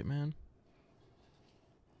 it's Rocket Man.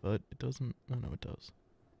 But it doesn't. Oh no, it does.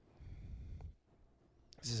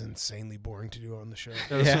 This is insanely boring to do on the show.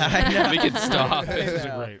 Yeah, I know. We can stop. This is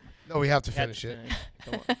great. No, we have to finish it.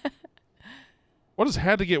 Come on. What does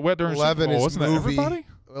had to get wet during 11 Super Bowl? is Wasn't that movie. everybody?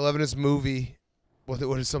 11 is movie. What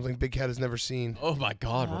is something Big Cat has never seen? Oh my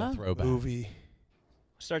God, what a throwback. Movie.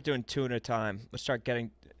 Start doing 2 at a time. Let's start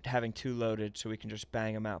having 2 loaded so we can just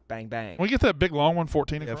bang them out. Bang, bang. Can we get that big long one,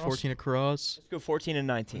 14 Yeah, across? 14 across. Let's go 14 and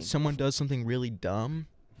 19. When someone does something really dumb.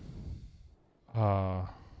 I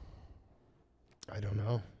don't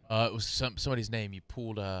know. It was somebody's name. You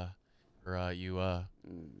pulled Oh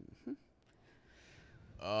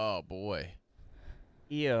boy.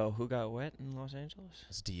 Dio, who got wet in Los Angeles?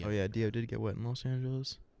 It's Dio. Oh yeah, Dio did get wet in Los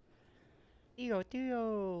Angeles.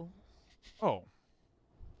 Dio. Oh.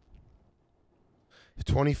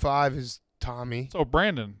 25 is Tommy. So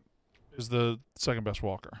Brandon is the second best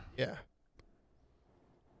walker. Yeah.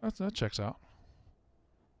 That checks out.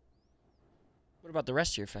 What about the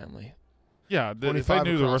rest of your family? Yeah, if they 25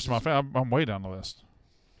 knew the across rest of my family, I'm way down the list.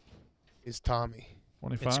 Is Tommy.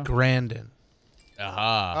 25? It's Grandin.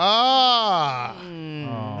 Aha. Ah.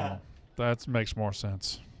 Oh, that makes more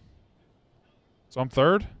sense. So I'm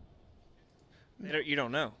third? You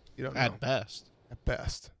don't know. You don't know. At best. At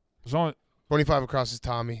best. There's only 25 across is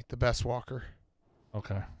Tommy, the best walker.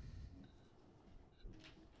 okay.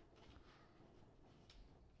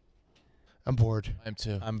 I'm bored. I am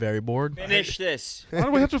too. I'm very bored. Finish this. Why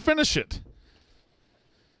do we have to finish it?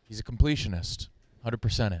 He's a completionist.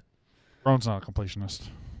 100% it. Ron's not a completionist.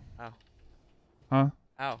 Ow. Huh?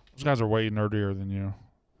 Ow. Those guys are way nerdier than you.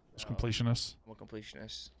 Those completionists. I'm a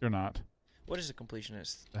completionist. You're not. What is a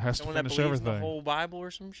completionist? It has Someone to that finish believes in everything. the whole Bible or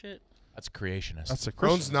some shit? That's creationist. That's a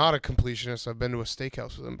Roan's Christian. not a completionist. I've been to a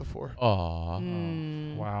steakhouse with him before. Aw.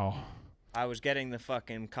 Wow. I was getting the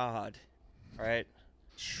fucking cod, right?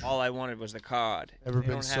 All I wanted was the cod. Never They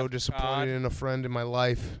been don't so have disappointed cod. in a friend in my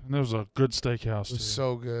life. And there was a good steakhouse, It too. was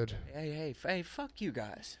so good. Hey, fuck you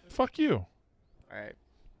guys. Fuck you. All right.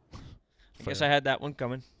 I guess I had that one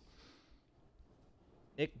coming.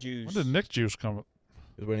 Nick Juice. When did Nick Juice come?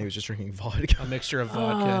 When he was just drinking vodka. A mixture of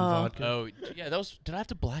vodka and vodka. Oh, yeah, that was. Did I have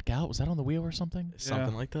to black out? Was that on the wheel or something?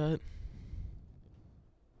 Something Yeah. like that.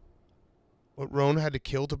 What Roan had to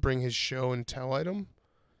kill to bring his show and tell item?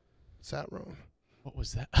 What's that, Roan? What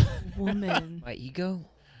was that? Woman. My ego?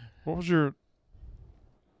 What was your...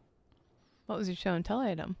 What was your show and tell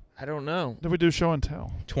item? I don't know. Did we do show and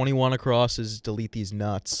tell? 21 across is delete these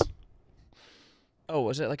nuts. Oh,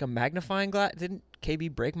 was it like a magnifying glass? Didn't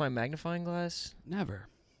KB break my magnifying glass? Never.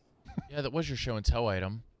 Yeah, that was your show and tell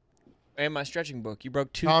item. And my stretching book. You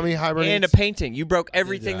broke two. Tommy and a hibernates. painting. You broke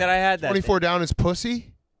everything that I had. That 24 down is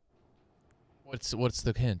pussy. What's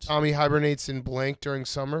the hint? Tommy hibernates in blank during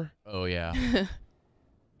summer. Oh yeah.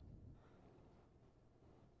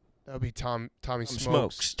 That would be Tommy Tom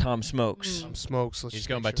Smokes. Tom Smokes. Tom Smokes. Let's He's just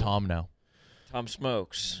going by make sure. Tom now. Tom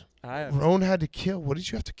Smokes. Roan had to kill. What did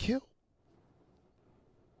you have to kill?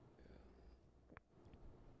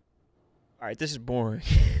 All right, this is boring.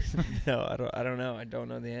 No, I don't know. I don't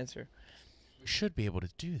know the answer. We should be able to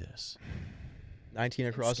do this. 19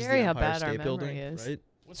 across is scary the how Empire bad our State memory Building, is. right?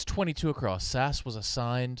 What's 22 across? Sass was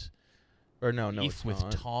assigned Or no, beef it's with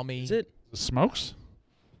not. Tommy. Is it? The Smokes?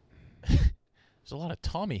 There's a lot of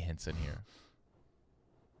Tommy hints in here.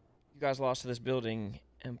 You guys lost to this building,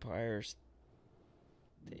 Empire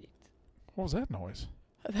State. What was that noise?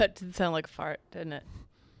 That did sound like a fart, didn't it?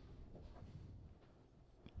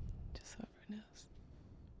 Just so everyone knows.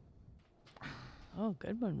 Oh,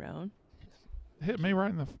 good one, Roan. It hit me right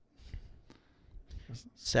in the...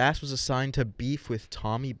 Sass was assigned to beef with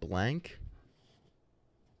Tommy Blank.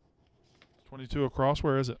 22 across,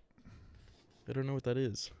 where is it? I don't know what that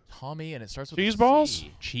is. Tommy, and it starts with Cheese a balls?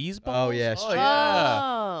 C. Cheese balls? Oh, yes. Oh, yeah.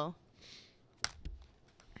 Oh.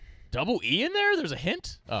 Double E in there? There's a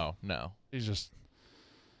hint? Oh, no. He's just...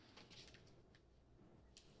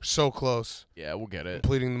 So close. Yeah, we'll get it.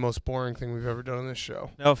 Completing the most boring thing we've ever done on this show.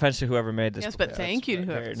 No offense to whoever made this. Yes, but Yeah, thank you to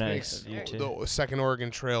that's whoever. very nice. Makes You too. the second Oregon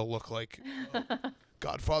Trail look like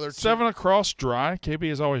Godfather 2. 7 across, dry. KB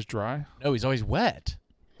is always dry. No, he's always wet.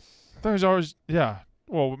 I thought he's always... Yeah.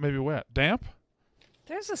 Well, maybe wet. Damp?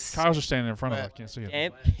 There's a Kyle's just standing in front of it. I Wet. can't see it.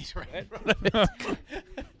 Damn. He's right in front of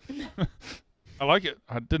it. I like it.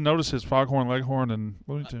 I did notice his Foghorn Leghorn and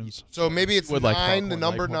Looney Tunes. So maybe it's Would like 9, the Foghorn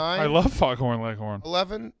number Leghorn. 9. I love Foghorn Leghorn.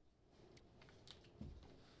 11.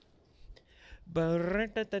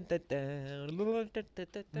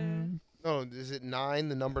 No, is it 9,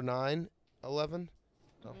 the number 9? 11?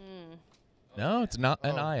 No, it's not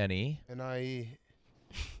an Oh. I-N-E. N-I-E.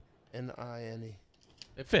 N-I-N-E.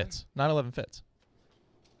 It fits. 9/11 fits.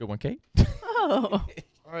 Good one, Kate. Oh.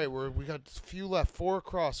 All right, we got a few left. 4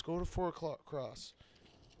 across. Go to 4 across.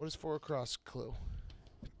 What is 4 across clue?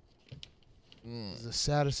 This is the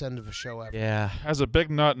saddest end of a show ever. Yeah. Has a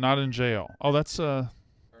big nut, not in jail. Oh, that's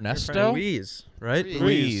Ernesto? Louise, right? Louise.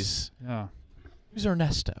 Louise. Yeah. Who's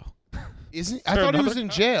Ernesto? Isn't? I there thought he was another in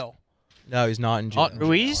guy? jail. No, he's not in jail.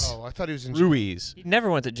 Ruiz? Oh, I thought he was in jail. Ruiz. He never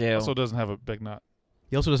went to jail. Also doesn't have a big nut.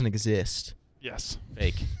 He also doesn't exist. Yes.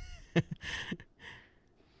 Fake.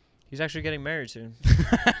 He's actually getting married soon.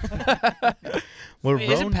 Well, Wait,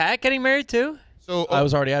 isn't Roan, Pat getting married too? So I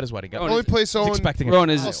was already at his wedding. the only place He's Owen expecting a Roan,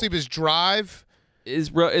 I'll is sleep is Drive.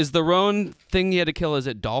 is the Roan thing he had to kill? Is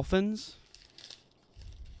it dolphins?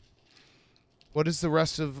 What is the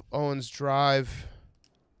rest of Owen's Drive?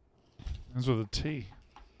 Ends with a T.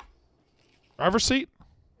 Driver's seat?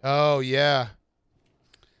 Oh yeah.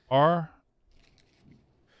 R?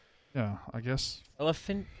 Yeah, I guess.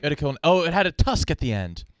 Elephant. Gotta kill. Oh, it had a tusk at the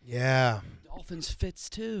end. Yeah. Dolphins fits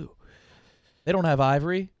too. They don't have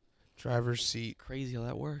ivory. Driver's seat. Crazy how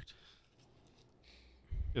that worked.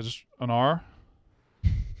 Yeah, just an R?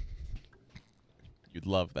 You'd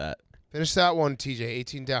love that. Finish that one, TJ.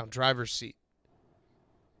 18 down. Driver's seat.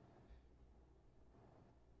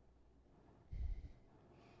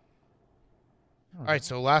 All right,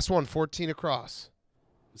 so last one, 14 across.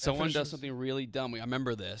 Someone finishes- does something really dumb. I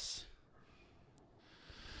remember this.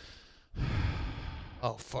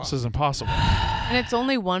 Oh fuck. This is impossible. And it's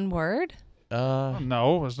only one word?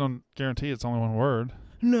 No, there's no guarantee it's only one word.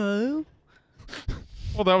 No.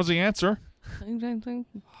 Well, that was the answer. he's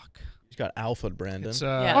got Alfred Brandon. It's,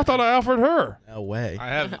 Yeah. I thought I offered her. No way. I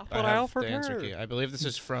have, thought I I have offered the answer her. key. I believe this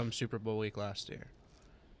is from Super Bowl week last year.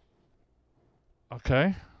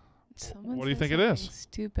 Okay. Someone What do you said think it is? something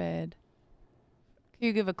Stupid. Can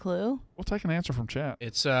you give a clue? We'll take an answer from chat.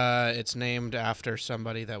 It's named after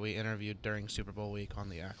somebody that we interviewed during Super Bowl week on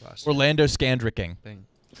the Act last year. Orlando Scandricking. Bing.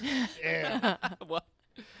 Yeah. What?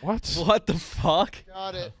 What the fuck?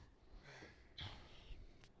 Got it.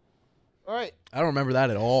 All right. I don't remember that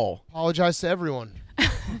at all. Apologize to everyone.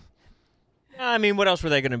 I mean, what else were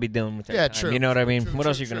they going to be doing with that Yeah, time? true. You know what I mean? True, what true,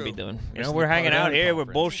 else are you going to be true. doing? You It's know, the we're hanging out Solidarity here, we're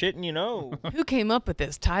Conference. bullshitting, you know. Who came up with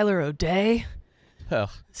this? Tyler O'Day? Ugh.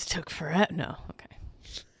 This took forever. No, okay.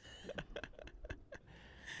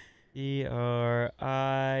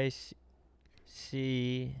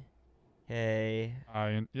 E-R-I-C-K.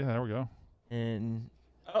 Yeah, there we go. And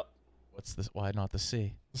What's this? Why not the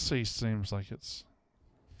C? The C seems like it's.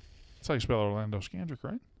 That's how you spell Orlando Scandrick,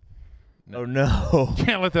 right? oh no.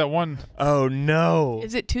 Can't let that one. Oh no.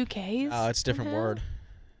 Is it 2 Ks? Oh, it's a different What the hell? word.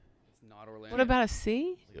 It's not Orlando. What about a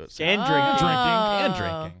C? Sand Oh. drinking. And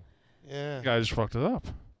drinking. Yeah. Guy just fucked it up.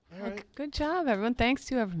 All right. Good job, everyone. Thanks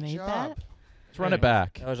to whoever made Job. that. Let's run it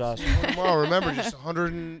back. That was awesome. Well, remember, just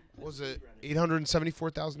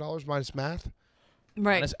 $874,000 minus math.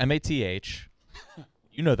 Right. That's MATH.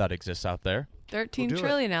 You know that exists out there. 13 We'll do it.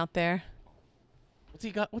 trillion out there. What's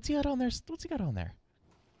he got? What's he got on there? What's he got on there?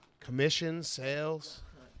 Commission, sales.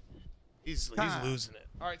 He's Time. losing it.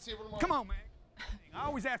 All right, see you tomorrow. Come on, man. I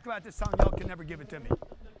always ask about this song. Y'all can never give it to me.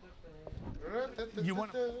 You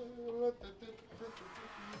want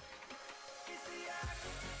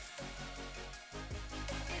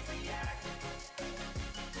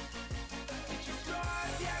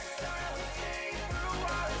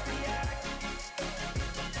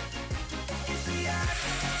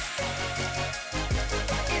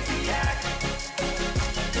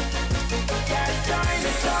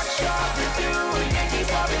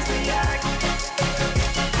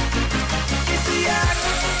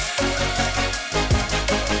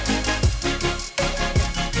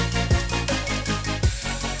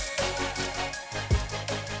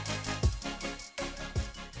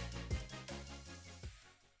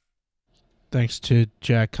Thanks to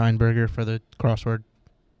Jack Keinberger for the crossword.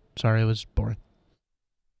 Sorry, it was boring.